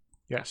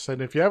 Yes,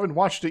 and if you haven't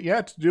watched it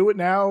yet, do it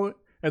now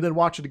and then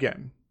watch it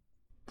again.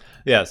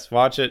 Yes,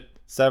 watch it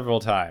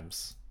several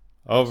times,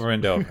 over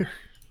and over.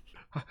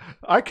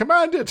 I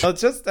command it! Well,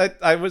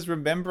 I was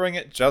remembering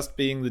it just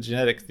being the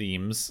genetic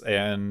themes,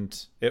 and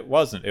it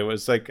wasn't. It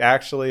was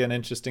actually an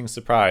interesting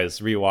surprise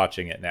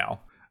rewatching it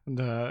now.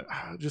 And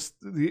just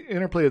the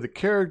interplay of the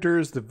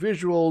characters, the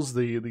visuals,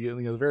 the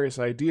various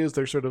ideas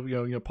they're sort of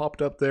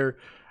popped up there,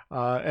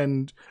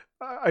 and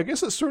I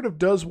guess it sort of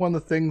does one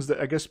of the things that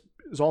I guess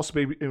is also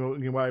maybe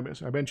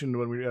I mentioned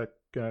when we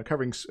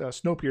covering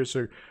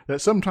Snowpiercer,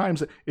 that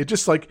sometimes it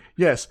just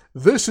yes,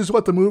 this is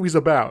what the movie's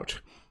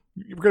about.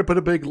 We're going to put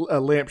a big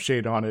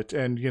lampshade on it,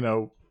 and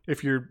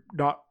if you're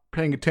not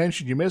paying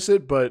attention, you miss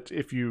it. But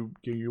if you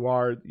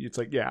are, it's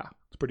like, yeah,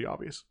 it's pretty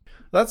obvious.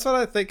 That's what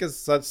I think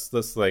is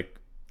this like,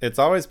 it's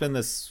always been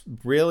this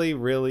really,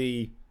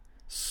 really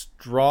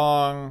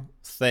strong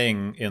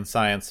thing in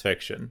science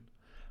fiction,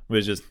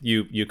 which is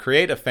you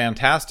create a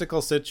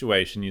fantastical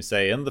situation. You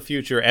say, in the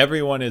future,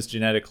 everyone is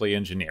genetically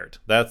engineered.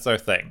 That's our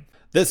thing.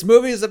 This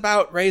movie is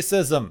about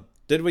racism.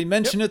 Did we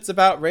mention It's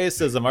about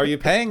racism? Are you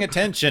paying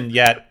attention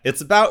yet?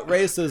 It's about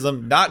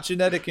racism, not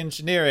genetic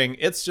engineering.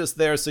 It's just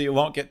there so you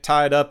won't get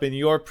tied up in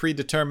your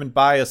predetermined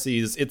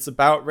biases. It's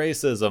about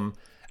racism.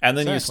 And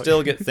then you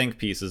still get think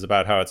pieces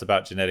about how it's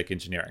about genetic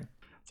engineering.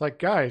 It's like,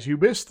 guys, you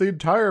missed the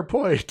entire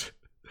point.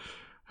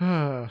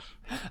 I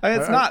mean,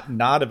 it's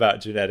not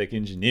about genetic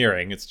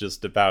engineering. It's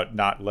just about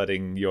not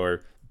letting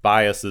your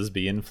biases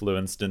be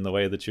influenced in the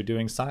way that you're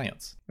doing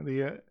science.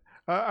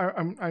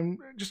 I'm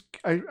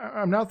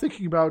now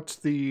thinking about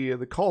the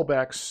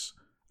callbacks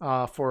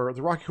for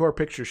the Rocky Horror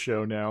Picture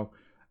Show now.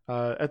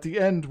 At the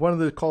end, one of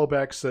the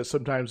callbacks that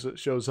sometimes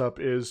shows up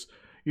is,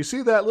 you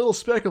see that little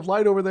speck of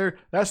light over there?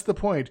 That's the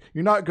point.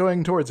 You're not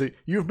going towards it.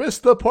 You've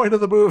missed the point of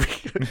the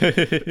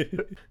movie.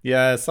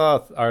 Yeah, I saw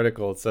an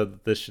article that said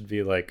that this should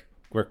be like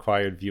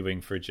required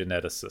viewing for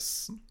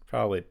geneticists.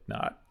 Probably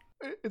not.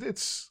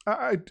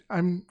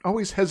 I'm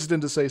always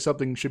hesitant to say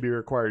something should be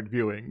required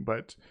viewing,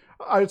 but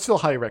I'd still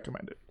highly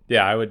recommend it.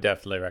 Yeah, I would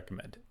definitely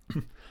recommend it.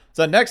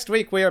 So next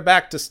week we are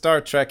back to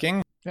Star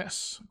Trekking.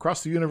 Yes,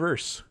 across the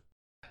universe.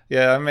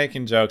 Yeah, I'm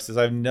making jokes because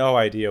I have no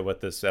idea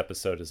what this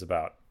episode is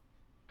about.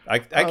 I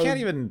can't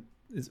even...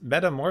 Is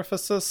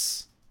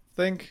Metamorphosis,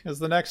 think, is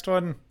the next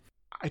one?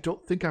 I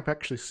don't think I've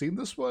actually seen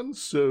this one,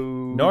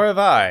 so... Nor have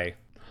I.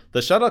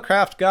 The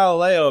shuttlecraft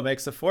Galileo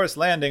makes a forced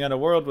landing on a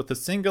world with a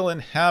single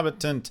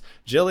inhabitant,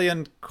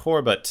 Gillian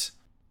Corbett.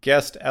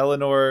 Guest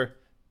Eleanor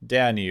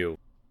Danu.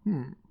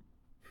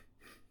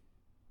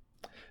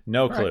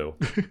 No clue.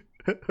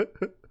 Right.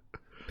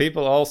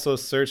 People also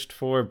searched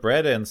for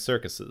bread and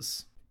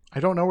circuses. I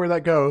don't know where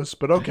that goes,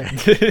 but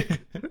okay.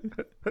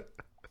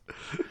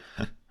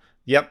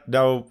 Yep,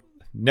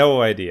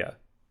 no idea.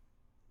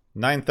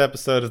 9th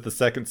episode of the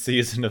 2nd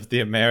season of the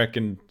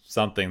American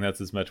something.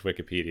 That's as much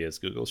Wikipedia as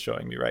Google's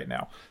showing me right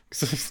now.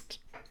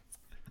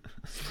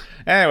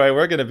 Anyway,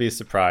 we're going to be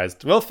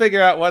surprised. We'll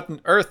figure out what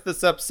on earth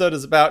this episode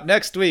is about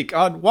next week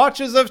on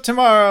Watchers of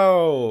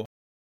Tomorrow.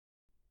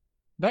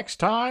 Next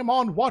time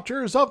on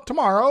Watchers of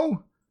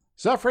Tomorrow,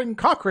 Zephyrin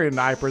Cochrane,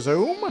 I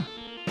presume.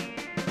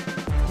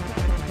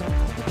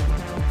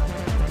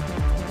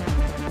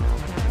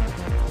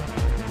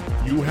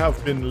 You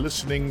have been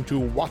listening to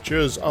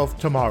Watchers of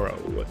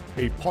Tomorrow,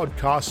 a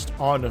podcast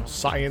on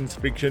science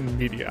fiction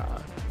media.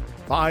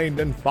 Find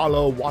and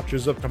follow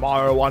Watchers of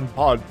Tomorrow on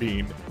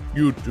Podbean,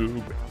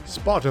 YouTube,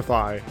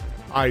 Spotify,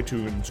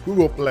 iTunes,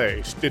 Google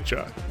Play,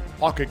 Stitcher,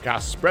 Pocket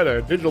Cast,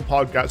 Spreader, Digital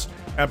Podcast,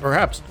 and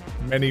perhaps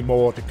many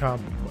more to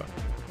come.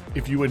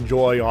 If you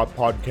enjoy our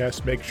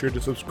podcast, make sure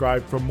to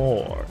subscribe for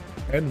more.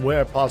 And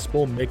where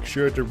possible, make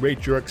sure to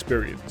rate your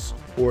experience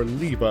or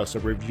leave us a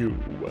review.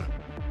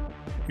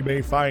 You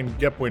may find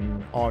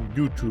Gepwin on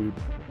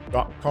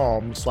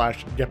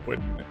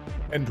youtube.com/Gepwin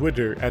and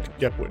Twitter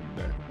 @Gepwin.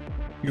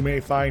 You may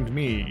find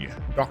me,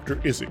 Dr.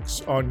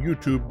 Isix, on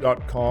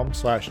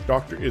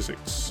youtube.com/Dr.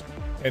 Isix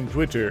and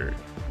Twitter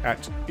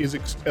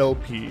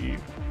 @IsixLP.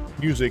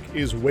 Music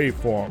is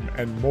Waveform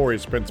and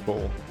Maury's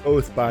Principle,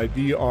 both by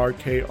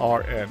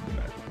DRKRN.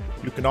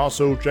 You can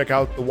also check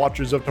out the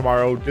Watchers of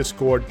Tomorrow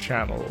Discord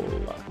channel.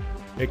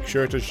 Make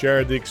sure to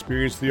share the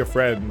experience with your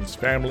friends,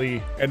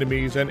 family,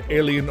 enemies, and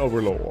alien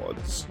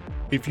overlords.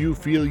 If you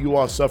feel you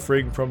are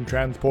suffering from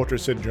transporter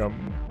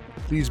syndrome,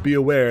 please be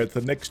aware that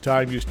the next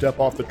time you step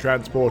off the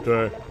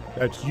transporter,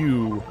 that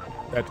you,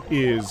 that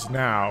is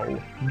now,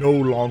 no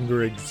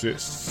longer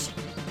exists.